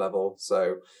Yeah. level.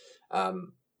 So,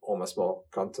 almost more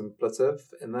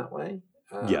contemplative in that way.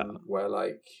 Yeah. Where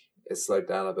like it slowed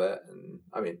down a bit, and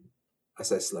I mean, I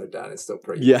say slowed down, it's still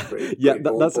pretty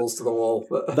that's balls to the wall.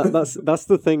 But that's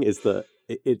the thing, is that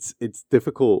it's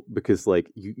difficult because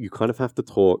like you kind of have to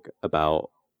talk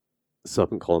about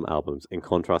Serpent Column albums in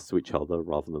contrast to each other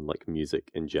rather than like music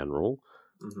in general.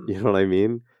 You know what I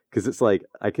mean? Because it's like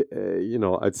I'd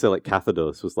say like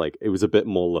Cathodos was like, it was a bit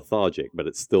more lethargic, but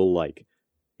it's still like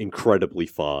incredibly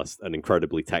fast and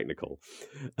incredibly technical.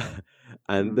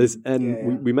 And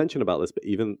we mentioned about this, but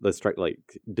even there's track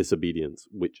like Disobedience,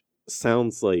 which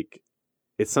sounds like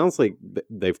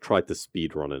they've tried to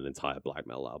speed run an entire black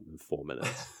metal album in 4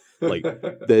 minutes. Like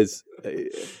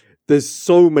there's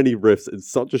so many riffs in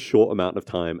such a short amount of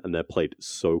time, and they're played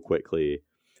so quickly.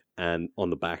 And on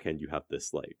the back end, you have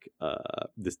this like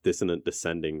this dissonant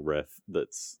descending riff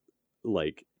that's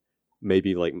like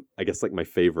maybe like, I guess, like my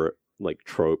favorite like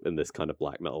trope in this kind of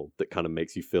black metal, that kind of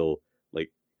makes you feel like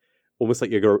almost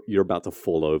like you're about to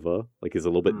fall over, like it's a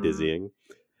little bit dizzying.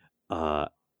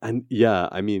 And yeah,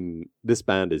 I mean, this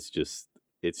band is just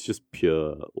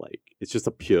pure, like it's just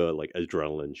a pure like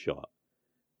adrenaline shot.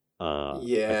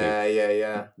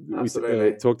 Yeah.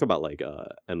 Absolutely. We talked about like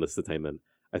Endless Entertainment.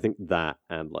 I think that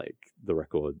and like the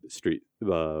record Street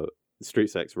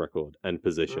Sex record and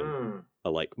Position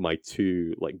are like my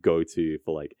two like go-to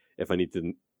for like if I need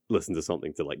to listen to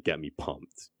something to like get me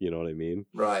pumped. You know what I mean?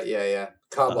 Right. Yeah.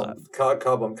 Carbon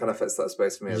kind of fits that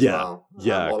space for me as well.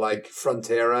 Yeah. Or like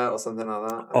Frontera or something like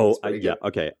that. Yeah.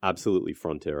 Okay. Absolutely,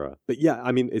 Frontera. But yeah,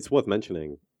 I mean, it's worth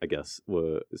mentioning, I guess,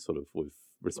 we're sort of with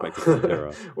respect to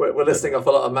Frontera. we're listing off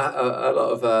a lot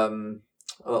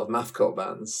of mathcore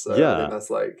bands. So I think that's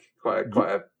like quite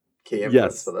a key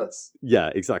influence for this. Yeah,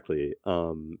 exactly.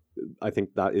 I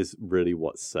think that is really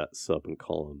what sets Serpent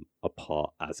Column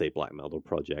apart as a black metal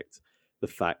project. The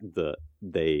fact that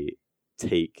they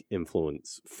take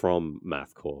influence from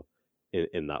mathcore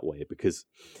in that way, because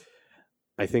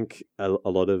I think a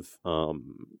lot of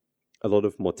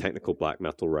more technical black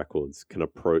metal records can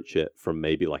approach it from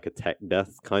maybe like a tech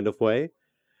death kind of way,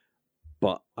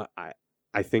 but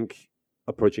I think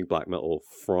approaching black metal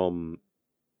from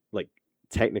like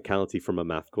technicality from a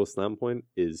mathcore standpoint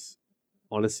is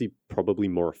honestly probably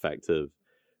more effective,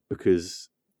 because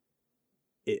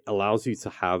it allows you to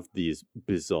have these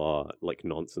bizarre like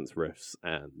nonsense riffs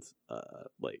and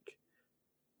like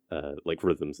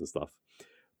rhythms and stuff,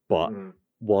 but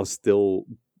while still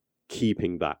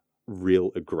keeping that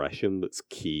real aggression that's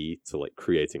key to like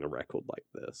creating a record like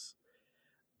this.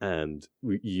 And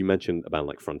you mentioned a band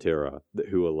like Frontera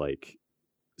who are like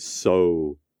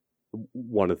so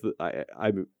one of the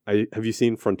I have you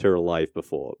seen Frontera live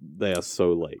before? They are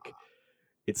so like,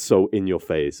 it's so in your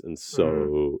face and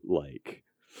so like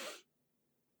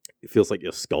it feels like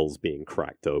your skull's being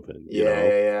cracked open.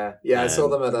 Yeah. I saw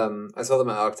them at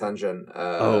Arctangent.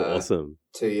 Awesome!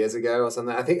 2 years ago or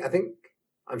something. I think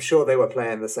I'm sure they were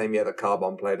playing the same year that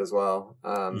Carbon played as well.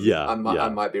 I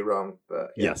might be wrong,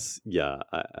 but yeah. Yes,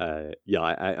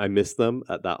 I missed them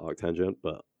at that Arctangent,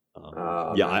 but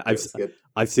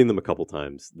I've seen them a couple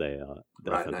times. They're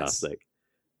fantastic.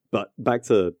 Nice. But back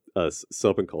to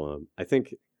Serpent Column, I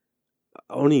think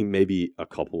only maybe a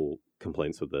couple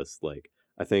complaints with this. Like,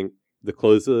 I think the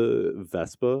closer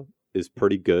Vesper is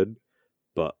pretty good,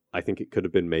 but I think it could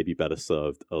have been maybe better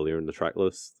served earlier in the track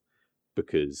list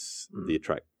because the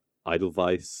track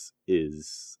Edelweiss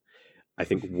is, I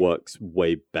think, works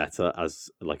way better as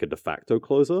like a de facto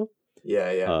closer.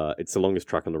 Yeah. It's the longest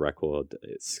track on the record.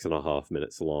 It's 6.5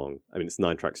 minutes long. I mean, it's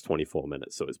 9 tracks, 24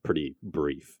 minutes, so it's pretty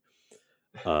brief.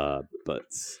 But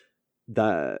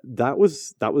that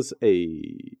was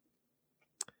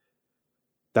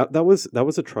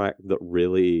a track that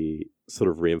really sort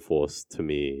of reinforced to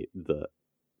me that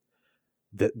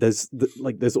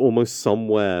there's almost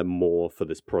somewhere more for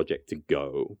this project to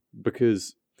go,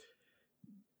 because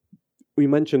we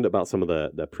mentioned about some of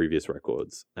their previous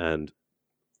records, and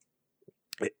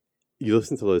you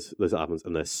listen to those albums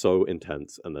and they're so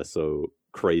intense and they're so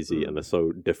crazy and they're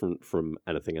so different from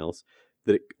anything else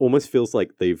that it almost feels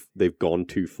like they've gone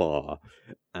too far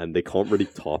and they can't really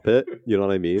top it. You know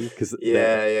what I mean? Because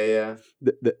yeah.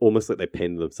 They're almost like they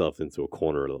painted themselves into a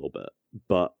corner a little bit.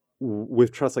 But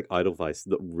with tracks like Edelweiss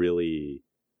that really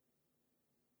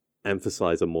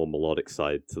emphasize a more melodic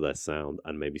side to their sound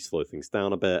and maybe slow things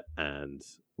down a bit, and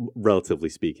relatively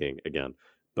speaking again,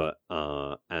 but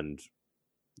and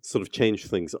sort of change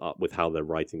things up with how they're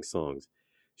writing songs,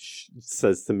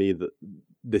 says to me that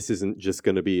this isn't just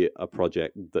going to be a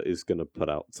project that is going to put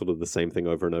out sort of the same thing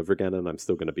over and over again, and I'm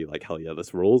still going to be like, hell yeah,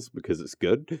 this rules because it's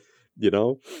good, you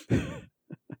know.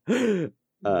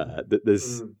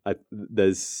 There's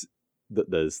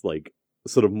like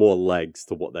sort of more legs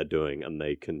to what they're doing, and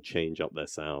they can change up their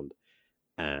sound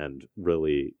and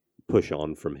really push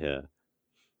on from here.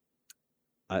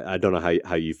 I don't know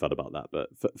how you felt about that, but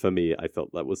for me, I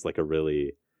felt that was like an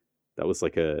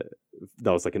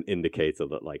indicator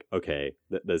that, like, okay,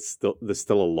 there's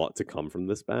still a lot to come from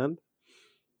this band.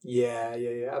 Yeah,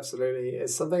 absolutely.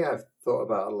 It's something I've thought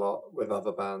about a lot with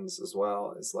other bands as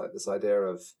well. It's like this idea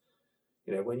of,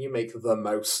 you know, when you make the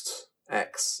most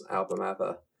X album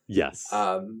ever, yes,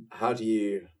 how do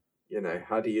you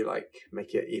like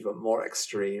make it even more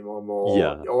extreme or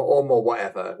more, or more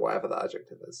whatever that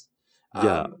adjective is.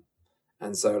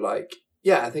 And so, like,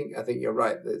 yeah, I think you're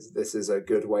right. This is a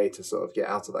good way to sort of get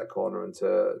out of that corner and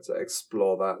to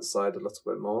explore that side a little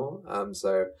bit more.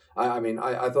 So I mean,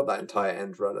 I thought that entire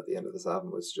end run at the end of this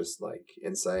album was just like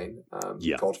insane.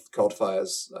 Cold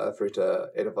Fires through to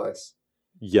Edelweiss.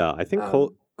 Yeah, I think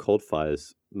Cold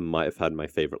Fires might have had my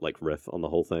favorite like riff on the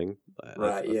whole thing.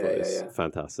 Right. Yeah.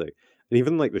 Fantastic. And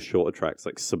even like the shorter tracks,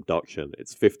 like Subduction,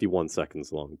 it's 51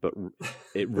 seconds long, but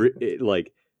it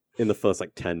like in the first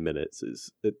like 10 minutes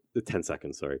is 10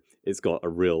 seconds. Sorry, it's got a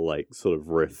real like sort of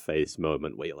riff face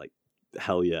moment where you're like,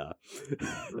 hell yeah.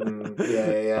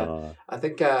 Yeah. I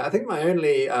think my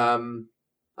only I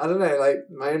don't know, like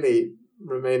my only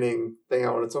remaining thing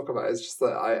I want to talk about is just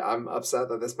that I'm upset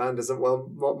that this band isn't more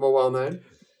well known.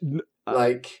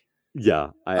 Like,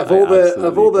 yeah, of all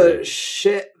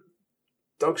the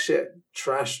dog shit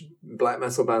trash black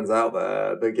metal bands out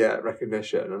there that get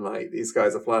recognition, and like these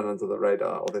guys are flying under the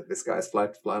radar, or this guy's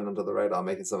flying under the radar,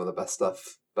 making some of the best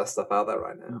stuff out there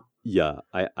right now. Yeah,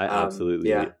 I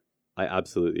absolutely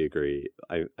agree.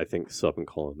 I think Serpent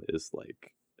Column is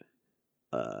like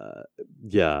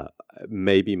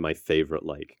maybe my favorite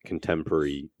like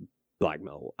contemporary black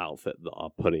metal outfit that are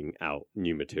putting out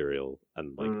new material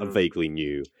and like a vaguely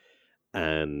new.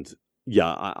 And yeah,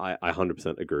 I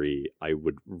 100% agree. I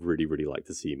would really, really like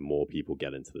to see more people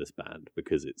get into this band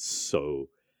because it's so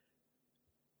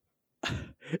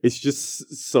it's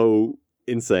just so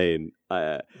insane.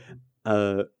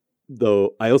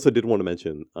 Though I also did want to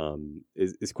mention,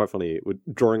 it's quite funny. We're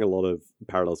drawing a lot of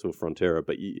parallels with Frontera,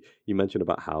 but you mentioned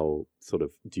about how sort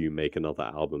of do you make another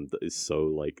album that is so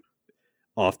like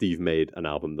after you've made an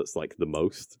album that's like the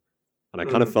most, and I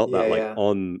kind of felt that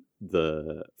on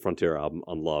the Frontera album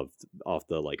Unloved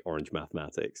after like Orange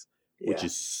Mathematics, which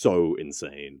is so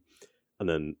insane, and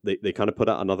then they kind of put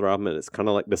out another album and it's kind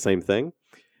of like the same thing,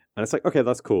 and it's like, okay,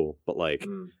 that's cool, but like.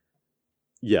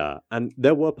 Yeah, and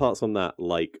there were parts on that,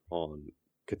 like on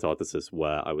Catharsis,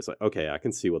 where I was like, okay, I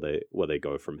can see where they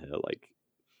go from here. Like,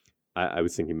 I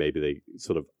was thinking maybe they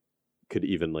sort of could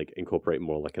even like incorporate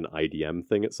more like an IDM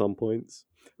thing at some points.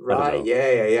 Right?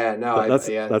 Yeah. No,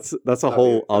 that's a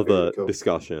whole other really cool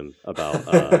discussion about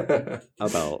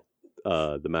about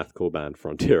the mathcore band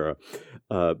Frontera.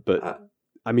 But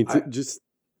I mean, just.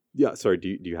 Yeah, sorry.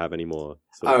 Do you have any more?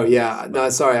 No,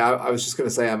 sorry. I was just going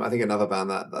to say, I think another band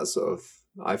that sort of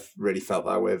I've really felt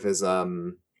that with is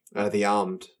the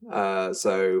Armed.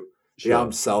 The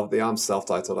Armed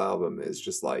self-titled album is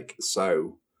just like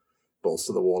so balls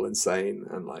to the wall insane,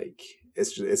 and like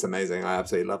it's amazing. I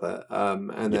absolutely love it.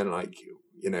 And then like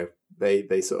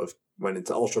they sort of went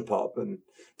into ultra pop and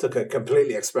took a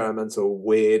completely experimental,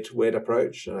 weird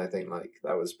approach, and I think like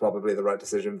that was probably the right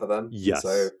decision for them. Yes.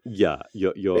 So yeah,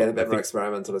 you're being a bit more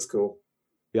experimental is cool.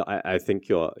 Yeah, I think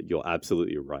you're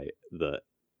absolutely right that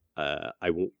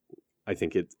I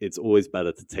think it's always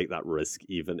better to take that risk,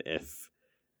 even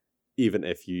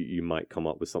if you might come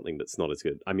up with something that's not as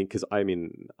good. I mean, because I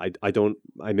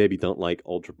maybe don't like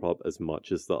ultra pop as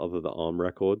much as the ARM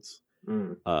records.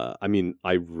 I mean,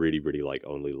 I really, really like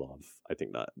Only Love. I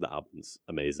think that the album's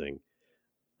amazing.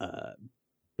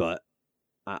 But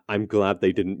I'm glad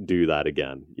they didn't do that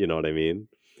again. You know what I mean?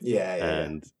 Yeah.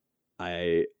 And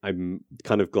I'm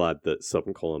kind of glad that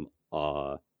Serpent Column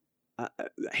are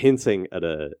hinting at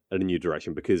a new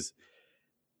direction, because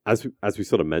as we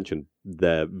sort of mentioned,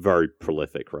 they're very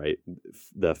prolific, right?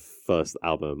 Their first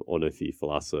album, Onofi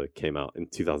Falasa, came out in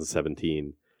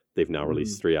 2017. They've now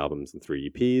released 3 albums and 3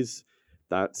 EPs.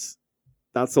 That's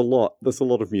a lot. That's a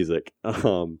lot of music.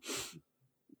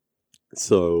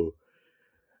 So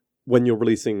when you're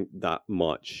releasing that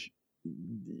much,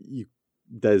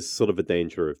 there's sort of a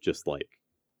danger of just like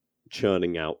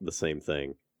churning out the same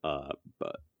thing.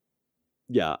 But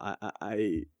yeah,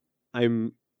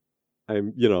 I'm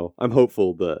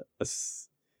hopeful that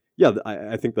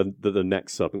I think that the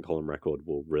next Serpent Column record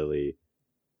will really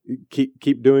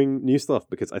keep doing new stuff,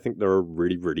 because I think they're a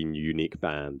really, really unique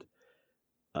band.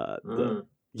 I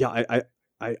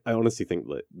honestly think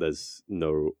that there's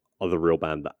no other real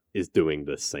band that is doing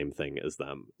the same thing as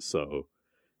them. So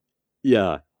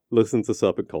yeah, listen to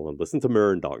Serpent Column, listen to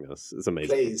Mirror in Darkness. It's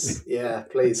amazing.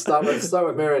 Please start with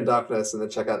Mirror in Darkness, and then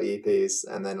check out the EPs,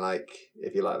 and then like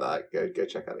if you like that, go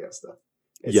check out the other stuff.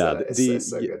 It's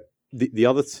so good. The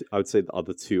other I would say the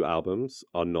other 2 albums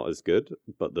are not as good,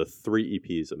 but the 3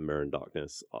 EPs of Mirror in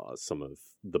Darkness are some of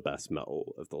the best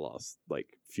metal of the last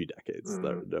like few decades.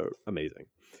 They're amazing.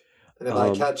 And if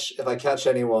I catch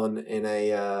anyone in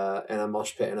a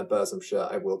mosh pit in a Burzum shirt,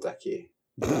 I will deck you.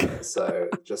 So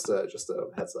just a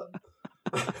heads up.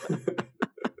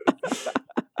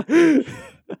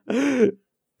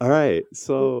 All right,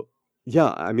 so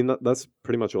yeah, I mean that's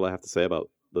pretty much all I have to say about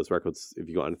those records. If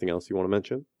you got anything else you want to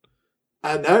mention?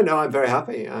 No, I'm very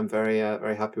happy. I'm very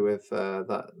happy with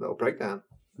that little breakdown.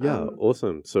 Yeah,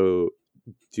 awesome. So,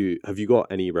 have you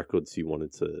got any records you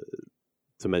wanted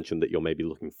to mention that you're maybe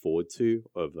looking forward to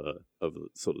over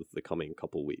sort of the coming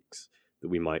couple weeks that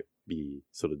we might be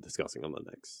sort of discussing on the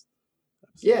next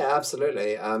episode? Yeah,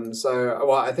 absolutely. I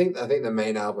think the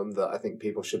main album that I think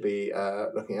people should be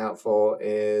looking out for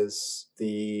is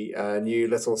the new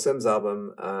Little Simz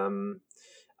album.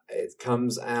 It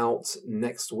comes out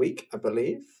next week, I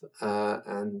believe,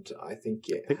 and I think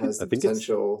it has the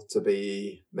potential to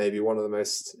be maybe one of the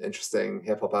most interesting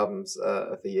hip-hop albums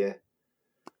of the year.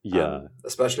 Yeah.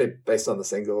 Especially based on the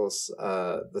singles.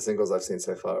 The singles I've seen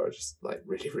so far are just like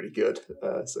really, really good.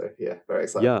 So yeah, very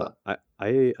excited about that.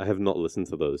 I have not listened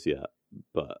to those yet,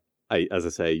 but I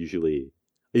usually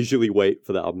wait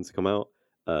for the album to come out.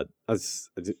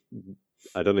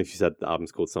 I don't know if you said the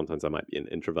album's called Sometimes I Might Be an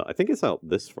Introvert. I think it's out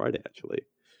this Friday, actually.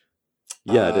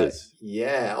 Yeah, it is.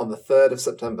 Yeah, on the 3rd of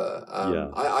September.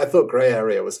 I thought Grey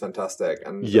Area was fantastic,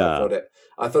 and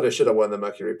I thought it should have won the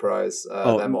Mercury Prize.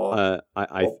 Black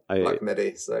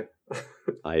Midi. So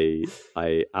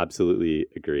I absolutely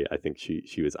agree. I think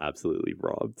she was absolutely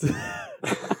robbed.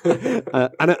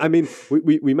 And I mean,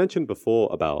 we mentioned before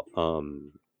about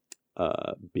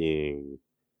being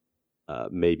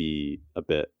maybe a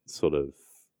bit sort of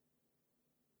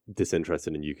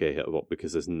disinterested in UK hip hop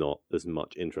because there's not as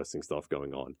much interesting stuff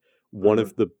going on. One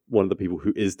of the people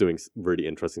who is doing really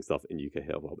interesting stuff in UK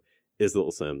hip hop is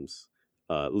Little Simz.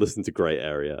 Listen to Grey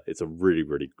Area. It's a really,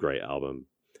 really great album.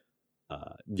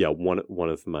 One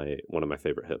of my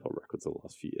favorite hip hop records of the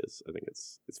last few years. I think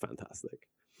it's fantastic.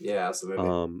 Yeah,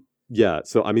 absolutely.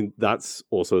 So I mean that's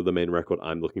also the main record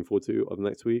I'm looking forward to of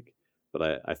next week.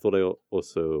 But I thought I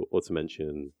also ought to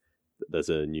mention that there's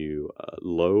a new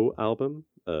Low album,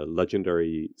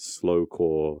 legendary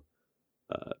slowcore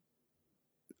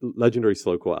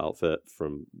outfit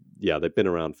from they've been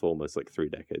around for almost like 3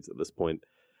 decades at this point.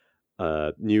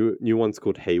 New one's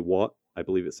called Hey What. I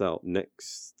believe it's out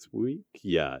next week.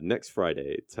 Yeah, next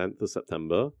Friday, 10th of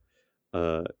September.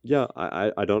 I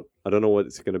don't know what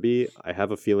it's going to be. I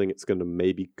have a feeling it's going to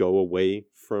maybe go away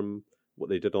from what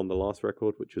they did on the last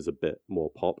record, which was a bit more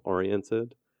pop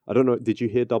oriented. I don't know. Did you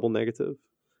hear Double Negative?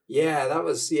 Yeah,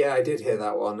 I did hear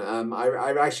that one.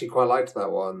 I actually quite liked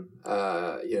that one.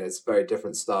 It's a very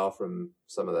different style from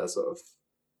some of their sort of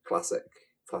classic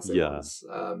ones.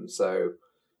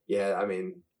 Yeah, I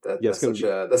mean, they're such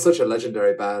a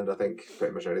legendary band. I think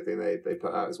pretty much anything they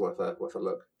put out is worth a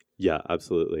look. Yeah,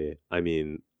 absolutely. I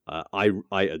mean, I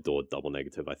adore Double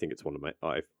Negative. I think it's one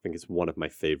of my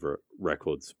favorite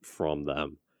records from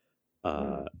them.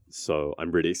 So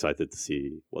I'm really excited to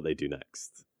see what they do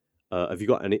next. Have you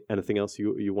got anything else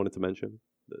you wanted to mention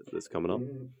that's coming up?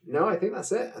 No, I think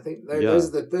that's it. I think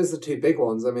those are the two big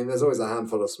ones. I mean, there's always a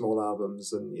handful of small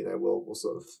albums, and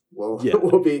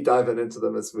we'll be diving into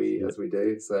them as we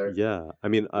do. So yeah, I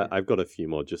mean, I've got a few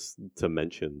more just to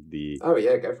mention the. Oh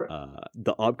yeah, go for it.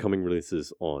 The upcoming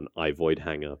releases on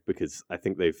Voidhanger, because I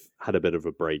think they've had a bit of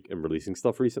a break in releasing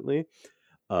stuff recently.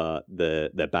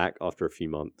 They're back after a few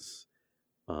months,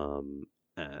 and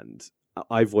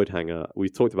Voidhanger,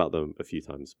 we've talked about them a few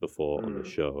times before on the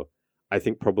show. I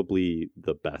think probably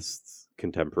the best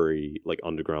contemporary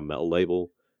underground metal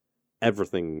label.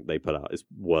 Everything they put out is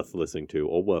worth listening to,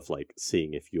 or worth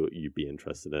seeing if you'd be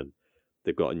interested in.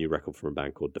 They've got a new record from a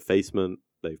band called Defacement.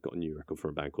 They've got a new record from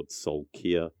a band called Soul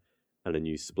Kia, and a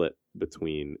new split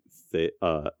between They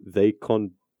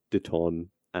Conditon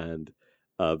and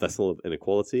Vessel of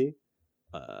Inequality.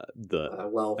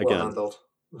 Well handled.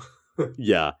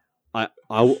 Yeah, I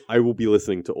will be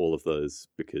listening to all of those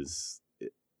because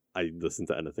I listen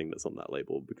to anything that's on that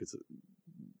label, because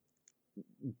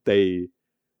they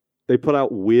put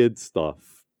out weird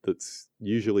stuff that's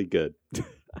usually good.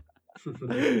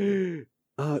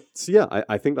 So yeah,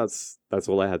 I think that's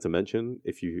all I had to mention.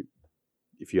 If you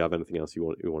have anything else you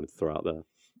wanted to throw out there.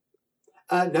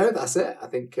 No, that's it. I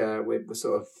think we're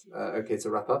sort of okay to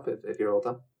wrap up if you're all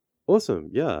done. Awesome.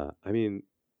 Yeah. I mean,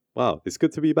 wow, it's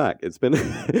good to be back. It's been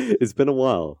it's been a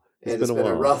while. It's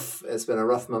been a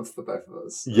rough month for both of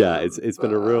us. Yeah, it's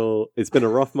been a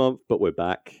rough month, but we're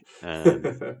back,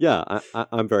 and yeah,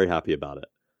 I'm very happy about it.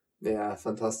 Yeah,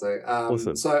 fantastic.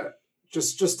 Awesome. So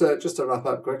just to wrap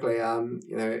up quickly,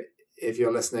 if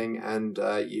you're listening and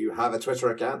you have a Twitter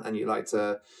account and you like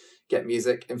to get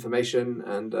music information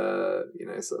and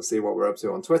sort of see what we're up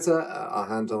to on Twitter, our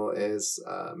handle is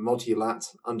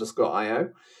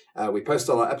multilat_io. We post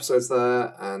all our episodes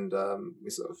there, and we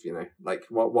sort of,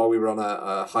 while we were on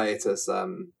a hiatus,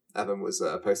 Evan was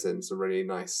posting some really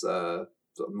nice sort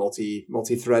of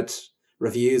multi-thread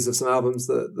reviews of some albums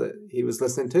that he was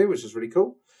listening to, which is really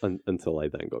cool. Until I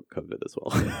then got COVID as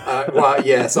well. Well,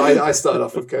 yeah. So I started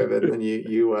off with COVID, and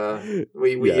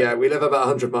we live about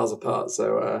 100 miles apart,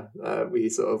 so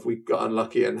we got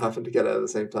unlucky and happened to get it at the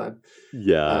same time.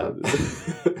 Yeah.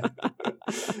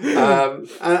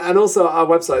 And also our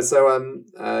website. So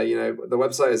the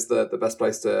website is the best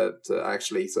place to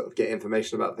actually sort of get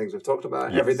information about things we've talked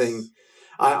about. Yes. Everything.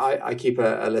 I keep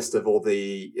a list of all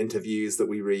the interviews that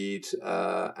we read,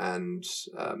 and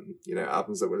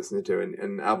albums that we're listening to,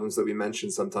 and albums that we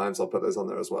mention. Sometimes I'll put those on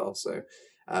there as well. So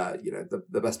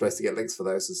the best place to get links for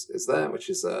those is there, which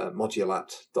is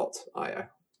modulat.io.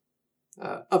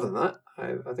 Other than that,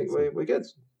 I think we're good.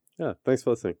 Yeah, thanks for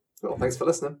listening. Well, thanks for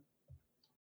listening.